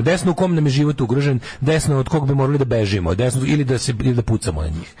umeli da živimo, desno u kom nam je život ugrožen, desno od kog bi morali da bežimo, desno ili da pucamo na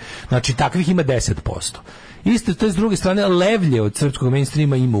njih. Znači takvih ima 10%. Isto to je s druge strane levlje od srpskog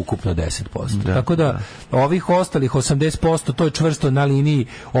mainstreama ima ukupno 10%. Tako da ovih ostalih 80% to je čvrsto na liniji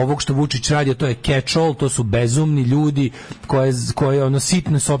ovog što Vučić radi, to je catch all, to su bezumni ljudi koje ono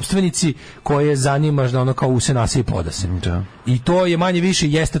sitni sopstvenici koje zanima da ono kao use nase i poda se. I to je manje više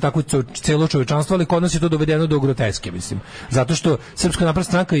jeste tako celo čovečanstvo, ali kod nas je to dovedeno do groteske, mislim. Zato što Srpska napredna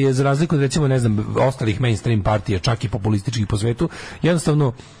stranka je za razliku od recimo ne znam ostalih mainstream partija, čak i populističkih po svetu,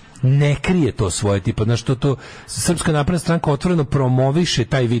 jednostavno ne krije to svoje tipa, znaš to Srpska napredna stranka otvoreno promoviše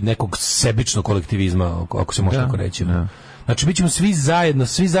taj vid nekog sebičnog kolektivizma, ako se može tako reći. Znači mi ćemo svi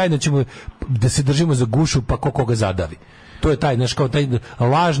zajedno ćemo da se držimo za gušu pa koga zadavi. To je taj, znaš, kao taj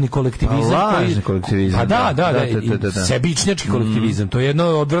lažni kolektivizam. Pa da, sebičnjački kolektivizam. To je jedna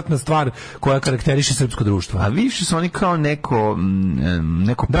odvratna stvar koja karakteriše srpsko društvo. A više su oni kao neko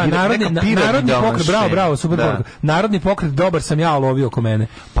narodni pokret, bravo, super poruka. Narodni pokret, dobar sam ja, lovio oko mene.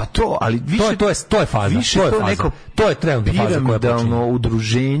 Pa to, ali više to je faza. To je trenutna faza koja počinje. Piramidalno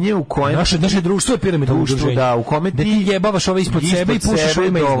udruženje u kojem naše društvo je piramidalno udruženje. Da, u kome ti jebavaš ove ispod sebe i pušaš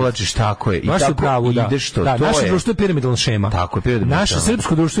ovima dovlačiš, tako je. I tako ideš to. Da, naše društvo je piramidalno tako je piramidalna. Naše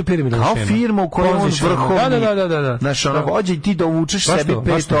srpsko društvo je piramidalna šema. Kao firma u kojoj on vrhovni. Da. Znaš, ono vođe i ti da uvučeš sebi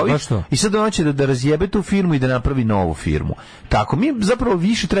 5 ovih i sad on će da razjebe tu firmu i da napravi novu firmu. Tako, mi zapravo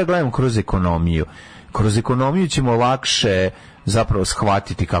više treba gledamo kroz ekonomiju. Kroz ekonomiju ćemo lakše zapravo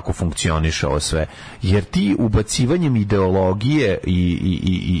shvatiti kako funkcioniše ovo sve. Jer ti ubacivanjem ideologije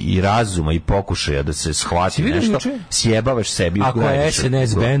i razuma i pokušaja da se shvati nešto, sjebavaš sebi. Ako je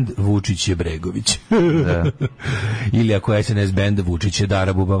SNS band, Vučić je Bregović. Ili ako je SNS band, Vučić je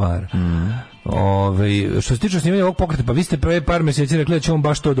Dara Bubavara. Što se tiče snimanja ovog pokreta, pa vi ste pre par mjeseci rekli da će on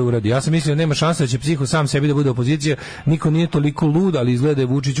baš to da uradi. Ja sam mislio da nema šanse da će psiho sam sebi da bude opozicija. Niko nije toliko lud, ali izgleda da je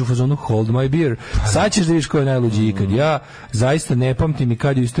Vučić u fazonu hold my beer. Sad ćeš da vidiš ko je najluđi ikad. Ja zaista ne pamtim i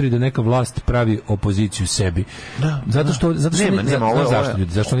kad je u istoriji da neka vlast pravi opoziciju sebi. Zato što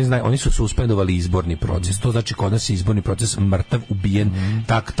zašto oni znaju, oni su suspendovali izborni proces. To znači kod nas je izborni proces mrtav, ubijen.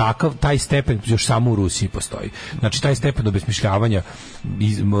 Taj stepen još samo u Rusiji postoji. Znači taj stepen obesmišljavanja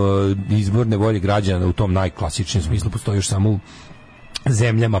izborne volje građana u tom najklasičnijem smislu postoji još samo u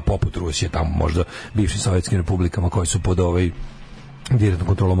zemljama poput Rusije, tamo možda bivšim sovjetskim republikama koji su pod direktnom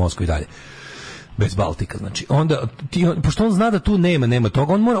kontrolom Moskve i dalje. Bez Baltika, znači. Onda, pošto on zna da tu nema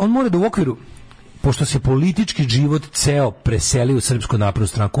toga, on mora da u okviru, pošto se politički život ceo preseli u Srpsku naprednu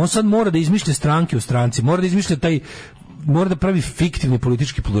stranku, on sad mora da izmišlja stranke u stranci, mora da izmišlja taj mora da pravi fiktivni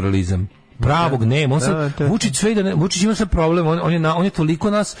politički pluralizam. Pravog nema, Vučić sve ide, Vučić ima sve problem, on je toliko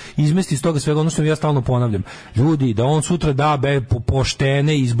nas izmesti iz toga svega, ono što ja stalno ponavljam. Ljudi, da on sutra da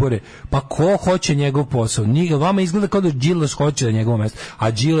poštene izbore, pa ko hoće njegov posao? Vama izgleda kao da Đilas hoće da njegovo mesto,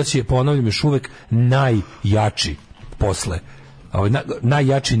 a Đilas je, ponavljam, još uvek najjači posle.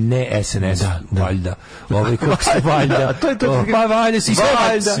 Najjači ne SNS, valjda. Kako se valjda? Pa valjda,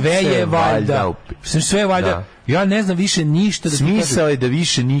 sve je valjda. Sve je valjda. Ja ne znam više ništa da smisao je da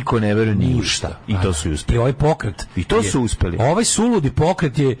više niko ne veruje ništa. I to su uspeli. I ovaj pokret. I to su uspeli. Ovaj suludi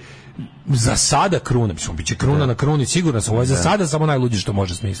pokret je za sada kruna. Mislim, biće kruna na kruni, sigurno sam. Ovo je za sada samo najluđe što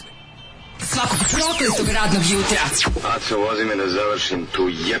može smisliti. Svakog prokletog radnog jutra. Aco, vozi me da završim tu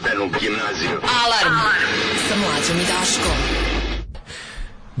jebenu gimnaziju. Alarm sa Mlađom i Daškom.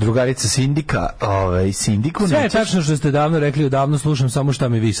 Drugarica Sindika, Sindiku sve je tačno što ste davno rekli, odavno slušam samo šta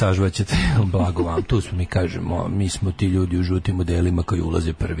mi vi sažvaćete. Blago vam, tu smo mi kažemo, mi smo ti ljudi u žutim modelima koji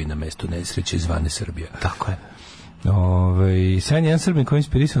ulaze prvi na mesto nesreće zvane Srbija. Tako je. Sen jedan Srbin koji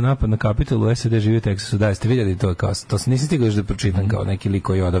inspirisao napad na Kapitolu, SAD živi u Teksasu. Da, jeste vidjeli to? To se nisi stigao još da pročitam, kao neki lik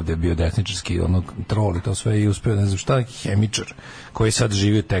koji odavde bio desničarski trol i to sve i uspio, ne znam šta, hemičar koji sad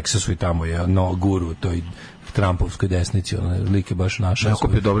živi u Teksasu i tamo je guru toj Trumpovskoj desnici, lik je baš našao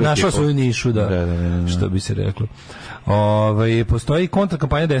svoju nišu, što bi se reklo. Postoji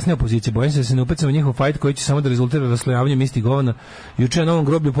kontrakampanja desne opozicije, bojim se da se ne upecamo njihov fajt koji će samo da rezultira raslojavanjem istih govana. Juče na Novom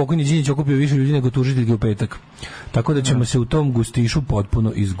groblju pokojni Đinđić okupio više ljudi nego tužiteljke u petak. Tako da ćemo se u tom gustišu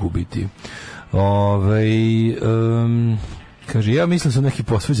potpuno izgubiti. Kaže, ja mislim su neki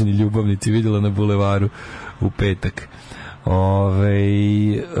posveđeni ljubavnici vidjela na bulevaru u petak.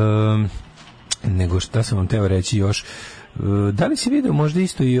 Nego šta sam vam teo reći još, da li si vidio možda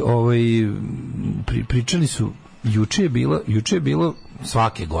isto i pričali su juče je bilo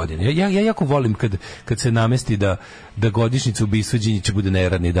svake godine, ja jako volim kad se namesti da godišnjica ubistva Đinđića bude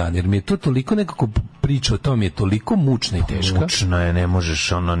neradni dan, jer mi je to toliko nekako priča o tom je toliko mučna i teška. Mučno je, ne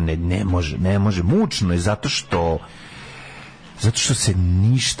možeš ne može, mučno je zato što se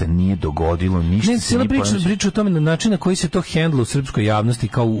ništa nije dogodilo, ništa se nije priča o tome na način na koji se to hendla u srpskoj javnosti,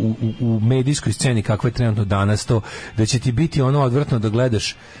 kao u medijskoj sceni kakva je trenutno danas, to da će ti biti ono odvratno da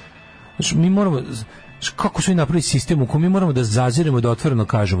gledaš. Znači, mi moramo, kako su i napravili sistem u kojem mi moramo da zaziremo, da otvoreno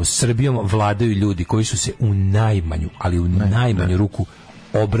kažemo, Srbijom vladaju ljudi koji su se u najmanju ruku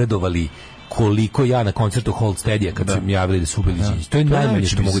obradovali koliko ja na koncertu Hold Steadija kad su mi javili da su ubili Đinđića. To je najmanje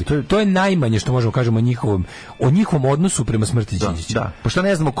što mogu. To je najmanje što možemo kažemo o njihovom odnosu prema smrti Đinđića. Da. Pošto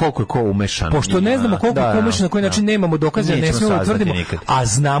ne znamo koliko je ko umešan. Pošto ne znamo koliko je ko umešan, na koji način nemamo dokaze, ne smemo da tvrdimo, a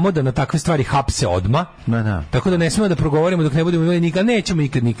znamo da na takve stvari hapse odma. Tako da ne smemo da progovorimo dok ne budemo imali nikad, nećemo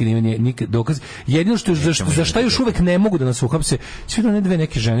nikad dokaz. Jedino što za šta još uvek ne mogu da nas uhapse, sve one dve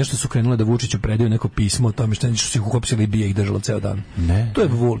neke žene što su krenule da Vučiću predaju neko pismo o tome što su ih uhapsili i bija ih držalo ceo dan. To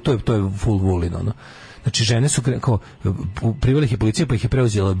je full vulin, ono. Znači, žene su priveli ih je policija, pa ih je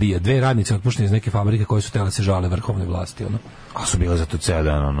preuzela bija. Dve radnice otpuštene iz neke fabrike koje su tele se žale vrhovne vlasti, ono. A su bile za to ceo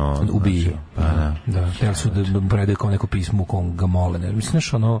dan, ono. U biji. Da. Tele su da predaju kao neko pismo u kom ga mole. Mislim,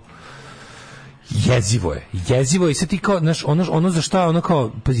 znaš, ono, jezivo je i sad ti kao, znaš, ono za šta, ono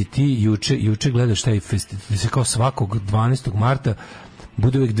kao, pazi, ti juče gledaš taj festival, se kao svakog 12. marta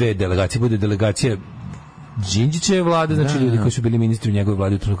bude uvijek dve delegacije, bude delegacija Đinđićeve vlade, znači ljudi koji su bili ministri u njegovoj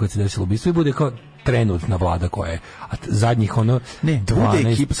vladi u trenutku kad se desilo ubistvo, i bude kao trenutna vlada koja je, a zadnjih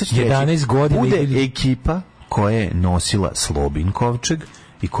 11 godina bude ekipa koja je nosila Slobin kovčeg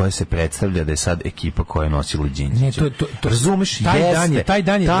i koja se predstavlja da je sad ekipa koja je nosila Đinđića. Razumeš? Taj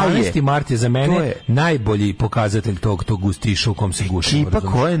dan je 12. mart je za mene najbolji pokazatelj tog gustiša u kom se gušimo. Ekipa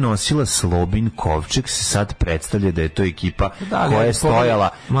koja je nosila Slobin kovčeg se sad predstavlja da je to ekipa koja je stojala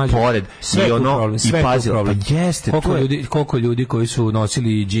pored i ono i pazila. Pa jeste. Koliko ljudi koji su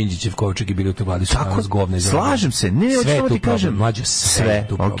nosili Đinđićev kovčeg i bili u toj vladi su danas govne. Slažem se. Ne, hoćemo ti kažem. Sve.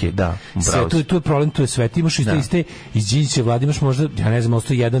 Okej, da. To je problem, to je sve. Ti imaš iste iz Đinđićeve vlade, imaš možda, ja ne znam,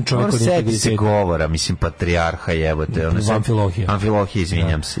 jedan čovjek koji sedi se govora, mislim, patrijarha, jebote, Amfilohije,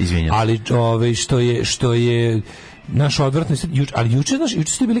 izvinjam se. Ali što je naš odvratno, ali juče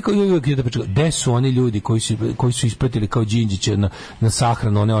ste bili kao gde su oni ljudi koji su ispratili kao Đinđića na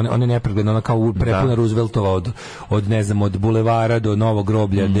sahranu, one nepregledne, ona kao prepuna Rooseveltova od ne znam, od bulevara do Novog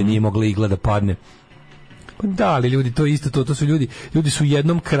groblja, gde nije mogla igla da padne. Da, ali ljudi, to isto, to su ljudi su u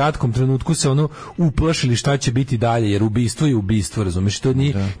jednom kratkom trenutku se uplašili šta će biti dalje, jer ubistvo je ubistvo, razumeš, to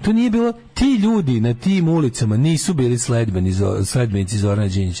nije bilo, ti ljudi na tim ulicama nisu bili sledbenici Zorana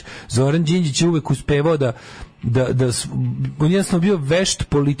Đinđića. Zoran Đinđić je uvek uspevao on jednostavno bio vešt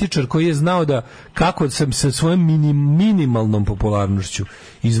političar koji je znao da kako sam sa svojom minimalnom popularnošću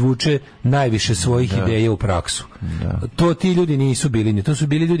izvuče najviše svojih ideja u praksu. To ti ljudi nisu bili, to su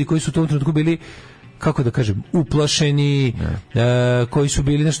bili ljudi koji su u tom trenutku bili, kako da kažem, uplašeni, koji su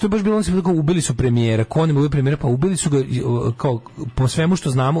bili, znači to je baš bilo, ubili su premijera, konem ubili premijera, pa ubili su ga, kao, po svemu što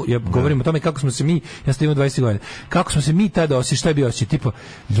znamo, ja govorim o tome kako smo se mi, ja sam imao 20 godina, kako smo se mi tada osjećali, šta je bio osjećaj, tipa,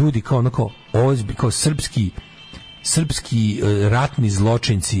 ljudi kao onako, kao srpski ratni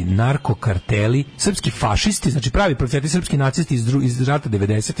zločinci, narkokarteli, srpski fašisti, znači pravi profeti, srpski nacisti iz rata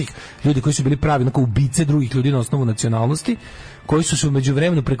 90-ih, ljudi koji su bili pravi onako ubice drugih ljudi na osnovu nacionalnosti, koji su se u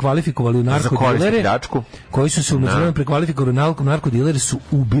međuvremenu prekvalifikovali u narkodilere, koji su se u međuvremenu prekvalifikovali u narkodilere, su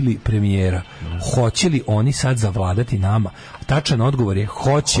ubili premijera. Hoće li oni sad zavladati nama? Tačan odgovor je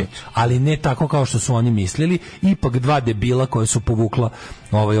hoće, ali ne tako kao što su oni mislili. Ipak dva debila koje su povukla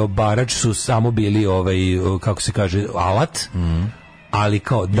obarač su samo bili kako se kaže, alat. Ali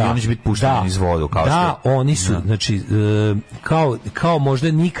kao da oni će biti pušteni iz vodu, kao oni su znači kao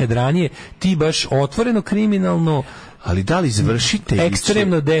možda nikad ranije, ti baš otvoreno kriminalno. Ali da li izvršitelji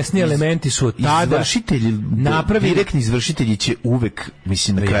ekstremno desni elementi su od tada izvršitelji napravili, direktni izvršitelji će uvek,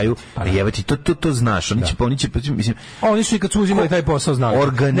 mislim, na kraju jevati, to znaš, oni će mislim, oni su i kad su uzimali taj posao znali.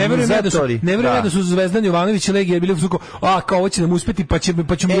 Organizatori, ne vjerujem da su Zvezdan Jovanović i Legija bili kao kao ovo će nam uspeti, pa će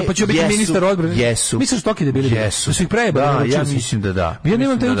biti ministar odbrane. Misliš što je bili? Su ih prejebali. Ja mislim da. Ja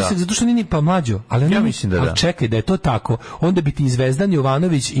nemam taj utisak zato što ni pa Mlađo, ali ja mislim da. Ali čekaj, da je to tako, onda bi ti Zvezdan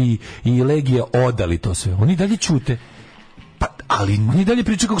Jovanović i Legija odali to sve. Oni dalje ćute. Ali oni dalje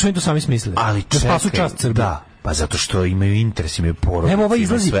pričaju kako su oni to sami smislili. Ali da spasu čast Srbije. Da, pa zato što imaju interes, imaju porodice. Evo,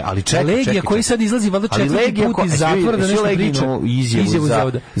 izlazi sve, ali Legija koji sad izlazi valjda četvrti put iz zatvora da nešto priča. Izjavu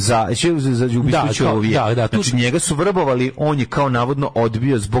za ubistvo Ćorovija. Znači njega su vrbovali, on je kao navodno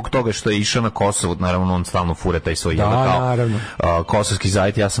odbio zbog toga što je išao na Kosovo, naravno on stalno fura taj svoj kao kosovski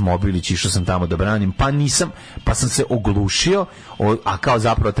zajet, ja sam Obilić, išao sam tamo da branim, pa sam se oglušio, a kao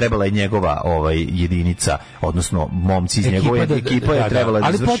zapravo trebala je njegova jedinica, odnosno momci iz njegove ekipe je trebala da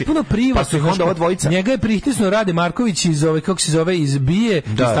izvrši. Ali potpuno privatno. Pa su ih onda dvojica. Njega je pritisnuo Rade Marković iz kako se zove, iz BIE,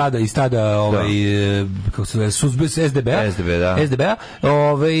 iz tada kako se zove, SDB-a,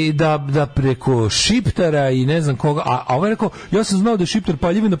 da preko Šiptara i ne znam koga, a ovaj rekao, ja sam znao da je Šiptar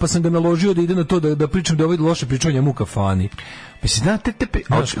paljivina, pa sam ga naložio da ide na to da pričam, da ovaj loše pričao njemu u kafani. Mislim, znate,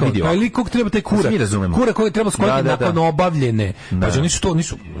 vidio. Ali kog treba taj kura koji treba skojiti nakon obavljene. Znači, oni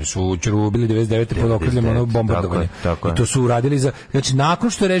su bili 99. pod okriljem bombardovanja. I to su uradili znači, nakon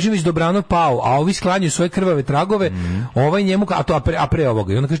što je režim već dobrano pao, a ovi sklanjaju svoje krvave tragove, ovaj njemu, a pre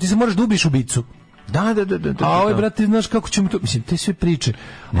ovoga. I onda kaže, ti se moraš da ubiš ubicu. Da. A ovaj, brate, znaš kako ćemo to, mislim, te sve priče.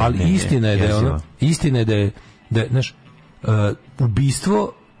 Ali istina je da je, znaš,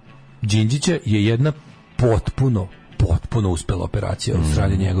 ubistvo Đinđića je jedna potpuno uspela operacija od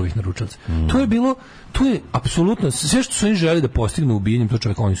strane njegovih naručalaca. To je apsolutno sve što su oni želeli da postignu ubijanjem tog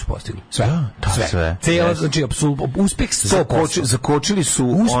čovjeka, oni su postigli. Sve. Cijela, znači, apsolutno, uspeh 100%. Zakočili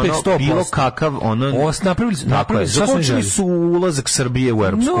su bilo kakav, zakočili su ulazak Srbije u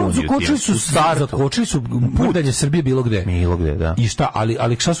Europsku uniju. Zakočili su mrdanje Srbije bilo gde. Da. I šta,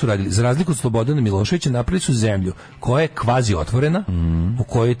 ali šta su radili? Za razliku od Slobodana Miloševića, napravili su zemlju koja je kvazi otvorena, u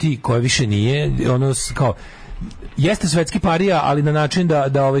kojoj koja više nije, kao, jeste svetski parija, ali na način da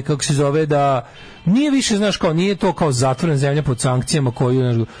kako se zove, da nije više, znaš, kao, nije to kao zatvorena zemlja pod sankcijama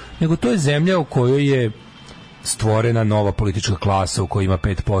nego to je zemlja u kojoj je stvorena nova politička klasa, u kojoj ima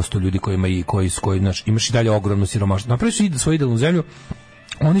 5% ljudi koji znaš, imaš i dalje ogromno siromaštvo. Napravili su svoju idealnu zemlju.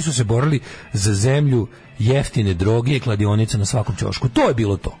 Oni su se borili za zemlju jeftine droge i kladionica na svakom ćošku. To je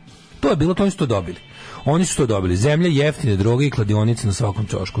bilo to. Oni su to dobili. Oni su to dobili. Zemlja, jeftine droge i kladionice na svakom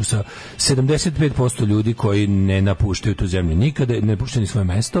ćošku sa 75% ljudi koji ne napuštaju tu zemlju nikada, ne napuštaju ni svoje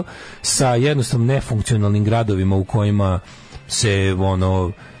mesto, sa jednostavno nefunkcionalnim gradovima u kojima se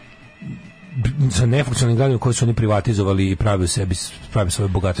sa nefunkcionalnim gradovima koji su oni privatizovali i pravi svoje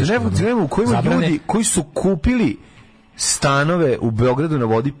bogate. U kojima ljudi koji su kupili stanove u Beogradu na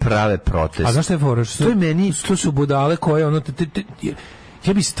vodi prave protest. A znaš šta je fora? To su budale koje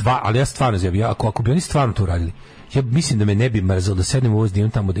ja stvarno ako bi oni stvarno to uradili, ja mislim da me ne bi mrzalo da sednem u ovo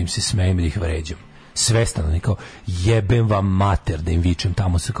zdivim tamo, da im se smejem i da ih vređam. Svestan, kao jebem vam mater, da im vičem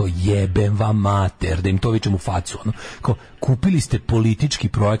tamo se kao jebem vam mater, da im to vičem u facu. Kao, kupili ste politički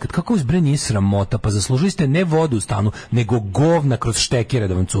projekat, kako vas bre nije sramota, pa zaslužili ste ne vodu u stanu, nego govna kroz štekere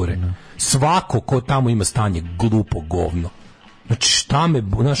da vam cure. Svako ko tamo ima stanje, glupo govno. Znači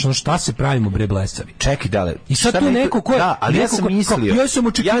šta se pravimo bre blesavi? Čekaj, dale. I sad tu neko ko je, ali ja sam mislio, ja sam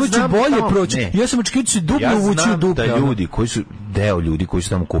očekivao da će bolje proći. Ja sam očekivao da će duplo uvući u dupe. Da ljudi koji su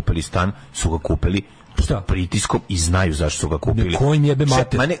tamo kupili stan, su ga kupili pritiskom i znaju zašto su ga kupili. Kojim jebe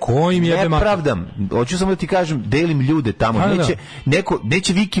mater? Kojim jebe mater? Ne pravdam. Hoću samo da ti kažem, delim ljude tamo.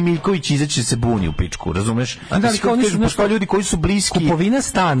 Neće Viki Miljković izaći da se buni u pičku, razumeš? Postoje ljudi koji su bliski. Kupovina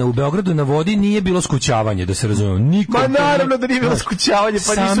stana u Beogradu na vodi nije bilo skućavanje, da se razumemo. Ma naravno da nije bilo skućavanje,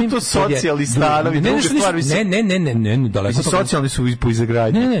 pa nisu to socijalni stanovi. Ne, daleko. Socijalni su po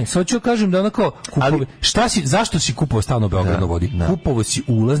izagradnji. Ne, sad ću kažem da onako zašto si kupovao stan u Beogradu na vodi? Kupovao si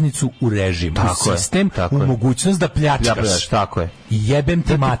ulaznicu u režim, u sistem, u mogućnost da pljačkaš. Tako je. Jebem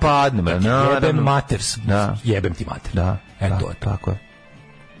ti mater. Jebem mater. Jebem ti mater. Da, to je tako je.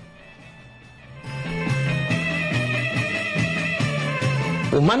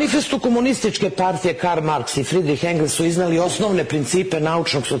 U manifestu komunističke partije Karl Marx i Friedrich Engels su iznali osnovne principe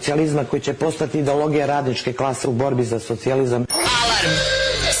naučnog socijalizma koji će postati ideologija radničke klase u borbi za socijalizam. Alarm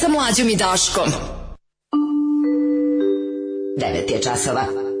sa Mlađom i Daškom. 9 je časova.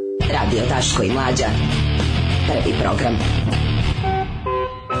 Radio Daško i Mlađa. Prvi program.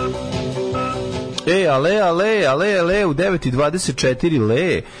 Ale, u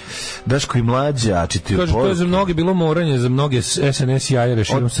 9:24 Daško i Mlađa, čitaju poruke. Kaže, to je za mnoge bilo moranje, za mnoge SNS jajere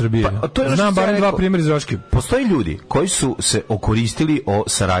širom Srbije. Znam barem dva primjera iz Raške. Postoji ljudi koji su se okoristili o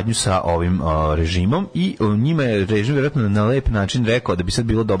saradnju sa ovim režimom i njima je režim vjerojatno na lep način rekao da bi sad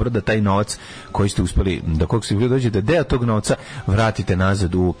bilo dobro da taj novac koji ste uspeli, da koliko ste dođe, da deo tog novca vratite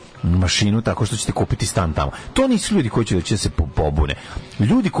nazad u mašinu tako što ćete kupiti stan tamo. To nisu ljudi koji će se pobune.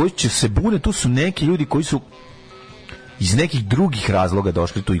 Ljudi koji će se bune, tu su neki ljudi koji su iz nekih drugih razloga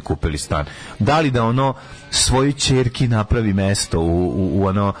došli tu i kupili stan. Da li da ono svojoj ćerki napravi mesto u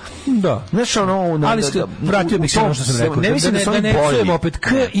ono... Da. Znaš ono... Ali vratio bih se ono što sam rekao. Ne mislim da su oni bolji. Opet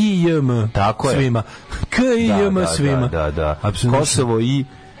K-I-J-M. Tako je. Svima. K-I-J-M svima. Da. Kosovo i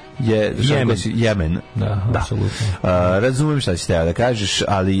Jemen. Da, apsolutno. Razumem šta si teo da kažeš,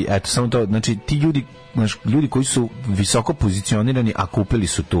 ali eto, samo to, znači, ti ljudi koji su visoko pozicionirani, a kupili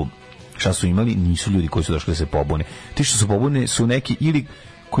su tu šta su imali, nisu ljudi koji su došli da se pobune. Ti što su pobune su neki ili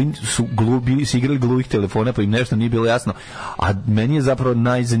koji su glubi, se igrali gluvih telefona pa im nešto nije bilo jasno, a meni je zapravo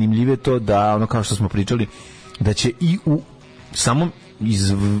najzanimljivije to da, ono kao što smo pričali, da će i u samom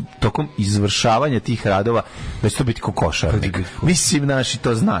tokom izvršavanja tih radova da će to biti kokošarnik. Mislim, naši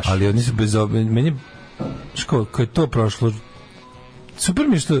to znaš. Ali oni su bez meni kad je to prošlo super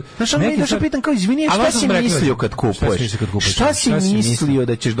mi što... Znaš, pitan kao, izvini, šta si mislio kad kupuješ? Šta si mislio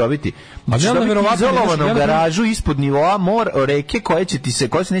da ćeš dobiti? Da ćeš dobiti izolovanu garažu ispod nivoa reke koja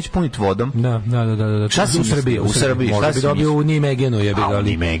se neće puniti vodom? Da. Šta si u Srbiji? Možda bi dobio u Nimegenu, u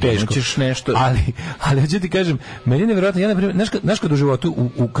Nimegenu ćeš nešto... Ali hoću ti kažem, meni je nevjerojatno, ja na primjer, znaš kad u životu,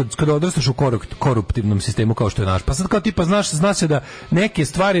 kad odrastaš u koruptivnom sistemu kao što je naš, pa sad kao tipa, zna se da neke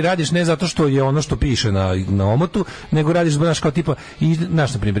stvari radiš ne zato što je ono što piše na omotu, nego radiš, znaš, kao tipa,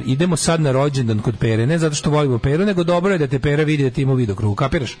 naš, na primjer, idemo sad na rođendan kod Pere, ne zato što volimo Peru, nego dobro je da te Pera vidi da ti ima videokrugu,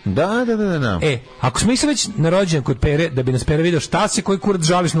 kapiraš? Da. Ako smo išli već na rođendan kod Pere, da bi nas Pera video, šta si, koji kurac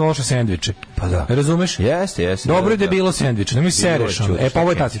žališ na loše sendviče? Pa da. Razumeš? Jeste. Dobro je da je bilo sendviče, nemoj sereš. Pa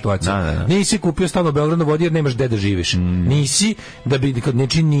ovo je ta situacija. Da. Nisi kupio stan u Beogradu na vodi jer nemaš gde da živiš. Nisi, da bi,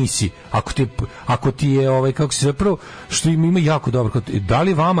 nisi. Ako ti je, kako se zapravo, što ima jako dobro,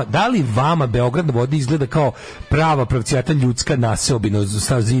 da li vama Beograd na vodi izgleda kao prava pravcijata ljudska naseobina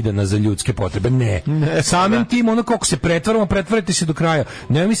zidana za ljudske potrebe? Ne. Samim tim, ono kako se pretvarate se do kraja.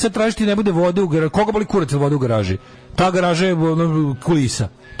 Ne mi sad tražiti ne bude vode u garaži. Koga boli kurac vode u garaži? Ta garaža je kulisa.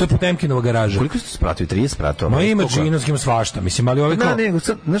 To je Potemkinova garaža. Koliko ste spratovi? 30 spratova? Ma ima džinovskim svašta, mislim, ali ovaj kao...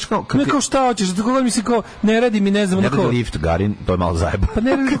 Znaš kao... Ne kao šta hoćeš, zato koga mi se kao, ne radi mi, ne znam... Ne radi lift, Garin, to je malo zajeba. Pa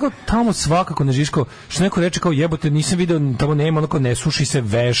ne radi kao, tamo svakako ne živiš kao, što neko reče kao, jebote, nisam video, tamo nema onako, ne suši se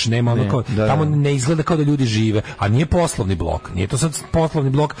veš, nema onako, tamo ne izgleda kao da ljudi žive, a nije poslovni blok, nije to sad poslovni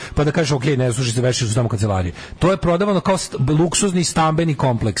blok, pa da kažeš, okej, ne suši se veš, su tamo kancelarije. To je prodavano kao luksuzni stambeni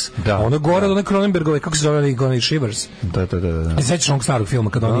kompleks. Ono gore od one Cronenbergove, kako se zove, onaj Shivers. Da. Sećaš onog starog filma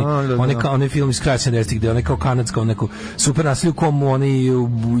kad onaj film iz kraja 70-ih gde onaj kao kanadska neku super nasilju komu oni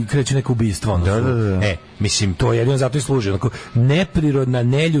kreću neko ubistvo. Mislim, to jedino zato i služi. Onako, neprirodna,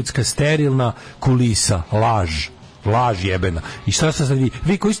 neljudska, sterilna kulisa, laž jebena. I šta sad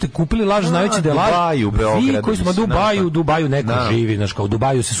vi koji ste kupili laž, znajući da je laž, vi koji smo u Dubaju neko živi, znaš, kao u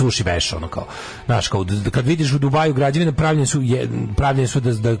Dubaju se suši veš, ono kao, znaš, kao kad vidiš u Dubaju građevine pravljene su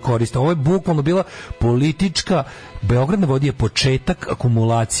da koriste. Ovo je bukvalno bila politička, Beograd na vodi je početak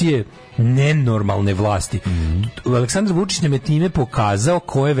akumulacije nenormalne vlasti. Aleksandar Vučić nam je time pokazao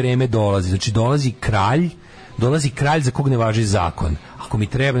koje vreme dolazi. Znači dolazi kralj za kog ne važi zakon. Ako mi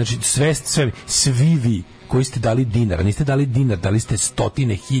treba, znači svi vi koji ste dali dinar, niste dali dinar, dali ste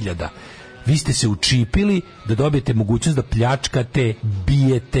stotine hiljada. Vi ste se učipili da dobijete mogućnost da pljačkate,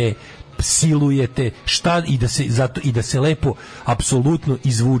 bijete, silujete, šta i da se lepo apsolutno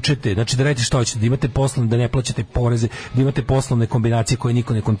izvučete. Znači da radite šta hoćete, da imate poslovne, da ne plaćate poreze, da imate poslovne kombinacije koje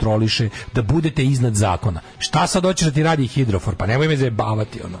niko ne kontroliše, da budete iznad zakona. Šta sad hoćeš da ti radi hidrofor? Pa nemoj me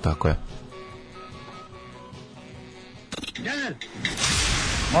zajebavati ono. Tako je.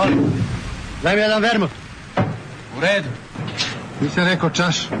 Molim, daj mi jedan vermut. U redu. Nisam rekao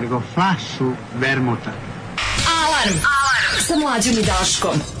čašu, nego flašu vermuta. Alarm sa Mlađom i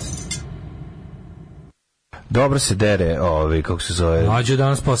Daškom. Dobro se dere, kako se zove. Mlađo,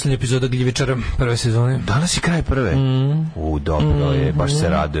 danas posljednja epizoda Gljivičara prve sezone. Danas je kraj prve. Dobro je, baš se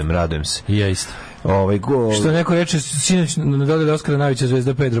radujem se. I ja isto. Što neko reče, sinoć na dodali Oskara najveća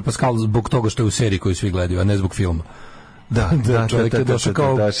zvezda Pedro Pascal zbog toga što je u seriji koju svi gledaju, a ne zbog filma. Da, čovjek je došao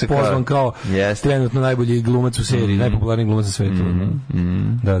kao pozvan kao trenutno najbolji glumac u seriji, najpopularniji glumac na svetu.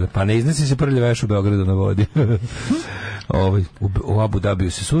 Da, pa ne iznesi se prlje veš u Beogradu na vodi. U Abu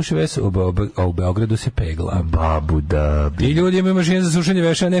Dabiju se suši ves, a u Beogradu se pegla. Abu Dabi. I ljudi imaju mašine za sušenje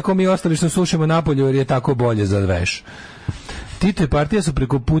veša, a neko mi ostali što sušimo napolju jer je tako bolje za veš. Tito i partija su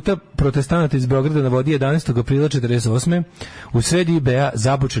preko puta protestanata iz Beograda na vodi 11. aprila 1948. u sredi IBA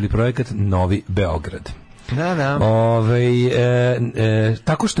započeli projekat Novi Beograd. Da.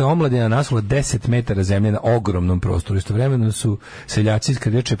 Tako što je omladina nasula 10 metara zemlje na ogromnom prostoru. Istovremeno su seljaci iz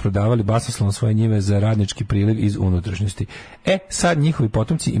Krlječe prodavali basnoslovno svoje njive za radnički priliv iz unutrašnjosti. Sad njihovi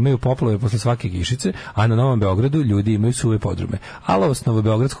potomci imaju poplove posle svake kišice, a na Novom Beogradu ljudi imaju suve podrume. Alovost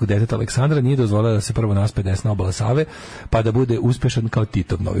novobeogradskog deteta Aleksandra nije dozvolila da se prvo naspe desna obala Save, pa da bude uspešan kao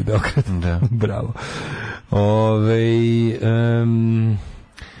Titov Novi Beograd. Da. Bravo.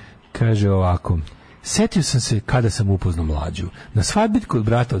 Kaže ovako: setio sam se kada sam upoznao Mlađu. Na svadbi kod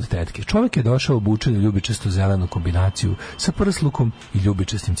brata od tetke. Čovjek je došao obučen u ljubičasto zelenu kombinaciju sa prslukom i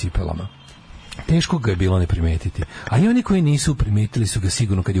ljubičastim cipelama. Teško ga je bilo ne primetiti. A i oni koji nisu primetili su ga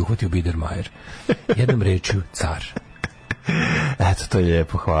sigurno kad je uhvatio Biedermajer. Jednom rečju, car. Eto, to je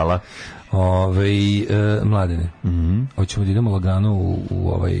lijepo, hvala. Mladene, hoćemo da idemo lagano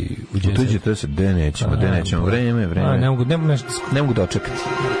u tuđe, to se, gde nećemo, vreme. Ne mogu dočekati.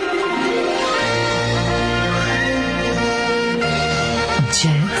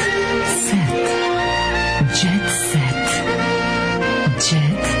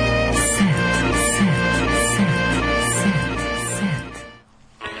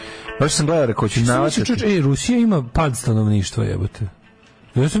 Baš sam gledao, rekao ću navacati. Rusija ima pad stanovništva, jebote.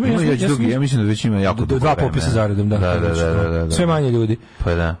 Ja mislim da već ima jako dugo vreme. 2 popisa zaredom, da. Sve manje ljudi.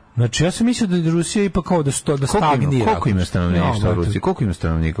 Pa da. Znači, ja sam mislio da Rusija ipak kao da stagnira. Koliko ima stanovništva u Rusiji? Koliko ima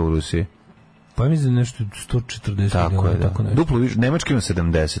stanovnika u Rusiji? Pa mislim nešto 140. Tako je, da. Duplo više. Nemačka ima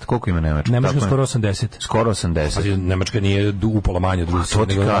 70. Koliko ima Nemačka? Nemačka skoro 80. Skoro 80. Pa Nemačka nije upola manje od Rusije,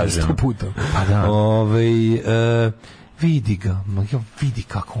 nego 100 puta. Pa da. Vidi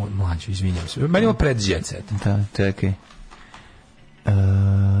kako on Mlađo, izvinjam se. Meni je pred jet set. Da, čekaj.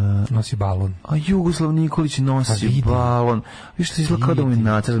 Nosi balon. A Jugoslav Nikolić nosi balon. Vi što se izgleda kao da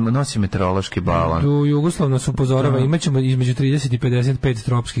mu nosi meteorološki balon. Jugoslav nas upozorava, imaćemo između 30 i 55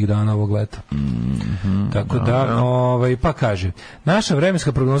 tropskih dana ovog leta. Tako da, pa kaže, naša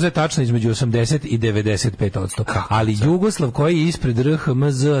vremenska prognoza je tačna između 80 i 95%. Ali Jugoslav koji je ispred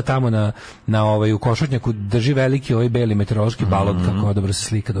RHMZ tamo u Košutnjaku drži veliki ovaj beli meteorološki balon, kako dobro se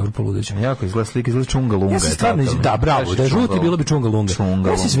slika, dobro poludeće. Jako izgleda slika, izgleda čunga lunga. Da, bravo, da je žuti bilo bi čunga lunga.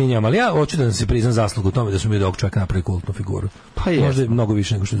 Ja se izvinjam, ali ja hoću da se priznam zaslugu u tome da smo mi od ovog čovjeka napravili kultnu figuru. Pa jesmo. Možda je mnogo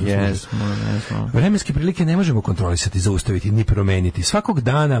više nego što je zasluženo. Vremenske prilike ne možemo kontrolisati, zaustaviti, ni promeniti. Svakog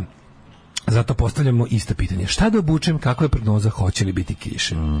dana zato postavljamo isto pitanje. Šta da obučem, kakva je prognoza, hoće li biti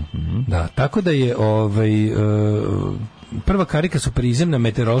kiše? Da, tako da je prva karika su prizemna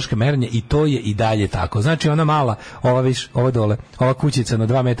meteorološka merenja i to je i dalje tako. Znači ona mala, ova dole, ova kućica na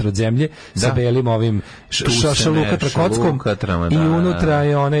 2 metra od zemlje sa belim ovim šalukatra kockom i unutra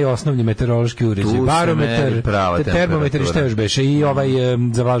je onaj osnovni meteorološki uređaj. Barometar, termometar i šta još beše i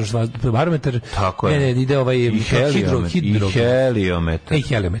za vlažnost barometar. Ide heliometar.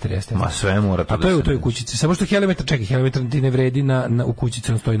 Heliometar jeste. Ma sve mora to. A to je u toj kućici. Samo što heliometar ti ne vredi u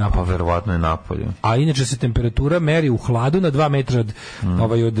kućici, on stoji napolju. Pa verovatno je napolju. A inače se temperatura meri u hladu na 2 metra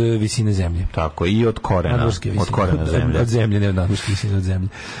od visine zemlje. Tako, i od korena. Od korena zemlje. Od zemlje, ne od nadmorske visine, od zemlje.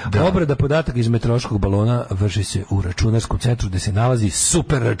 Obrada podataka iz meteorološkog balona vrši se u računarskom centru gde se nalazi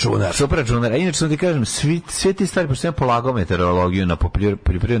super računar. Super računar. A inače sam ti kažem, sve ti stvari, pošto sam polagao meteorologiju na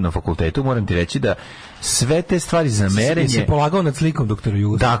poljoprivrednom fakultetu, moram ti reći da sve te stvari za merenje... Si polagao nad slikom doktora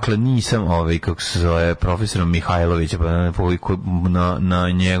Jugoslava? Dakle, nisam kako se zove, profesorom Mihajlovića, pa na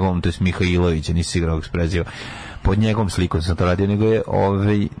njegovom, to je Mihajlovića, nisi igrao ekspresiju. Pod njegovom slikom sam to radio, nego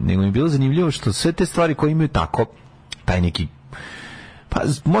mi je bilo zanimljivo što sve te stvari koje imaju tako, taj neki Pa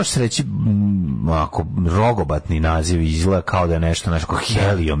može se reći ako rogobatni naziv izgleda kao da je nešto kao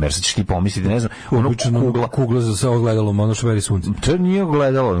helium, sad ćeš ti pomisliti, ne znam, kugla za ogledalom, ono što veri sunce. To nije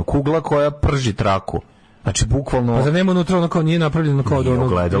ogledalo, kugla koja prži traku. Znači, bukvalno... Pa da nema unutra ono kao nije napravljeno kao da ono...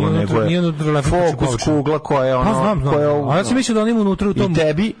 Ogledalo, nego je fokus kugla koja je ono... Pa znam. A ja sam mislio da on ima unutra u tom... I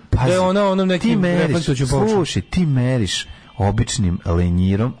tebi... Da je ona nekim reflektujućim površom. Slušaj, ti meriš običnim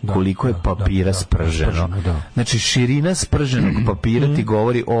lenjirom koliko je papira sprženo. Znači, širina sprženog papira ti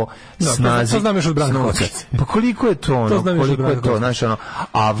govori o snazi. To znam još od Branka Koca. Pa koliko je to ono? Koliko je to? Znaš, ono...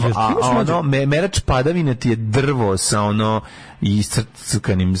 A ono, merač padavine ti je drvo sa ono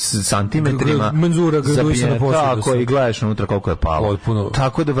iscrkanim santimetrima. Menzura graduisana posljeda. Tako, i gledaš unutra koliko je palo.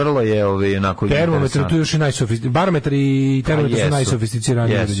 Tako da vrlo je onako... Termometar tu još i najsofisticiraniji. Barometar i termometar su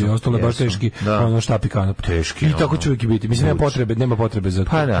najsofisticiraniji. Ostalo je baš teški, ono štap i kanap. Teški. I tako će uvijek biti. Mislim, nema potrebe za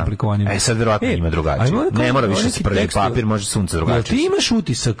komplikovanim. Sad verovatno ima drugačije. Ne mora više sprljati papir, može sunce drugačije. Ti imaš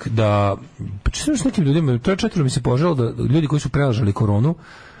utisak da... Čitam s nekim ljudima, 3-4 mi se poželo da ljudi koji su prelažali koronu,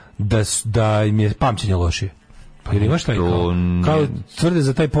 da im je pamćenje lošije. Pa jer imaš taj kao tvrde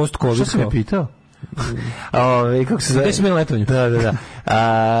za taj post-covid. Što si me pitao? Kako se zove? Gde si bilo letovanju? Da.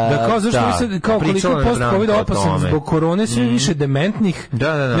 Da, kao zašto mi kao koliko post-covid opasan zbog korone, sve više dementnih.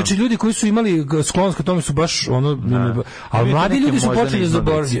 Da. Znači ljudi koji su imali sklonost ka tome su baš ono... A mladi ljudi su počeli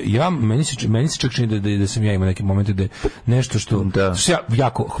zaboraviti. Meni se čak čini da sam ja imao neke momente da je nešto što ja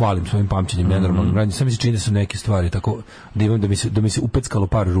jako hvalim svojim pamćenjem, nenormalnim radnjom. Sam mi se čini da su neke stvari tako da imam da mi se upeckalo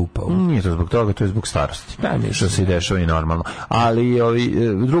par rupa. Nije to zbog toga, to je zbog starosti. Što se dešava i normalno. Ali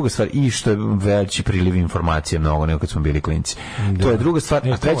druga stvar, i što je veći priliv informacija mnogo nego kad smo bili klinci. To je druga stvar.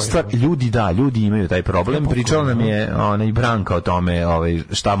 A treća stvar, ljudi imaju taj problem. Pričala nam je i Branka o tome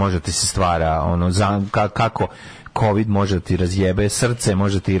šta može ti se stvara, kako COVID može da ti razjebe srce,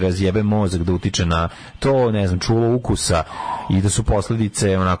 može da ti razjebe mozak, da utiče na to, ne znam, čulo ukusa i da su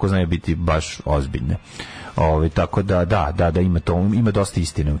posljedice onako znaju biti baš ozbiljne. Tako da ima dosta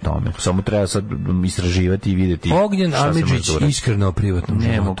istine u tome. Samo treba sad istraživati i vidjeti. Ognjen Amidžić iskreno o privatnom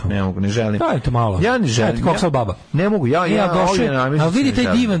životu. Ne mogu, ne želim. Dajte malo. Ja ne želim. Koksal baba. Ne mogu, ja Ognjen Amidžić. A vidi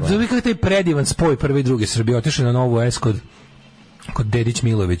taj divan, zove kako taj predivan spoj prve i druge Srbije. Otišao na Novu S kod Dedić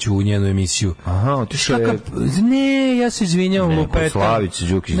Milović u njenu emisiju. Aha, otišao je... Ne, ja se izvinjavam, lupetam. Slavić,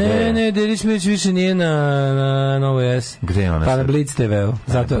 Đukić, ne, Dedić Milović više nije na Novoj S. Gde je ona? Pa na Blitz TV-u.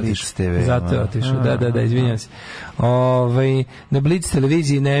 Zato je otišao. Da, izvinjam se. Na Blitz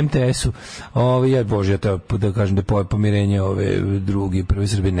televiziji, na MTS-u. Bože, ja to da kažem da je pomirenje drugi, prvi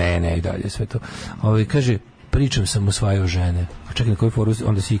Srbi, ne, i dalje sve to. Kaže, pričam sam usvajao žene. Čekaj, na koju foru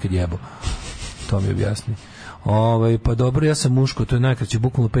onda si ikad jebo. To mi objasni. Pa dobro, ja sam muško, to je najkraće,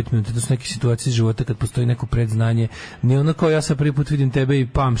 bukvalno 5 minuta, to su neke situacije iz života kad postoji neko predznanje, ne ono kao ja sad prvi put vidim tebe i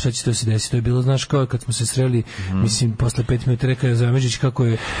pam, šta će to se desiti, to je bilo, znaš, kao kad smo se sreli, mislim, posle 5 minuta rekao je Zameđić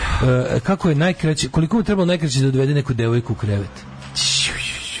kako je najkraće, koliko mu trebalo najkraće da odvede neku devojku u krevet.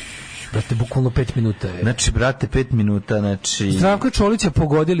 Brate, bukvalno 5 minuta je. Znači, brate, 5 minuta, znači... Zdravka Čolića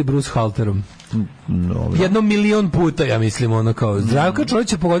pogodili Bruce Halterom. 1 milion puta, ja mislim, ono kao... Zdravka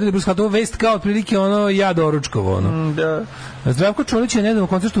Čolića pogodili Bruce Halterom, vest kao otprilike ono ja doručkovo, ono. Da. Zdravko Čolić je nedavno u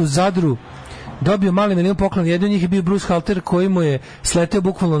koncertu u Zadru dobio mali milion poklon, jedan od njih je bio Bruce Halter koji mu je sleteo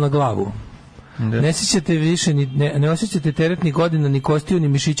bukvalno na glavu. Ne sjećate više, ne osjećate teret ni godina, ni kostiju, ni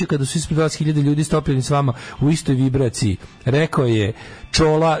mišića kada su ispred 20.000 ljudi stopljeni s vama u istoj vibraciji. Rekao je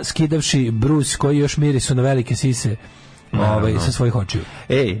Čola skidavši Bruce koji još mirisu na velike sise sa svojih očiju.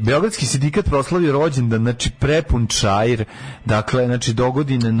 Beogradski sindikat proslavio rođendan, znači prepun čair, dakle, znači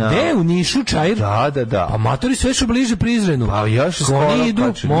dogodine na... Gde, u Nišu čair? Da. Pa matori su još bliže Prizrenu. Pa još skoro. Oni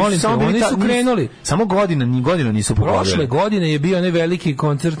idu, molim te, oni su krenuli. Samo godina nisu pogodili. Prošle godine je bio onaj veliki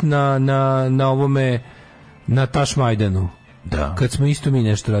koncert na ovome, na Tašmajdanu. Da. Kad smo isto mi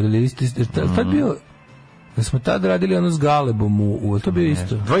nešto radili. Tad bio... Da smo tad radili ono s Galebom to bio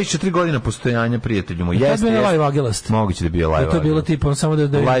isto. 24 godina postojanja, prijatelju moj. Jeste. To je bio live Agilast. Moguće da je bio live Agilast. To je bilo tipa samo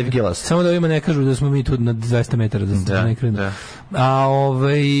da live Agilast. Samo da ovima ne kažu da smo mi tu na 200 metara da ne krenu. Da. A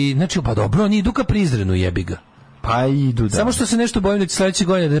znači pa dobro, oni idu ka Prizrenu, jebi ga. Pa idu, da. Samo što se nešto bojim da će sledeće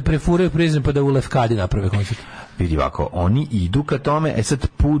godine da prefuraju Prizren pa da u Lefkadi naprave koncert. Vidi ovako, oni idu ka tome, sad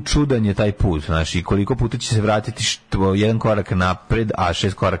čudan je taj put, znaš, i koliko puta će se vratiti jedan korak napred, a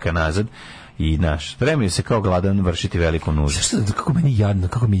 6 koraka nazad. I spremio se kao gladan vršiti veliku nuždu. Kako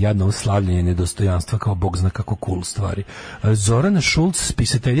mi je jadno ovo slavljenje nedostojanstva kao bog zna kako cool stvari. Zorana Šulc,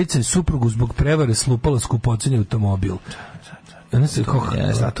 spisateljica, suprugu zbog prevare slupala skupoceni automobil.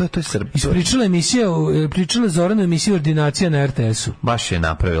 To je Srb. Pričala Zorana emisiju Ordinacija na RTS-u. Baš je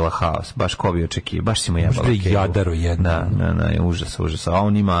napravila haos, baš ko bi očekio, baš si mu jebala kebu. Jadaro jedno. Da, užas. A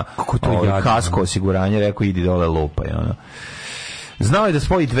on ima kasko osiguranje, rekao idi dole lupaj, ono. Znao je da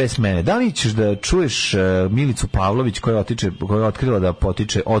spoji dve smene. Da li ćeš da čuješ Milicu Pavlović koja je otkrila da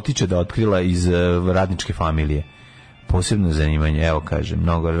otkrila iz radničke familije? Posebno zanimanje, evo kažem,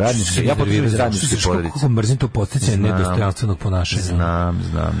 mnogo radničke. Ja potičem iz radničke porodice. Kako mrzim to podsticanje nedostojanstvenog ponašanja. Znam.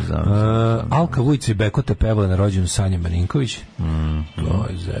 Alka Vujica i Bekota pevala na rođenu Sanja Marinković. To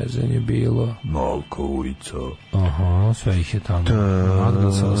je zezanje bilo. Alka Vujica. Aha, sve ih je tamo.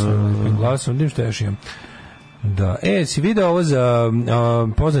 Magdalsala svojim glasom, vidim što još imam. Da, si video ovo za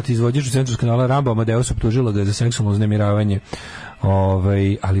poznati izvođač u centru kanala Rambo Amadeus optužila ga za seksualno uznemiravanje.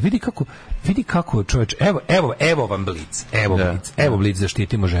 Ali vidi kako čovječ, evo vam Blic, evo Blic,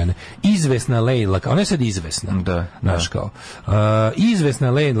 zaštitimo žene. Izvesna Lejla, ona je sad izvesna. Znaš kao.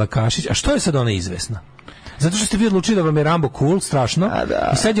 Izvesna Lejla Kašić, a što je sad ona izvesna? Zato što ste vi odlučili da vam je Rambo cool, strašno.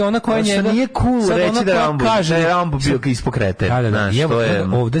 I sad je ona koja njega... Nije cool reći da je Rambo bio ispokreten. Da. I evo,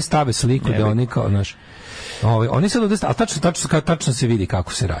 ovde stave sliku da oni kao, znaš... Oni sad ovdje, ali tačno se vidi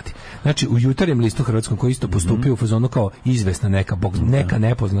kako se radi. Znači, u Jutarnjem listu hrvatskom koji isto postupio u fazonu kao izvesna neka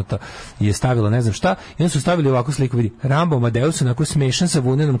nepoznata je stavila ne znam šta i onda su stavili ovakvu sliku, vidi, Rambo Amadeus onako smešan sa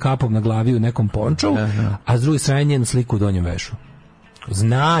vunenom kapom na glavi u nekom pončovu, a s druge strane njenu sliku u donjem vešu.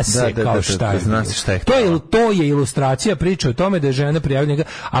 Zna se kao šta je. To je ilustracija priče o tome da je žena prijavila njega,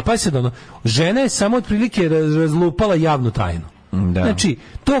 a pa se žena je samo otprilike razlupala javnu tajnu. Znači,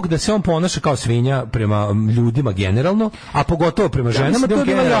 tog da se on ponaša kao svinja prema ljudima generalno, a pogotovo prema ženama, to je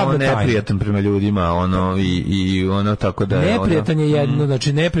bila javna tajna. Neprijatan prema ljudima, i ono tako da je... Neprijatan je jedno,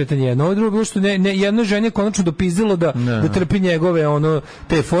 znači neprijatan je jedno, ovo drugo bilo što jedno ženje konačno dopizdilo da trpi njegove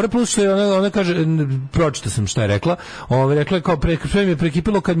te fore, plus što je ona kaže, pročitao sam šta je rekla, rekla je kao sve mi je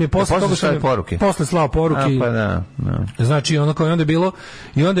prekipilo kad mi je posle toga što je posle slao poruke. Znači, ono kao i onda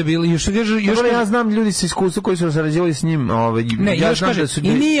je bilo, još ja znam ljudi sa iskustvom koji su sarađivali s njim, ne, ja kaže,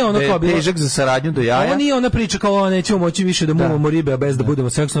 i nije ono kao bilo težak za saradnju do jaja. Ovo nije ona priča kao nećemo moći više da muvamo ribe, a bez da budemo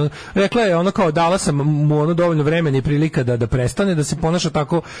seksualni. Rekla je ono kao dala sam mu dovoljno vremena i prilika da prestane, da se ponaša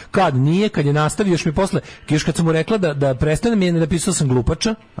tako kad je nastavio, još mi posle, još kad sam mu rekla da prestane, mi je napisao sam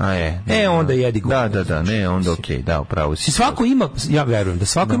glupača. Onda jedi go. Da, ne, onda okej, da, upravo si. Svako ima, ja verujem da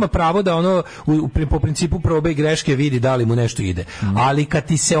svako ima pravo da po principu probe i greške vidi da li mu nešto ide. Ali kad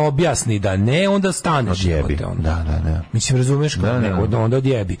ti se objasni da ne, onda staneš. Da. Mislim, razumeš? Onda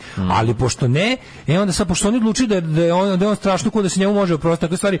odjebi. Ali pošto ne, onda sad pošto oni odluči da je on strašno cool, da se njemu može oprostiti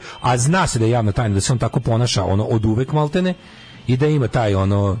takve stvari, a zna se da je javna tajna da se on tako ponaša od uvek maltene i da ima taj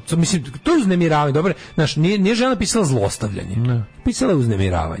mislim, to je uznemiravanje, dobro, znaš, nije žena pisala zlostavljanje, pisala je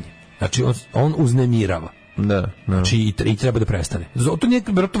uznemiravanje. Znači on uznemirava. Znači i treba da prestane. To nije,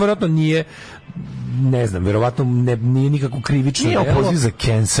 verovatno nije, ne znam, verovatno nije nikako krivično. Nije opoziv za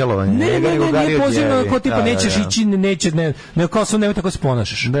cancelovanje. Nije poziv kao tipa nećeš ići, ne kao sam nemoj tako se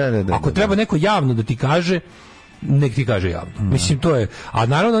ponašaš. Ako treba neko javno da ti kaže, nek ti kaže javno. Mislim, to je, a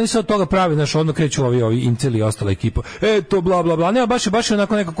naravno oni se od toga pravi, znaš, odmah kreću ovi inceli i ostala ekipa. To bla bla bla. Ne, baš je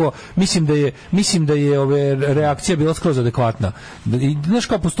onako nekako, mislim da je reakcija bila skroz adekvatna. I znaš,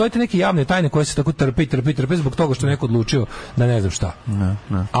 kao postoje neke javne tajne koje se tako trpe zbog toga što neko odlučio da ne znam šta.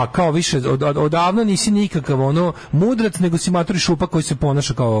 A kao više odavno nisi nikakav mudrac, nego si matori šupak koji se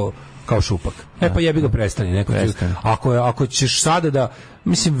ponaša kao šupak. Pa jebi ga, prestani. Ako ćeš sada da,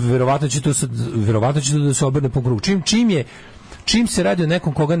 mislim, verovatno će to da se obrne po krugu. Čim se radi o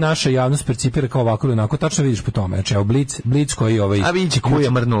nekom koga naša javnost percipira kao ovako ili onako, tačno vidiš po tome. Znači, evo Blic koji a vidiće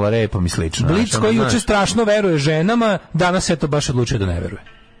kuja mrnula repom i slično. Blic koji juče strašno veruje ženama, danas je to baš odlučio da ne veruje.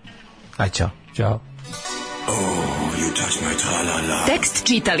 Aj, čao. Tekst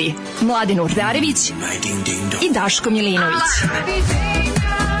čitali Mladin Urdarević i Daško Milinović.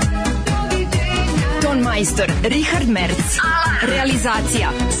 Ton majstor Richard Merc. Realizacija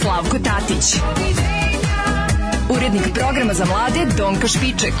Slavko Tatić. Urednik programa za mlade Donka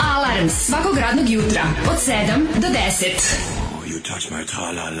Špiček. Alarms svakog radnog jutra od 7 do 10.